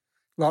 Yeah.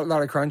 A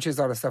lot of crunches,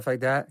 a lot of stuff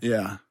like that.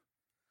 Yeah.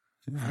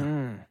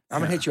 I'm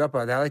going to hit you up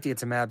on that. I like to get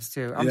some abs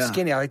too. I'm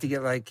skinny. I like to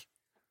get like...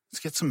 Let's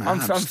get some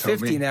abs. I'm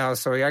 50 now,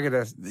 so I got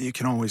to... You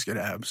can always get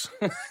abs.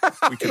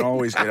 We can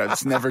always get abs.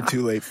 It's never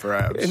too late for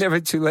abs. It's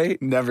never too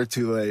late? Never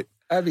too late.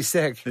 That'd be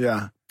sick.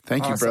 Yeah.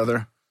 Thank you,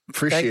 brother.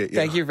 Appreciate you.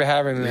 Thank you for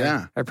having me.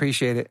 Yeah. I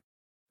appreciate it.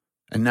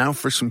 And now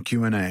for some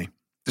Q&A.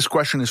 This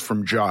question is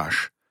from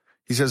Josh.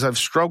 He says, I've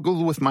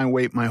struggled with my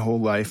weight my whole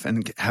life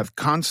and have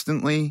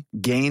constantly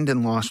gained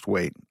and lost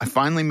weight. I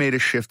finally made a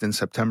shift in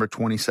September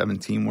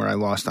 2017 where I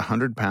lost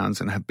 100 pounds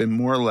and have been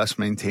more or less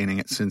maintaining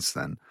it since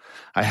then.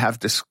 I have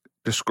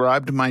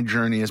described my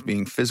journey as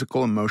being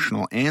physical,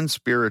 emotional, and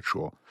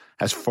spiritual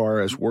as far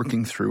as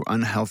working through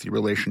unhealthy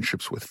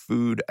relationships with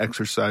food,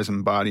 exercise,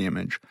 and body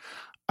image.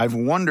 I've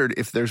wondered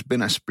if there's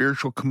been a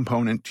spiritual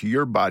component to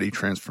your body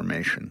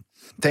transformation.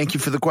 Thank you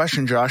for the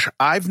question, Josh.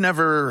 I've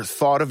never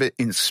thought of it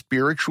in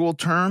spiritual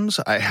terms.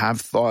 I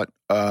have thought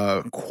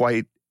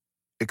quite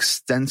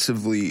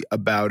extensively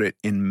about it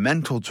in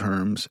mental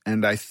terms,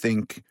 and I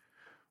think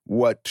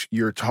what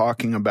you're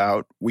talking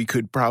about, we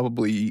could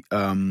probably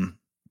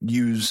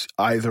use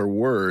either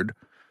word.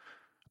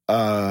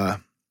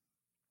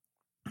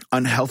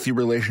 Unhealthy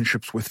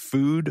relationships with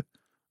food,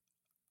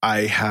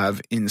 I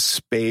have in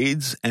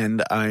spades,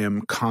 and I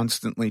am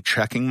constantly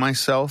checking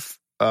myself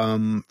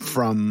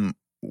from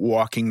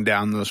walking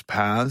down those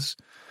paths.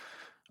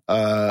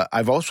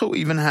 I've also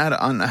even had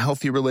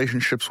unhealthy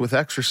relationships with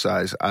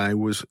exercise. I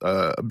was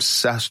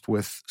obsessed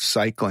with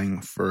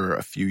cycling for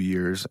a few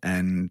years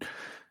and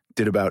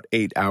did about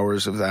 8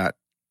 hours of that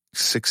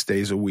 6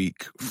 days a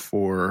week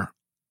for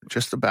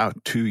just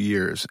about 2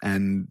 years,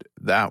 and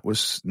that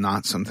was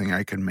not something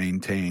I could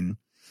maintain.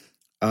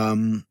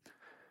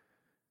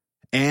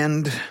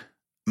 And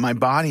my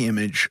body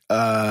image,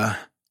 I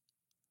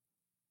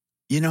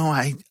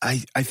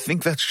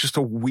think that's just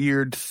a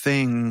weird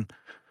thing.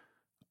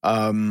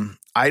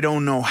 I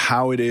don't know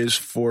how it is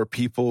for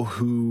people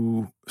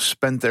who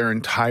spent their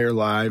entire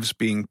lives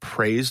being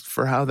praised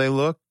for how they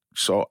look.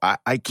 So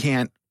I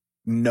can't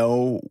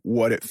know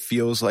what it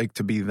feels like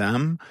to be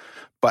them.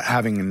 But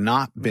having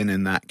not been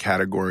in that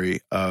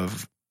category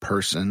of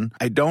person,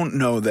 I don't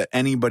know that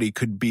anybody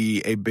could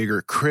be a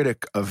bigger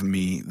critic of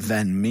me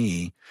than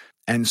me.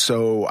 And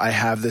so I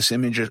have this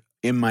image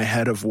in my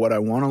head of what I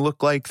want to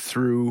look like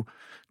through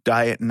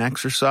diet and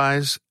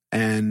exercise.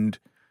 And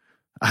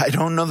I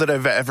don't know that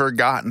I've ever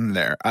gotten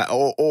there.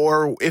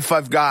 Or if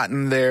I've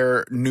gotten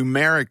there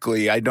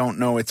numerically, I don't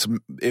know if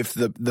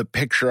the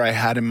picture I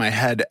had in my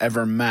head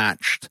ever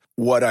matched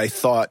what I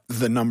thought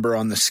the number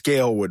on the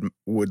scale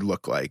would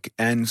look like.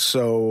 And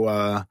so,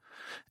 I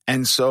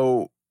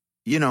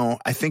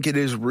think it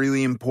is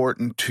really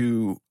important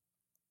to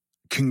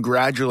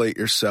congratulate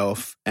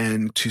yourself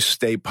and to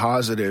stay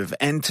positive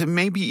and to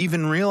maybe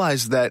even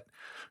realize that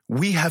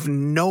we have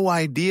no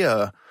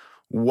idea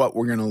what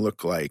we're going to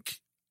look like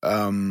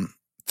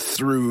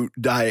through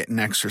diet and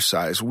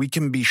exercise. We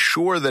can be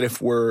sure that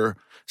if we're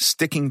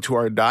sticking to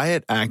our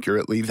diet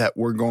accurately, that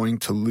we're going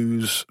to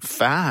lose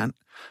fat.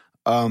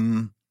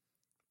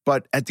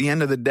 But at the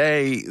end of the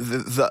day,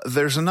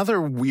 there's another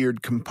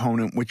weird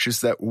component, which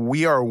is that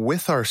we are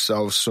with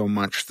ourselves so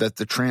much that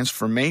the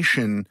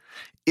transformation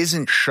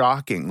isn't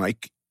shocking.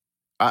 Like,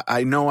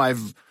 I know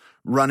I've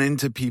run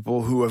into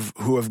people who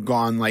have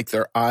gone like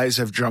their eyes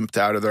have jumped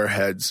out of their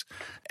heads,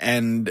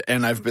 and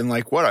I've been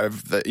like, what?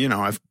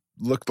 I've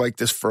looked like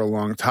this for a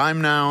long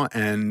time now,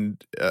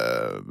 and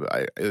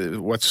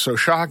what's so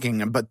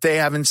shocking? But they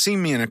haven't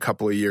seen me in a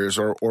couple of years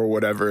or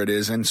whatever it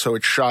is, and so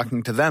it's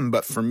shocking to them.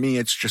 But for me,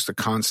 it's just a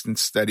constant,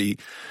 steady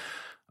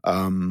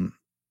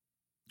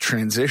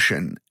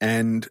transition.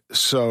 And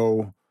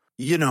so,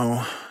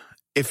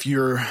 if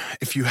you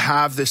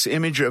have this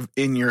image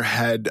in your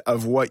head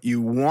of what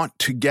you want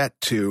to get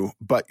to,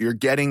 but you're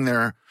getting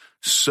there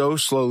so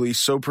slowly,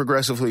 so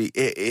progressively,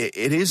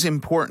 it is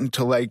important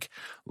to like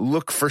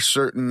look for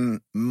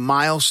certain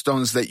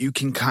milestones that you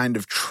can kind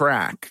of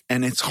track.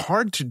 And it's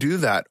hard to do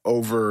that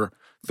over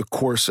the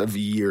course of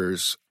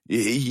years.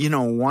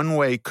 One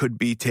way could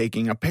be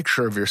taking a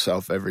picture of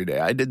yourself every day.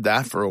 I did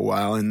that for a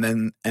while.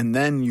 And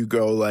then you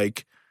go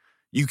like,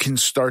 you can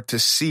start to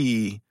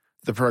see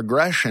the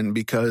progression,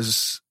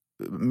 because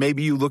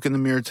maybe you look in the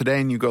mirror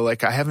today and you go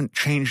like, I haven't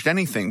changed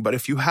anything. But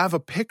if you have a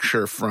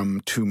picture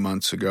from 2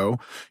 months ago,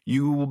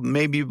 you will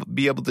maybe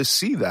be able to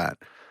see that.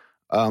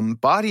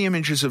 Body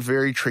image is a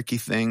very tricky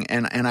thing,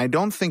 and I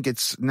don't think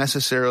it's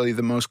necessarily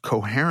the most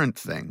coherent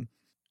thing.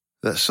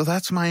 So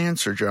that's my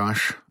answer,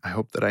 Josh. I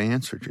hope that I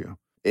answered you.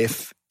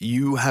 If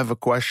you have a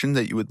question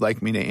that you would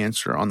like me to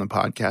answer on the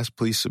podcast,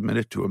 please submit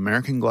it to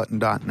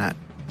AmericanGlutton.net.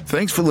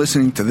 Thanks for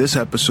listening to this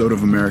episode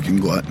of American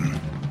Glutton.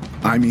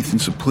 I'm Ethan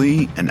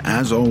Suplee, and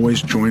as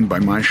always, joined by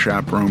my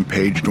chaperone,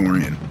 Paige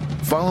Dorian.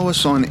 Follow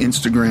us on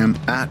Instagram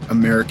at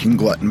American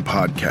Glutton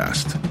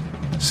Podcast.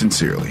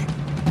 Sincerely.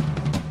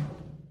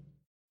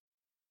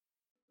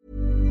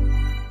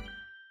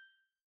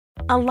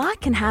 A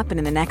lot can happen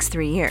in the next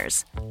 3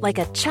 years. Like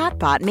a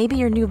chatbot may be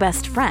your new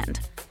best friend.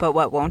 But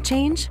what won't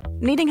change?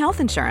 Needing health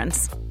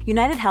insurance.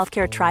 United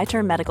Healthcare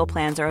Tri-Term Medical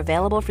Plans are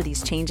available for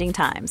these changing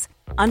times.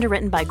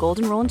 Underwritten by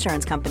Golden Rule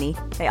Insurance Company,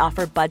 they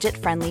offer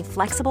budget-friendly,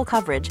 flexible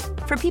coverage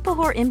for people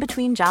who are in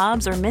between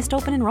jobs or missed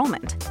open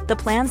enrollment. The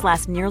plans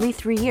last nearly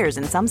 3 years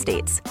in some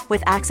states,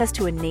 with access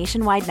to a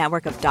nationwide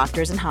network of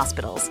doctors and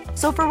hospitals.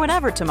 So for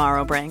whatever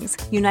tomorrow brings,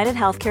 United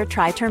Healthcare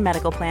Tri-Term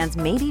Medical Plans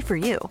may be for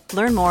you.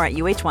 Learn more at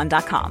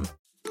UH1.com.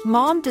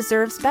 Mom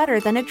deserves better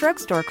than a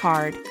drugstore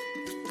card.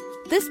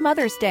 This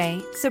Mother's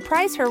Day,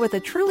 surprise her with a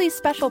truly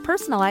special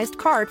personalized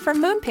card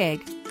from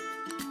Moonpig.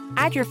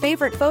 Add your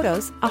favorite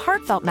photos, a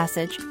heartfelt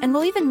message, and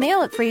we'll even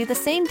mail it for you the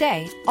same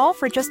day, all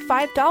for just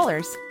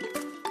 $5.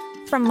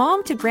 From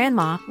mom to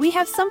grandma, we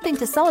have something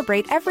to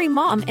celebrate every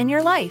mom in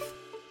your life.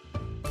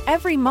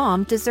 Every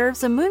mom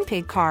deserves a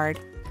Moonpig card.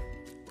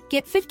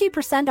 Get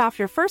 50% off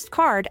your first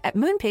card at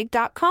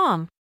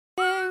Moonpig.com.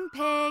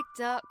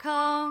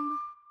 Moonpig.com.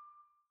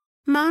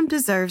 Mom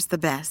deserves the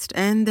best,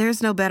 and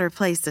there's no better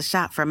place to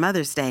shop for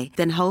Mother's Day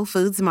than Whole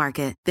Foods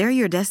Market. They're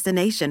your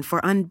destination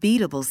for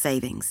unbeatable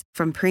savings,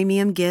 from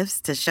premium gifts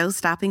to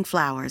show-stopping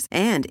flowers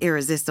and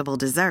irresistible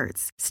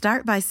desserts.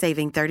 Start by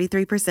saving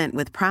 33%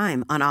 with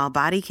Prime on all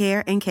body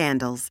care and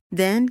candles.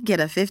 Then get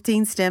a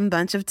 15-stem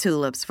bunch of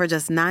tulips for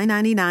just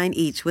 $9.99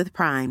 each with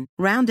Prime.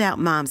 Round out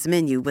Mom's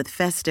menu with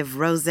festive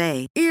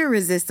rosé,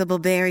 irresistible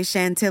berry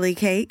chantilly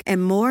cake,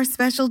 and more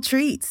special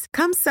treats.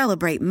 Come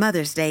celebrate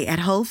Mother's Day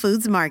at Whole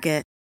Foods Market.